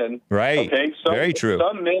about men. Right. Okay? Very true.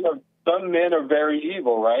 Some men are very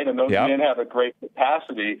evil, right? And those men have a great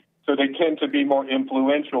capacity, so they tend to be more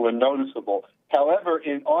influential and noticeable. However,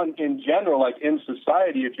 in general, like in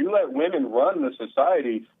society, if you let women run the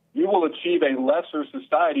society, you will achieve a lesser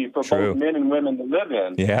society for both men and women to live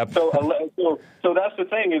in. Yep. So that's the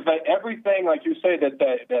thing, is that everything, like you say, that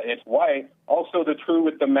it's white, also the true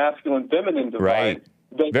with the masculine-feminine divide.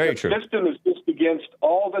 Right. Very true. The system is just against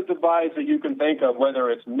all the divides that you can think of, whether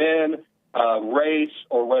it's men, race,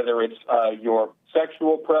 or whether it's your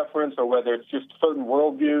sexual preference, or whether it's just certain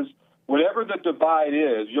worldviews. Whatever the divide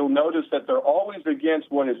is, you'll notice that they're always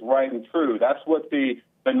against what is right and true. That's what the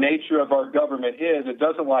nature of our government is. It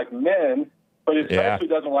doesn't like men, but it especially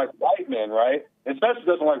doesn't like white men, right? It especially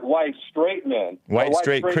doesn't like white, straight men. White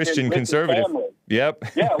straight Christian conservative. Yep.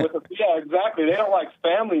 Yeah, exactly. They don't like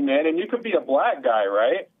family men, and you could be a black guy,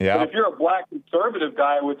 right? Yeah. But if you're a black conservative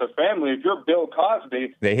guy with a family, if you're Bill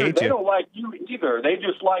Cosby, they don't like you either. They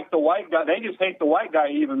just like the white guy. They just hate the white guy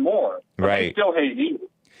even more. But they still hate you.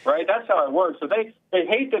 Right? That's how it works. So they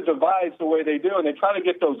hate the divides the way they do, and they try to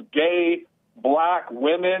get those gay black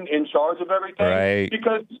women in charge of everything. Right.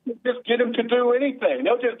 Because just get them to do anything.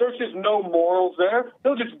 There's just no morals there.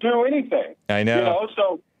 They'll just do anything. I know. You know,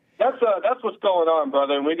 so that's what's going on,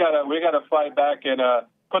 brother. And we gotta fight back and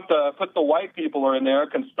put the white people are in there,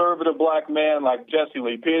 conservative black man like Jesse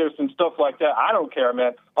Lee Peterson, stuff like that. I don't care,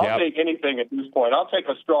 man. I'll take anything at this point. I'll take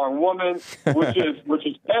a strong woman, which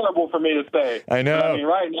is terrible for me to say. I know. But, I mean,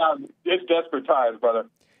 right now it's desperate times, brother.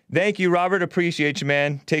 Thank you, Robert. Appreciate you,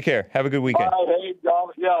 man. Take care. Have a good weekend. All right, hey,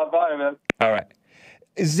 y'all. Yeah, bye, man. All right.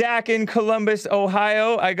 Zach in Columbus,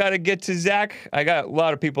 Ohio. I got to get to Zach. I got a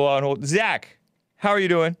lot of people on hold. Zach, how are you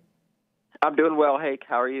doing? I'm doing well, Hake.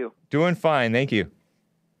 How are you? Doing fine. Thank you.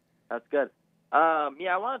 That's good. I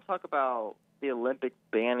want to talk about the Olympics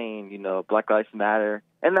banning, Black Lives Matter.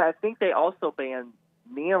 And I think they also banned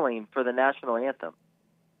kneeling for the national anthem.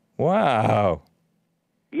 Wow.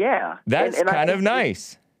 Yeah. That's kind of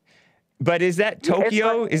nice. But is that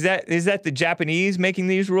Tokyo? Is that the Japanese making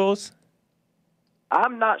these rules?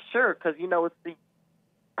 I'm not sure because,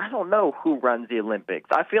 I don't know who runs the Olympics.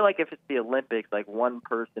 I feel like if it's the Olympics, like one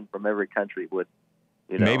person from every country would,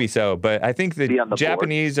 Maybe so, but I think the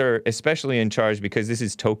Japanese are especially in charge because this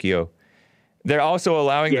is Tokyo. They're also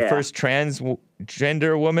allowing the first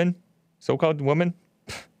transgender woman, so-called woman,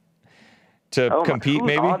 to compete, who's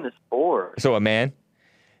maybe? on this board? So a man?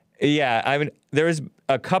 Yeah, I mean, there's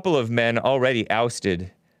a couple of men already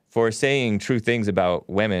ousted for saying true things about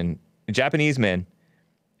women. Japanese men,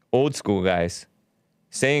 old school guys,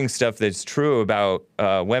 saying stuff that's true about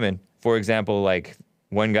women. For example, like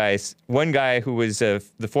one guy who was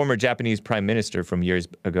the former Japanese prime minister from years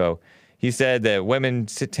ago, he said that women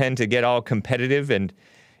tend to get all competitive, and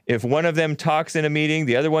if one of them talks in a meeting,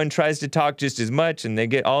 the other one tries to talk just as much, and they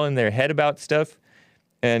get all in their head about stuff.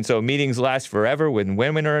 And so meetings last forever. When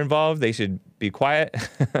women are involved, they should be quiet.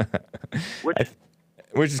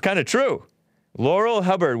 Which is kind of true. Laurel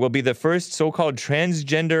Hubbard will be the first so-called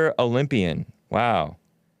transgender Olympian. Wow.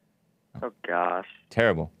 Oh, gosh.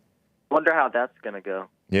 Terrible. Wonder how that's going to go.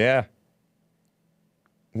 Yeah.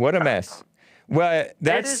 What a mess. Well,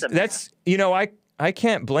 that's you know, I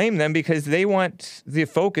can't blame them because they want the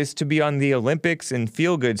focus to be on the Olympics and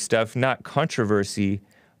feel-good stuff, not controversy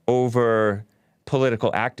over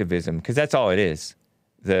political activism, because that's all it is,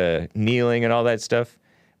 the kneeling and all that stuff.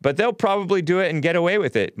 But they'll probably do it and get away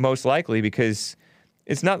with it, most likely, because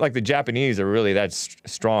it's not like the Japanese are really that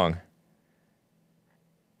strong.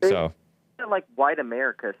 So, like white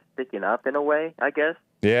America sticking up in a way, I guess.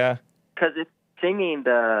 Yeah. Because it's singing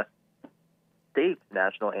the state's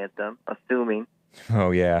national anthem, assuming.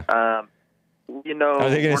 Oh, yeah. You know, are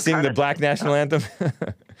they going to sing the black national anthem?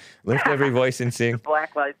 Lift every voice and sing. The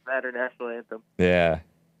Black Lives Matter national anthem. Yeah.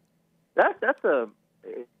 That's a...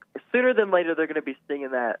 Sooner than later, they're going to be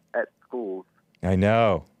singing that at schools. I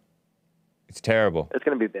know. It's terrible. It's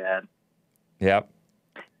going to be bad. Yep.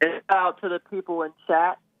 And out to the people in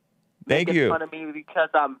chat. Thank making you. Fun of me because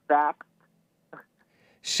I'm back.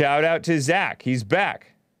 Shout out to Zach. He's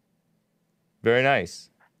back. Very nice.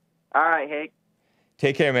 All right, Hake.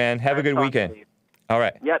 Take care, man. Have a good weekend. All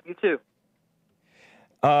right. Yep, you too.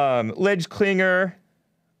 Ledge Klinger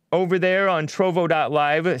over there on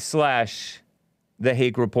trovo.live/ The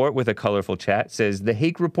Hake Report with a colorful chat says, The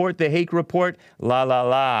Hake Report, la la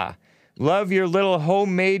la. Love your little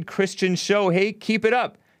homemade Christian show, Hake. Keep it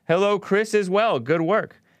up. Hello, Chris, as well. Good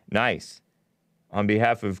work. Nice. On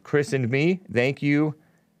behalf of Chris and me, thank you,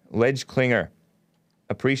 Ledge Klinger.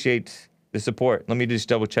 Appreciate the support. Let me just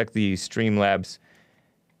double check the Streamlabs.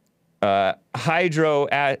 Hydro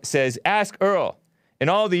says, ask Earl. In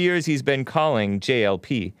all the years he's been calling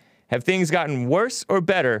JLP, have things gotten worse or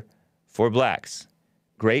better for blacks?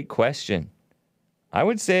 Great question. I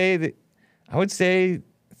would say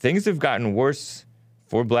things have gotten worse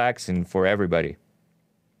for blacks and for everybody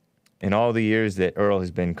in all the years that Earl has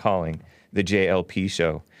been calling the JLP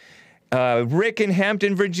show. Rick in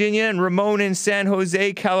Hampton, Virginia, and Ramon in San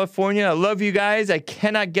Jose, California. I love you guys. I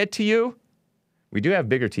cannot get to you. We do have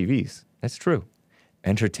bigger TVs. That's true.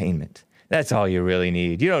 Entertainment. That's all you really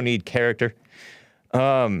need. You don't need character.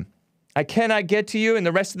 I cannot get to you and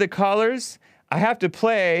the rest of the callers. I have to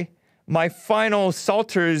play my final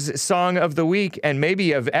Psalters song of the week and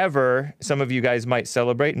maybe of ever. Some of you guys might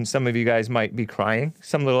celebrate and some of you guys might be crying.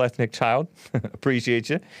 Some little ethnic child. Appreciate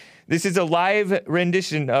you. This is a live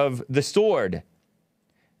rendition of The Sword.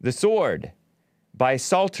 The Sword by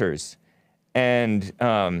Psalters. And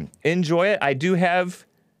enjoy it. I do have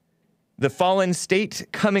The Fallen State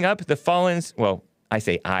coming up.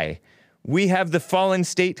 We have The Fallen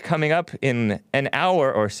State coming up in an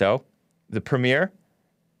hour or so. The premiere.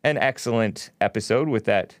 An excellent episode with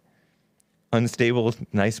that unstable,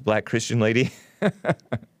 nice black Christian lady.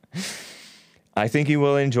 I think you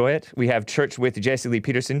will enjoy it. We have Church with Jesse Lee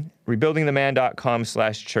Peterson,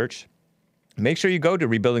 rebuildingtheman.com/church. Make sure you go to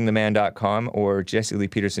rebuildingtheman.com or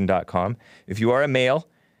jesseleepeterson.com if you are a male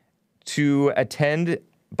to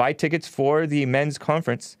buy tickets for the men's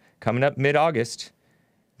conference coming up mid-August.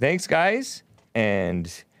 Thanks, guys,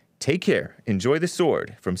 and take care. Enjoy The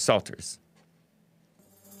Sword from Psalters.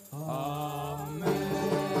 Amen.